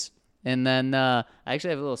shoes. And then I actually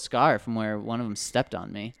have a little scar from where one of them stepped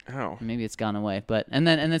on me. Ow. Maybe it's gone away, but and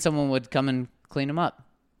then someone would come and clean them up.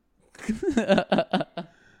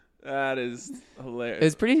 That is hilarious. It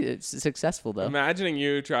was pretty successful though. Imagining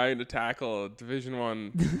you trying to tackle a Division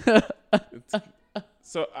I.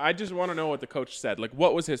 So I just want to know what the coach said. Like,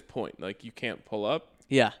 what was his point? Like, you can't pull up?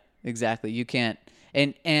 Yeah, exactly. You can't.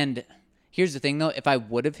 And here's the thing though: if I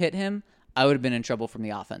would have hit him, I would have been in trouble from the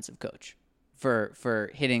offensive coach.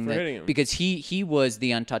 For hitting him. Because he was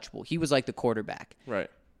the untouchable. He was like the quarterback. Right.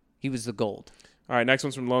 He was the gold. All right, next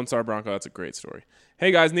one's from Lone Star Bronco. That's a great story.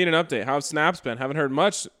 Hey, guys, need an update. How have snaps been? Haven't heard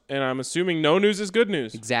much, and I'm assuming no news is good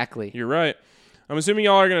news. Exactly. You're right. I'm assuming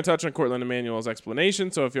y'all are going to touch on Cortland Emmanuel's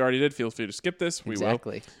explanation, so if you already did, feel free to skip this. We will.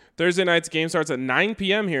 Thursday night's game starts at 9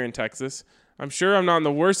 p.m. here in Texas. I'm sure I'm not in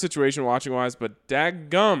the worst situation watching-wise, but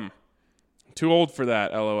daggum. Too old for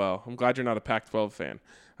that, LOL. I'm glad you're not a Pac-12 fan.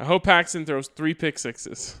 I hope Paxton throws 3 pick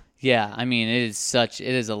sixes. Yeah, I mean, it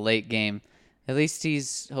is a late game. At least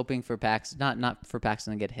he's hoping for Paxton, not for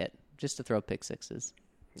Paxton to get hit, just to throw pick sixes.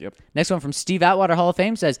 Yep. Next one from Steve Atwater, Hall of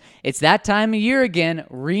Fame, says, it's that time of year again,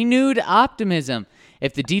 renewed optimism.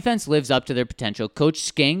 If the defense lives up to their potential, Coach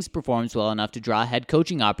Skangs performs well enough to draw head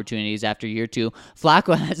coaching opportunities after year 2.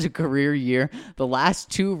 Flacco has a career year. The last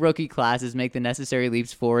 2 rookie classes make the necessary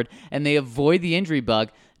leaps forward, and they avoid the injury bug.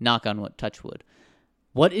 Knock on wood, touch wood.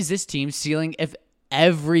 What is this team's ceiling if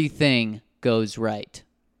everything goes right?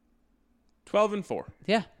 12-4.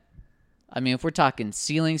 Yeah. I mean, if we're talking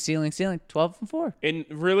ceiling, 12-4. And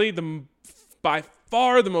really, by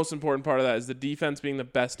far the most important part of that is the defense being the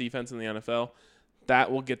best defense in the NFL.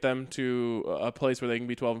 That will get them to a place where they can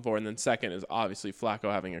be 12-4. And then second is obviously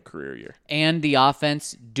Flacco having a career year. And the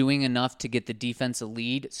offense doing enough to get the defense a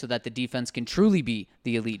lead so that the defense can truly be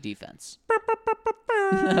the elite defense.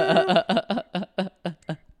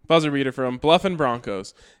 Buzzer beater from BSN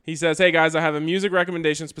Broncos. He says, hey guys, I have a music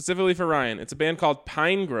recommendation specifically for Ryan. It's a band called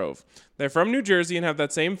Pine Grove. They're from New Jersey and have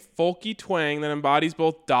that same folky twang that embodies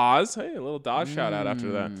both Dawes, hey, a little Dawes shout out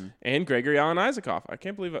after that, and Gregory Allen Isaacoff. I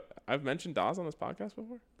can't believe I've mentioned Dawes on this podcast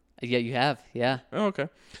before. Yeah, you have. Yeah. Oh, okay.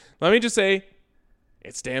 Let me just say,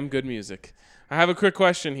 it's damn good music. I have a quick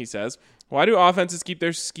question, he says. Why do offenses keep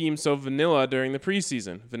their scheme so vanilla during the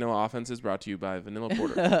preseason? Vanilla offense is brought to you by Vanilla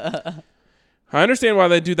Porter. I understand why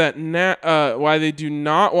they do that. Why they do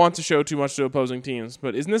not want to show too much to opposing teams,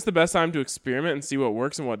 but isn't this the best time to experiment and see what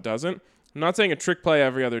works and what doesn't? I'm not saying a trick play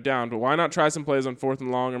every other down, but why not try some plays on 4th and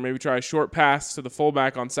long, or maybe try a short pass to the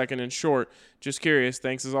fullback on 2nd and short? Just curious.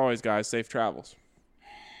 Thanks as always, guys. Safe travels.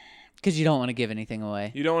 Because you don't want to give anything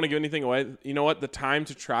away. You don't want to give anything away. You know what the time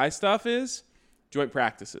to try stuff is? Joint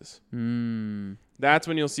practices. That's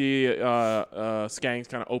when you'll see Skanks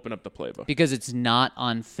kind of open up the playbook. Because it's not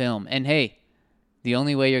on film. And hey, the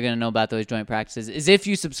only way you're going to know about those joint practices is if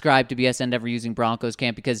you subscribe to BSN Never Using Broncos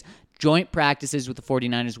Camp, because joint practices with the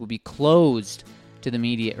 49ers will be closed to the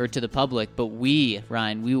media or to the public, but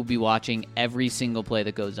Ryan, we will be watching every single play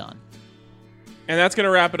that goes on. And that's going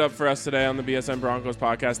to wrap it up for us today on the BSN Broncos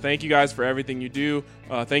podcast. Thank you guys for everything you do.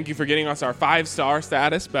 Thank you for getting us our 5-star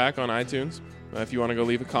status back on iTunes. If you want to go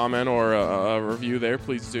leave a comment or a review there,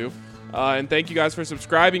 please do. And thank you guys for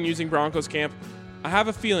subscribing using Broncos Camp. I have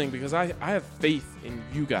a feeling, because I have faith in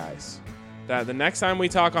you guys, that the next time we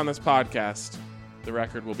talk on this podcast, the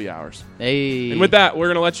record will be ours. Hey. And with that, we're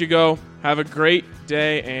going to let you go. Have a great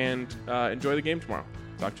day and enjoy the game tomorrow.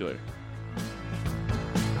 Talk to you later.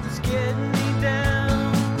 It's getting me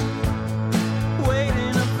down,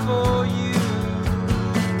 waiting up for you.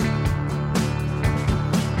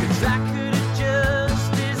 'Cause I could have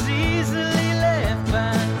just as easily left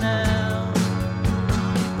by now.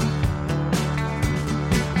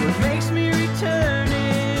 What makes me return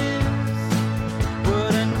is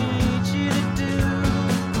what I need you to do.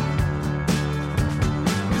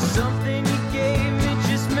 'Cause something you gave me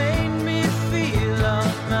just made me feel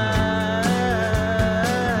almighty.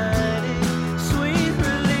 Sweet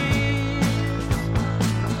relief.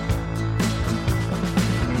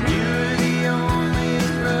 You were the only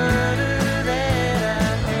rudder that I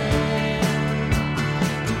had.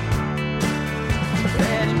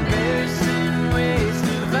 That embarrassing waste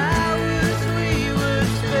of hours we were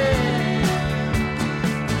spent.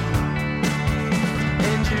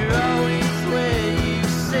 And you're always where you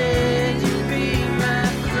said you'd be my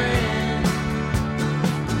friend.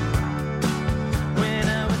 When I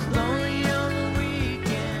was lonely on the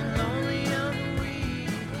weekend, lonely on the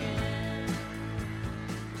weekend.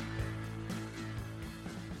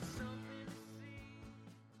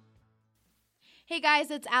 Hey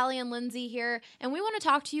guys, it's Allie and Lindsay here, and we want to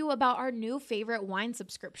talk to you about our new favorite wine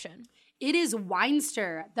subscription. It is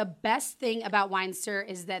Winester. The best thing about Winester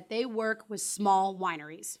is that they work with small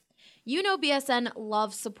wineries. You know BSN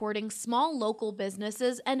loves supporting small local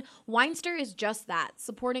businesses, and Winester is just that,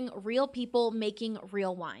 supporting real people making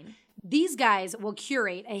real wine. These guys will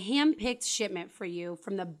curate a hand-picked shipment for you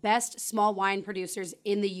from the best small wine producers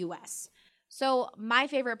in the U.S. So my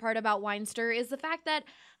favorite part about Winester is the fact that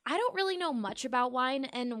I don't really know much about wine,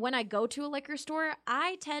 and when I go to a liquor store,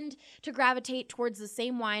 I tend to gravitate towards the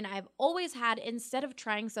same wine I've always had instead of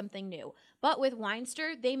trying something new. But with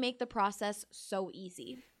Winester, they make the process so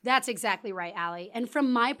easy. That's exactly right, Allie. And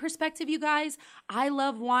from my perspective, you guys, I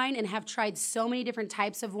love wine and have tried so many different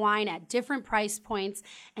types of wine at different price points.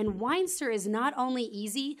 And Winester is not only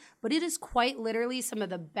easy, but it is quite literally some of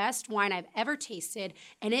the best wine I've ever tasted,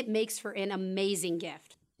 and it makes for an amazing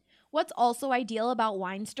gift. What's also ideal about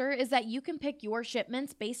Winester is that you can pick your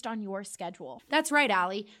shipments based on your schedule. That's right,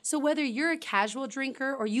 Allie. So whether you're a casual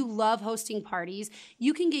drinker or you love hosting parties,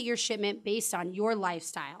 you can get your shipment based on your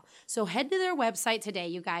lifestyle. So head to their website today,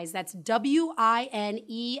 you guys. That's WINESTYR,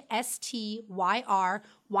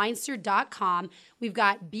 Winester.com. We've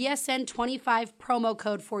got BSN25 promo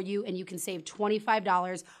code for you, and you can save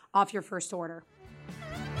 $25 off your first order.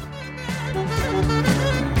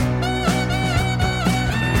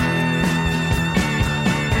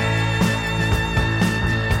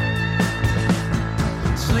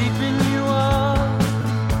 Sleeping